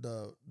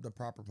the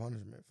proper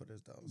punishment for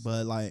this though. So.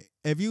 But like,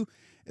 if you,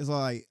 it's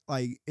like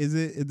is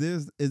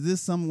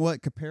this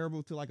somewhat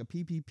comparable to like a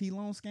PPP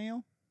loan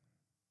scam?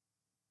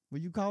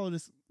 Would you call it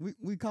this?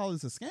 We call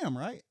this a scam,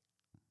 right?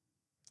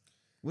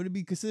 Would it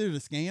be considered a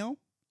scam?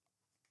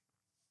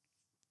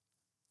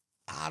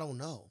 I don't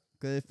know.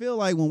 Cause it feel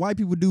like when white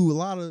people do a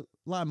lot of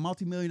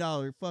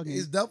multi-million-dollar fucking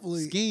it's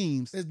definitely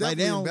schemes, it's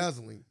definitely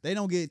embezzling. They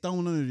don't get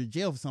thrown under the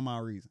jail for some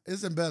odd reason.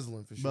 It's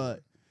embezzling for sure.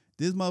 But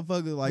this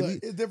motherfucker, like,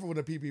 it's different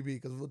with the PPP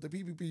because with the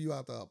PPP you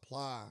have to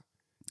apply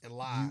and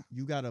lie.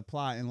 You got to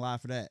apply and lie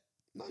for that.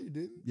 No, you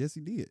didn't. Yes,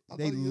 he did.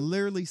 They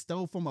literally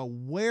stole from a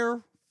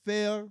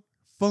welfare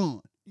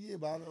fund. Yeah,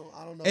 but I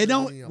don't know. It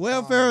don't.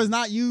 Welfare is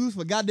not used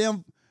for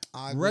goddamn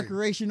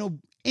recreational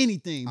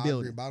anything. I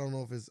building. agree, but I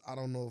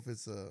don't know if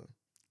it's a.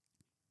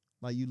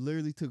 Like you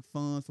literally took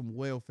funds from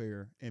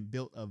welfare and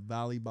built a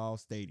volleyball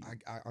stadium.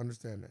 I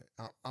understand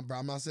that.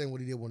 I'm not saying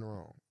what he did went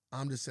wrong.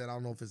 I'm just saying I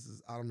don't know if it's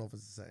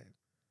the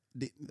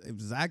same.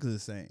 Exactly the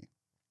same.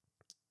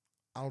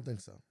 I don't think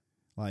so.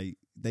 Like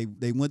they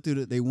went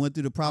through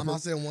the proper. I'm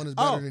not saying one is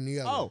better than the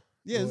other. Oh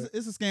yeah,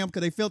 it's a scam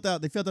because they filled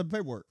out the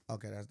paperwork.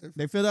 Okay, that's different.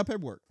 They filled out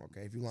paperwork.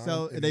 Okay, if you lie,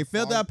 so they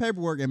filled out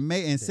paperwork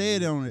and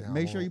said on it.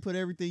 Make sure you put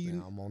everything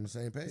you. I'm on the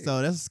same page.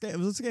 So that's a scam. It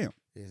was a scam.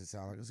 Yes, it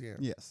sounds like a scam.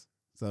 Yes.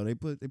 So they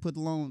put the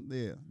loan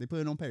there. They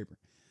put it on paper.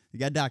 You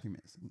got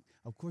documents.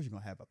 Of course you're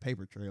gonna have a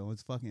paper trail.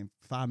 It's fucking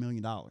 $5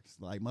 million.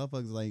 Like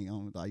motherfuckers like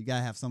you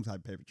gotta have some type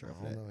of paper trail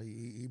for that. No,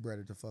 he bred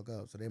it to fuck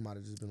up. So they might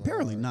have just been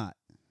apparently like, not.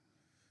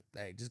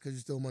 Hey, just because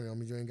you steal money, I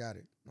mean you ain't got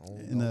it.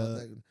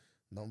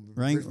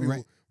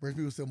 Rich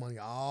people steal money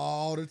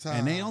all the time,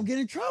 and they don't get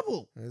in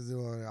trouble. But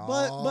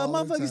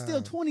motherfuckers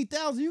steal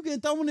 $20,000. You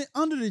get thrown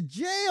under the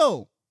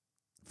jail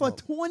for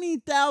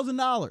 $20,000.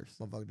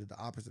 Motherfucker did the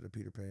opposite of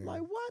Peter Pan.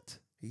 Like what?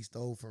 He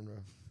stole from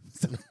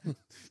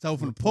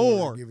the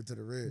poor. Give it to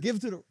the rich. Give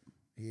it to the.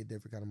 He a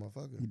different kind of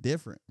motherfucker. He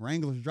different.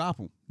 Wranglers drop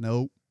him.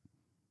 Nope.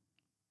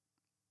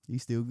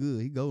 He's still good.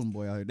 He golden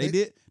boy out here. They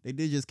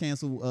did just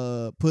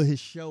cancel. Put his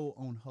show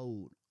on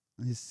hold.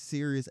 His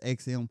Sirius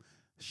XM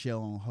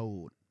show on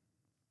hold.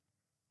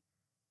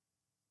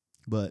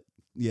 But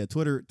yeah,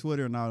 Twitter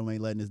and all them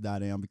ain't letting this die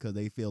down because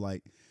they feel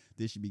like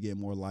this should be getting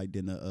more light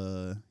than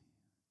the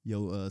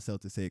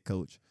Celtics head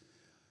coach.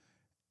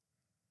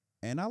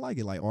 And I like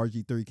it. Like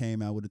RG3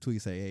 came out with a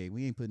tweet say, "Hey,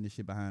 we ain't putting this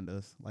shit behind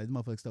us. Like this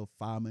motherfucker stole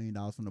 $5 million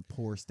from the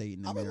poor state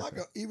in America." I've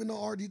been even though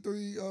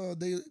RG3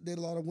 they did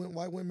a lot of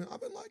white women,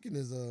 I've been liking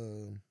his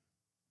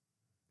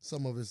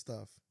some of his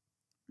stuff.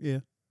 Yeah,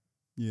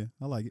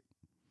 I like it.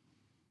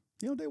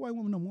 He don't date white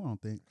women no more. I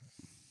don't think.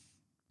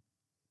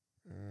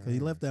 Cause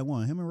he left that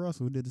one. Him and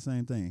Russell did the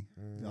same thing.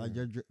 Like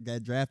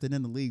got drafted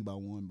in the league by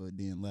one, but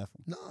then left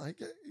him. Nah,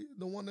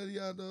 the one that he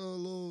had the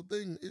little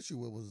issue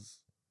with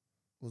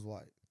was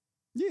white.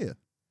 Yeah,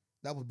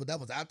 that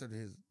was after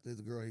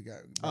his girl he got.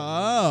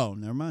 Oh,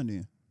 never mind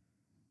then.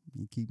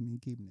 He keeping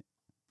it.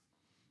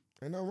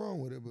 Ain't nothing wrong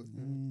with it, but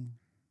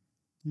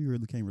you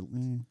really can't.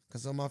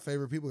 Cause some of my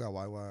favorite people got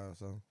white wives,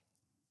 so.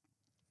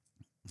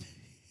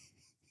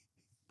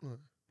 What?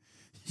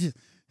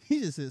 He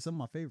just said some of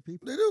my favorite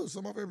people. They do.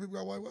 Some of my favorite people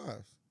got white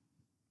wives.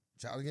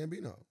 Childish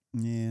Gambino.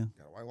 Yeah.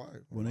 Got a white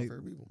wife. One of my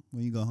favorite people.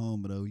 When you go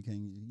home, but though you can't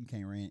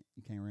rant.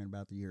 You can't rant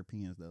about the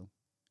Europeans though.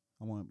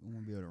 I want to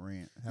be able to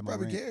rant. You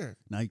probably can.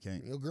 No, you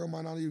can't. Your girl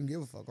might not even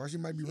give a fuck, or she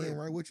might be ranting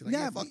right with you.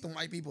 Like, fuck them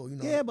white people. You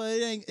know. Yeah, but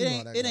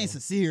it ain't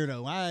sincere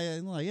though.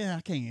 I'm like, I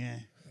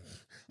can't.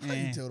 How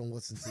you tell them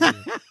what's sincere?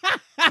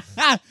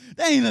 That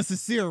ain't a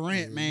sincere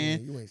rant,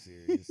 man. You ain't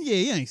serious. Yeah,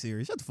 you ain't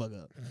serious. Shut the fuck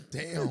up.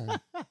 Damn.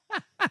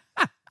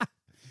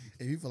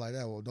 If you feel like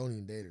that, well, don't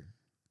even date her.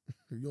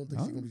 If you don't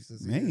think she's gonna be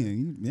sincere,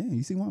 man,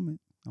 you see what I mean?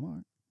 I'm all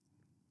right.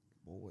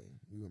 Boy,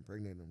 you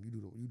impregnate them.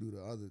 You do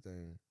the other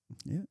thing.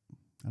 Yeah,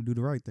 I do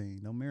the right thing.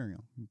 Don't marry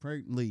him.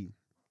 Leave.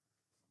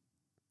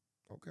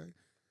 Okay.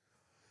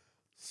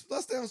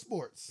 Let's stay on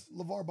sports.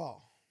 LeVar Ball.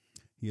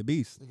 He a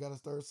beast. He got his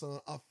third son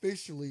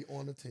officially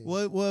on the team.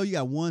 Well, you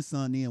got one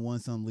son in, one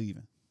son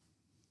leaving.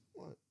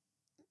 What?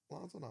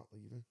 Lonzo not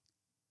leaving.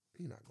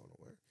 He not going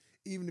nowhere.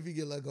 Even if he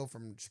get let go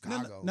from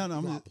Chicago, no,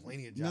 he got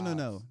plenty of jobs.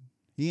 No.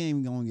 He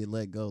ain't gonna get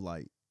let go.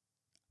 Like,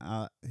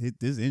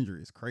 this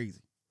injury is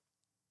crazy.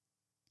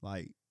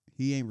 Like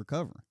he ain't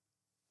recovering.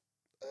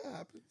 That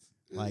happens.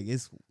 Like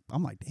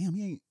I'm like, damn,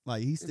 he ain't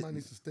like he's He might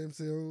need some stem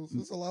cells.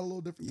 There's a lot of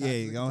little different. Yeah,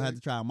 you're gonna have to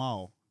try them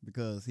all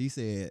because he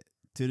said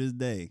to this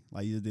day,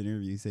 like you just did an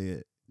interview, he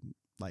said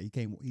like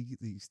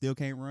he still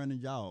can't run and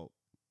jog,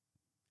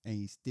 and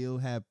he still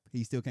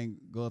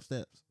can't go up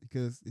steps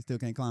because he still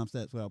can't climb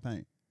steps without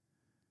pain.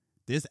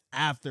 This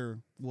after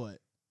what?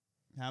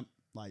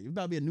 Like it's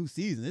about to be a new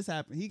season. This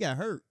happened. He got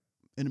hurt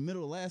in the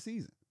middle of last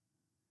season,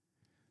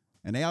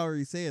 and they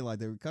already said like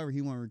the recovery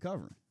he wasn't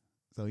recovering,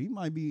 so he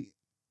might be.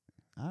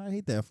 I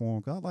hate that for him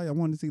because I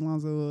wanted to see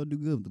Lonzo do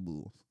good with the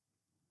Bulls.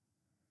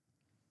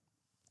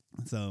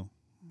 So,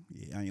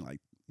 yeah, I ain't like,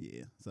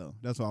 yeah. So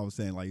that's what I was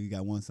saying. Like, you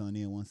got one son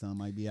in, one son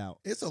might be out.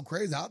 It's so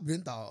crazy. I've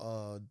been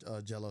thought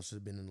Jello should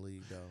have been in the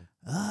league though.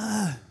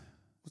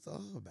 What's the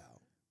other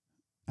about?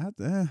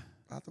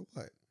 After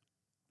what?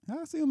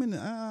 I see him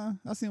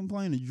I see him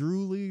playing the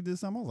Drew League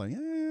this summer. I was like, yeah,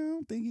 I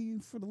don't think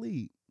he's for the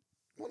league.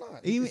 Why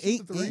not?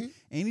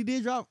 And he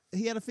did drop.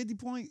 He had a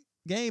 50-point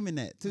game in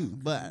that too,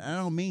 but I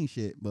don't mean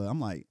shit. But I'm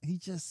like, he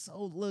just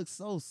looks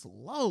so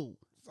slow.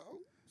 So,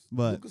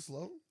 but Luka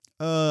slow.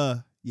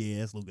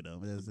 Yeah, it's Luka though.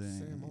 That's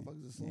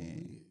motherfuckers are slow in the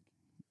league.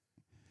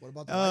 What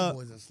about the white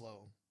boys that's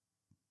slow?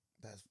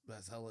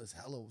 That's hella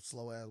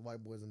slow ass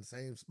white boys in the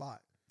same spot.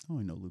 I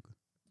don't know Luka.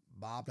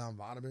 Bob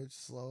Bogdanovic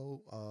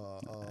slow.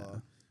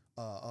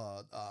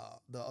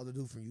 The other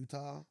dude from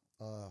Utah.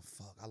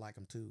 I like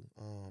him too.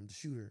 The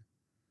shooter.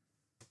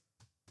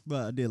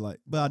 But I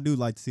do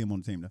like to see him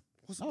on the team though.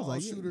 What's the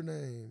shooter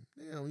name?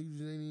 Damn, you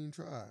didn't even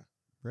try.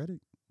 Redick?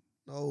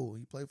 No,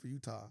 he played for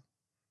Utah.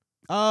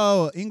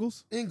 Oh,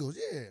 Ingles? Ingles,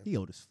 yeah. He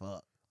old as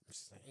fuck. I'm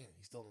just saying,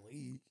 he's still in the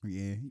league.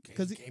 Yeah. He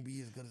can't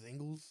be as good as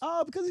Ingles.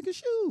 Oh, because he can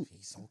shoot.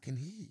 So can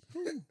he.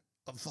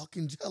 A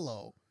fucking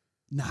Jello.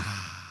 Nah.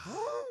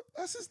 Huh?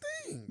 That's his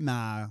thing.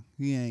 Nah,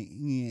 he ain't.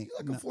 He's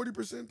like a 40%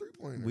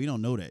 3-pointer. We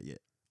don't know that yet.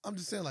 I'm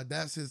just saying, like,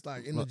 that's his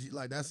energy.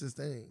 Like, that's his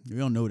thing. We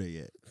don't know that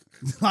yet.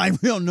 Like,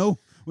 we don't know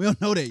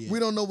that yet. We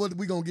don't know what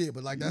we gonna get,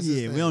 but like that's his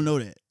thing. We don't know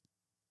that.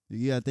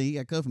 Yeah, I think he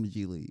got cut from the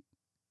G League.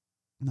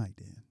 No, he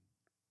didn't.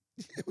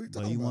 Yeah, what you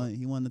But talking about?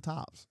 He won the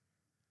tops.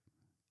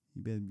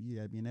 You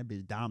gotta be in that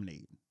bitch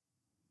dominating.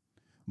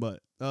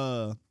 But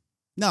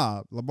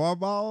LeVar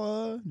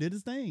Ball did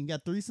his thing. He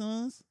got 3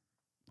 sons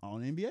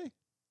on the NBA.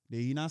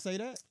 Did he not say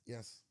that?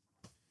 Yes.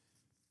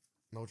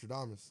 Notre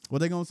Dame. What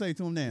they gonna say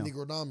to him now?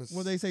 Negro Damas.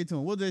 What they say to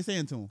him? What they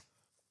saying to him?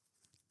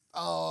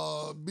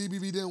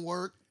 BBB didn't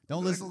work.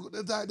 Don't listen.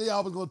 They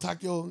always gonna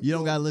attack your. You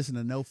don't gotta listen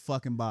to no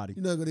fucking body.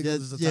 You're not gonna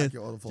just attack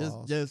your other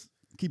flaws. Just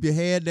keep your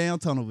head down,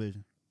 tunnel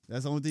vision.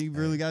 That's the only thing you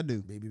really gotta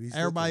do.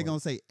 Everybody gonna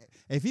say,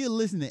 if he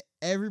listen to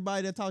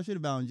everybody that talk shit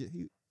about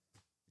him,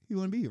 he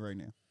wouldn't be here right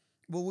now.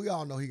 Well, we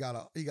all know he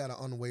got an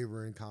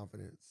unwavering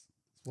confidence.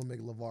 That's what make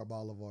LeVar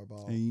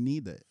Ball. And you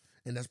need that.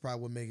 And that's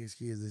probably what make his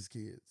kids.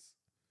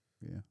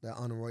 Yeah. That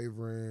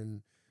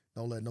unwavering.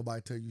 Don't let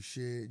nobody tell you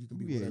shit. You can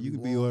be whatever you you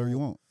can be whatever you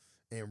want.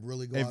 And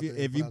really go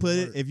if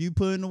you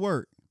put in the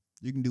work,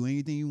 you can do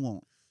anything you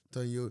want.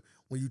 Tell you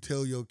when you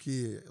tell your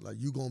kid like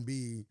you gonna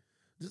be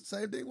just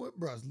same thing with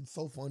bro. It's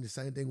so funny.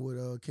 Same thing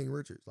with King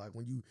Richards. Like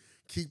when you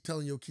keep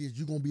telling your kids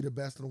you gonna be the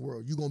best in the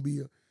world. You gonna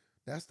be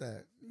that's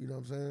that. You know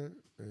what I'm saying?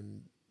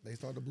 And they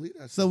start to believe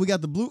that. So we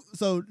got the blue.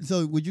 So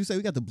would you say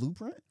we got the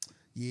blueprint?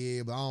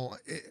 Yeah, but I don't.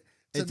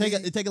 It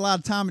take a lot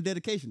of time and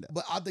dedication though.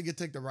 But I think it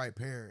take the right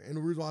parent. And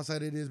the reason why I say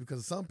that is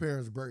because some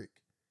parents break.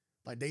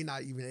 Like they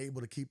not even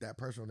able to keep that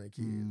pressure on their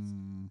kids.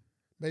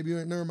 Baby,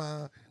 never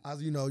mind.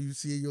 As you know, you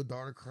see your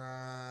daughter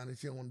crying and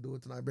she don't want to do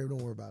it tonight. Baby,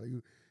 don't worry about it. You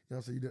know what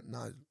I'm saying?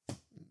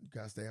 You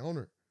gotta stay on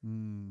her. You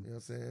know what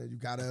I'm saying? You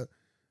gotta.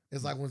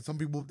 It's like when some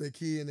people whoop their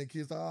kid and their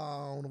kids, I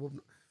don't want to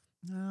whoop.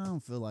 I don't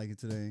feel like it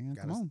today.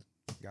 Come on.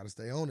 Gotta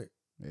stay on it.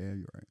 Yeah,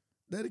 you're right.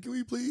 Daddy, can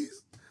we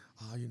please?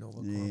 Oh, you know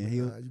what? Yeah,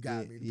 you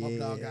got me. The pump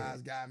dog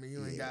guys got me.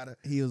 You ain't gotta.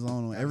 He was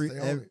on every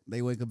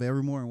they wake up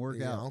every morning,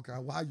 work out. I don't care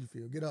how you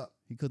feel. Get up.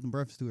 He cooked them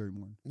breakfast too every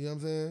morning. You know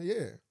what I'm saying?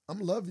 Yeah, I'm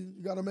gonna love you.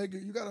 You gotta make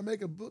it. You gotta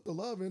put the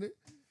love in it.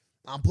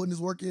 I'm putting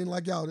this work in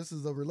like y'all. This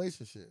is a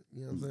relationship.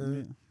 You know what I'm saying?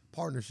 Yeah.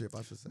 Partnership,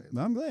 I should say.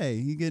 But I'm glad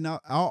he getting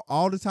out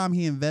all the time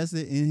he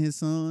invested in his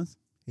sons.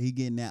 He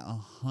getting that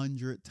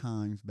 100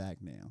 times back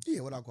now.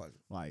 Yeah, without question.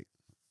 Like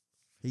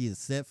he is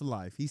set for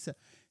life. He set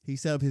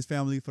up his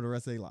family for the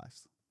rest of their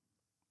lives.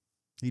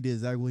 He did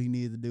exactly what he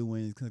needed to do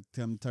when it comes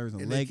in terms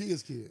of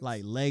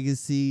like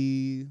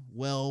legacy,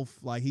 wealth.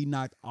 Like he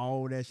knocked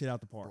all that shit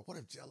out the park. Bro, what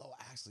if Jello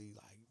actually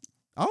like?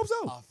 I hope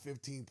so. A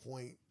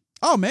 15-point.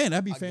 Oh man,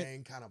 that'd be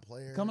game kind of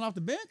player coming off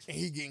the bench. And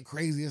he getting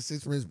crazy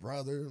assists from his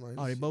brother. Like,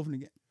 they both in the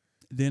game.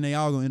 Then they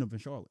all gonna end up in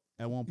Charlotte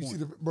at one point. You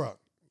see bro.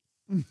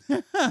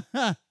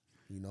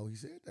 You know he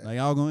said that. They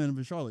all gonna end up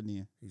in Charlotte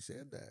then. He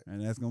said that,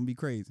 and that's gonna be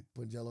crazy.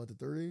 Put Jello at the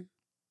 30.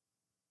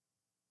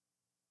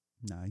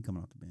 Nah, he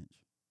coming off the bench.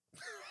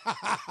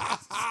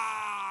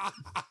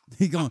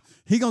 he gonna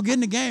get in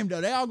the game though.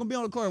 They all gonna be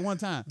on the court at one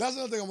time. That's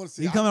another thing I want to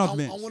see. He coming off the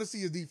bench. I want to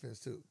see his defense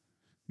too.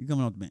 He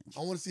coming off the bench.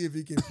 I want to see if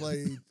he can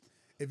play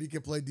if he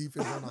can play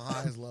defense on the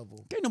highest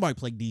level. Can't nobody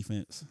play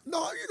defense.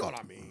 No, you know what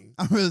I mean.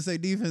 I'm really say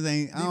defense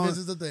ain't. Defense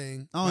is the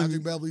thing.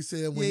 Patrick Beverly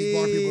said when yeah, he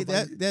guard people,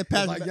 that it's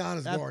like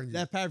Giannis guarding you.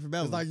 That's Patrick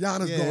Beverly. It's like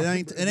Giannis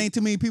guarding. It ain't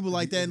too many people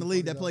like that in the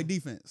league that play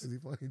defense. Is he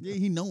playing? Yeah,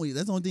 he know it.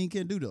 That's the only thing he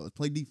can do though. Is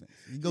play defense.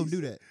 You go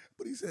do that.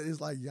 But he said it's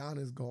like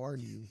Giannis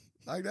guarding you.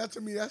 Like that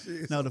to me, that shit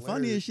is No, the hilarious.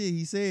 funniest shit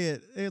he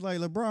said, it's like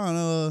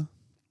LeBron,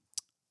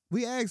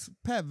 we asked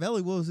Pat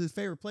Belly what was his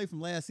favorite play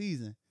from last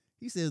season.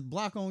 He says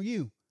block on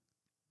you.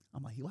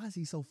 I'm like, why is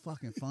he so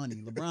fucking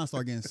funny? LeBron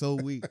started getting so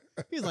weak.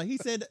 He's like,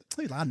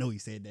 I know he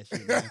said that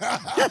shit.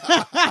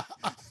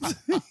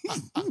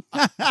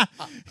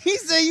 He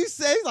said, he's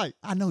like,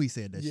 I know he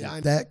said that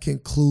shit. That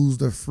concludes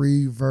the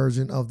free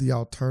version of the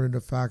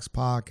Alternative Facts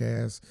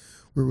podcast.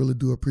 We really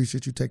do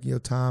appreciate you taking your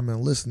time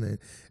and listening.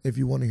 If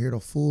you want to hear the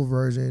full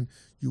version,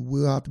 you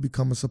will have to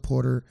become a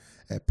supporter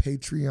at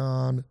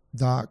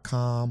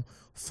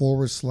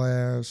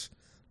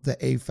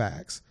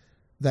patreon.com/theafacts.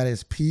 That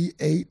is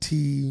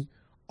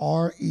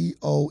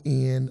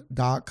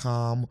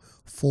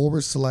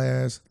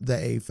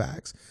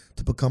patreon.com/theafacts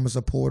to become a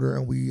supporter.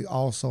 And we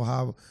also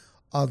have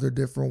other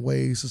different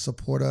ways to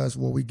support us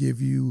where we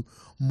give you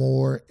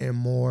more and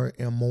more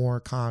and more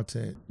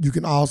content. You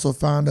can also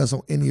find us on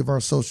any of our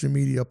social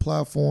media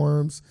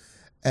platforms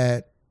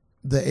at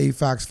the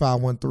AFAX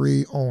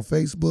 513 on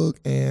Facebook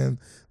and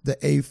the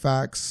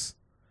AFAX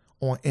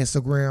on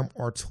Instagram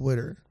or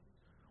Twitter.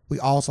 We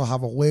also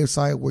have a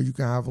website where you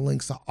can have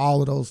links to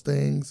all of those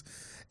things,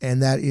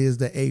 and that is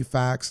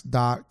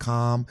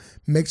theafacts.com.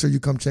 Make sure you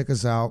come check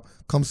us out.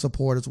 Come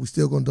support us. We're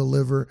still going to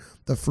deliver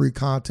the free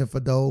content for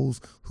those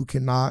who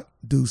cannot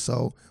do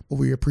so, but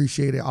we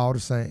appreciate it all the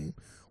same.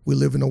 We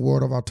live in a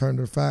world of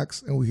alternative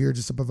facts, and we're here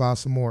just to provide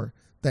some more.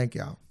 Thank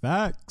y'all.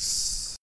 Facts.